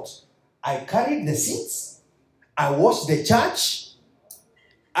guess what? I carried the seats. I washed the church.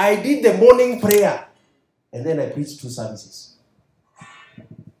 I did the morning prayer. And then I preached 2 services.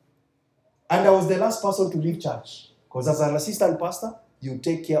 And I was the last person to leave church. Because as an assistant pastor, you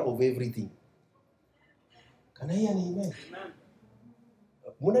take care of everything. Can I hear an amen?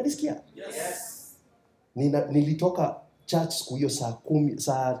 Munadisikia? Yes. Nilitoka church siku hiyo saa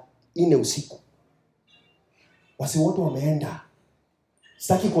 4 usiku. Wasi wote wameenda.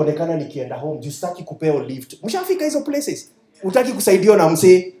 Sitaki kuonekana nikienda home. Juu sitaki kupewa lift. Mshafika hizo places. Utaki kusaidiwa na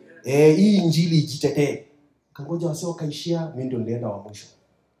mse. Hii injili ijitetee. Kangoja wasi wakaishia. Mimi ndio nilienda wa mwisho.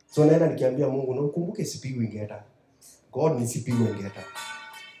 So naenda nikiambia Mungu, na ukumbuke sipigwi ngeta. God nisipigwe ngeta.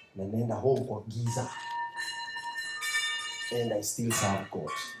 Na nenda home kwa giza. And I still serve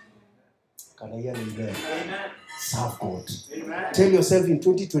God. Can I hear an amen? Serve God. Amen. Tell yourself in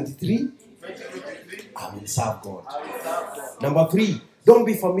 2023, I will serve God. Number 3, don't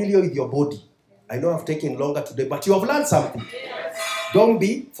be familiar with your body. I know I've taken longer today, but you have learned something. Don't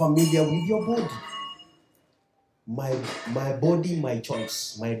be familiar with your body. My body, my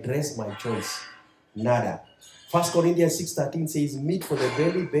choice. My dress, my choice. Nada. 1 Corinthians 6:13 says, meat for the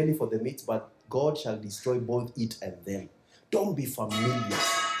belly, belly for the meat, but God shall destroy both it and them. Don't be familiar.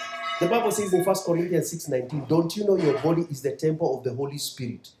 The Bible says in 1 Corinthians 6:19, don't you know your body is the temple of the Holy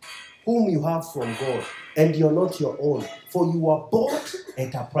Spirit, whom you have from God, and you're not your own, for you are bought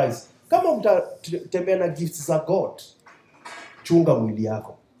at a price. Kama utatembea na gifts za God, chunga mwili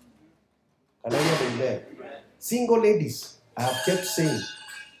yako. Can I hear there? Single ladies, I have kept saying,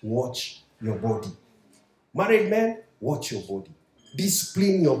 watch your body. Married men, watch your body.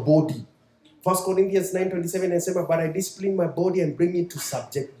 Discipline your body. 1 Corinthians 9:27 and 7, but I discipline my body and bring it to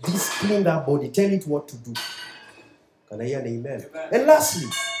subject. Discipline that body. Tell it what to do. Can I hear an amen? Amen. And lastly,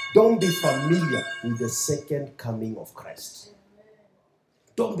 don't be familiar with the second coming of Christ.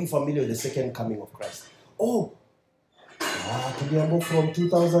 Don't be familiar with the second coming of Christ. Tuliambo from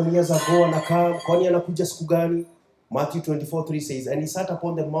 2,000 years ago anakaa, kwani anakuja siku gani? Matthew 24:3 says, and he sat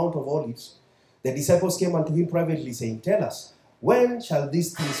upon the Mount of Olives. The disciples came unto him privately, saying, tell us, when shall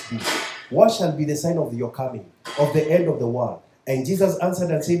these things be? What shall be the sign of your coming, of the end of the world? And Jesus answered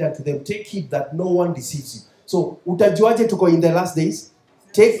and said unto them, take heed that no one deceives you. So, utajuaje tuko in the last days?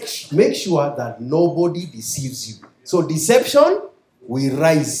 Make sure that nobody deceives you. So, deception will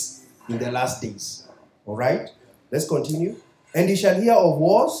rise in the last days. All right? Let's continue. And you shall hear of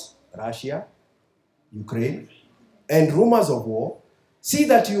wars, Russia, Ukraine, and rumors of war. See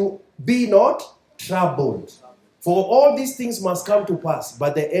that you be not troubled. For all these things must come to pass,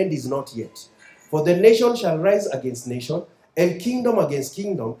 but the end is not yet. For the nation shall rise against nation, and kingdom against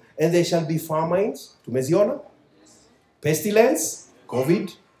kingdom, and there shall be famines, tumeziona, pestilence,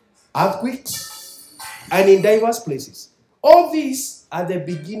 COVID, earthquakes, and in diverse places. All these are the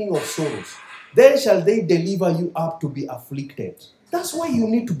beginning of sorrows. Then shall they deliver you up to be afflicted. That's why you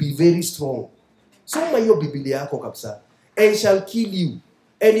need to be very strong. Soma hiyo Biblia yako kabisa. And shall kill you,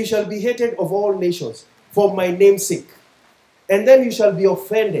 and you shall be hated of all nations, for my name's sake. And then you shall be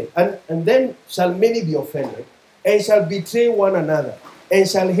offended, and then shall many be offended, and shall betray one another, and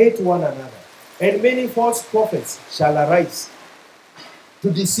shall hate one another. And many false prophets shall arise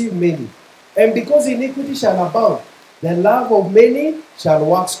to deceive many. And because iniquity shall abound, the love of many shall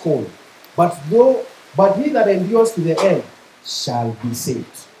wax cold. But he that endures to the end shall be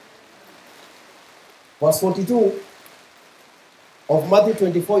saved. Verse 42 of Matthew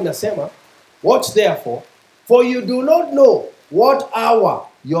 24 inasema, watch therefore, for you do not know what hour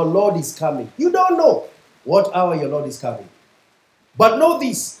your Lord is coming. You don't know what hour your Lord is coming. But know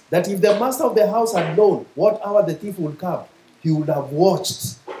this, that if the master of the house had known what hour the thief would come, he would have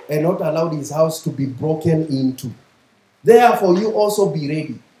watched and not allowed his house to be broken into. Therefore, you also be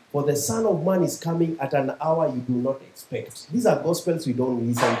ready, for the Son of Man is coming at an hour you do not expect. These are gospels we don't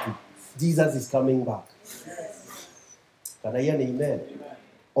listen to. Jesus is coming back. Can I hear an amen?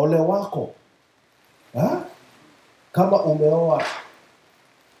 Ole wako. Kama umeoa,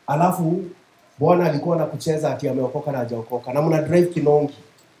 alafu Bwana alikuwa na kucheza ati ameokoka na hajaokoka, na mna drive Kinongi.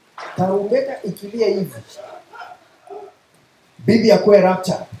 Tarumbeta ikilia hivi, bibi akwe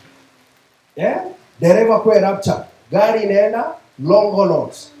rapture. Dereva kwe rapture. Gari inaenda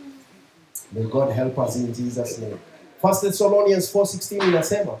Longonot. May God help us in Jesus' name. 1 Thessalonians 4:16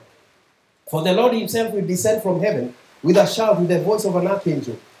 inasema, for the Lord himself will descend from heaven with a shout, with the voice of an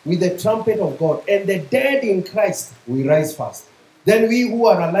archangel, with the trumpet of God, and the dead in Christ will rise first. Then we who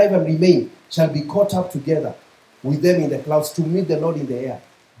are alive and remain shall be caught up together with them in the clouds to meet the Lord in the air.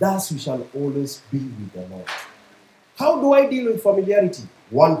 Thus we shall always be with the Lord. How do I deal with familiarity?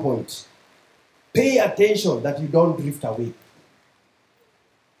 1 point. Pay attention that you don't drift away.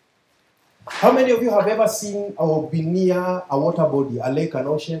 How many of you have ever seen or been near a water body, a lake, an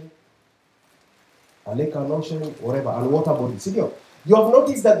ocean? A lake, an ocean, whatever, a water body. Sindio? You have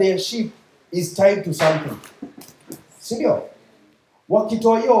noticed that their ship is tied to something. Sindio?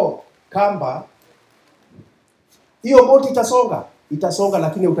 Wakitoa hiyo kamba, hiyo boti itasonga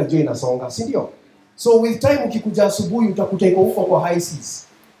lakini utajua inasonga, sindio? So with time ukikuja asubuhi utakuta iko huko kwa high seas.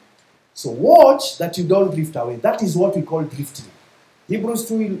 So watch that you don't drift away. That is what we call drifting.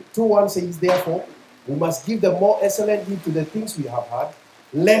 Hebrews 2:1 says, therefore, we must give the more excellent heed to the things we have heard,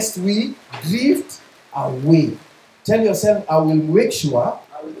 lest we drift away. Tell yourself, I will make sure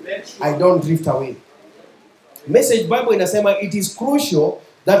I don't drift away. Message Bible inasema, it is crucial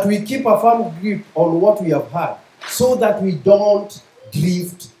that we keep a firm grip on what we have heard, so that we don't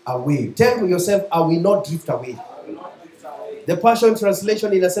drift away. Tell yourself, I will not drift away. The Passion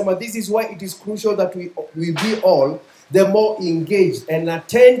Translation inasema, this is why it is crucial that we be all the more engaged and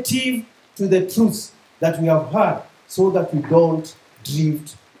attentive to the truths that we have heard, so that we don't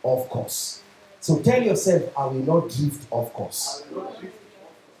drift off course. So tell yourself, I will not drift off course.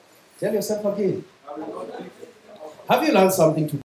 Tell yourself again. Have you learned something today?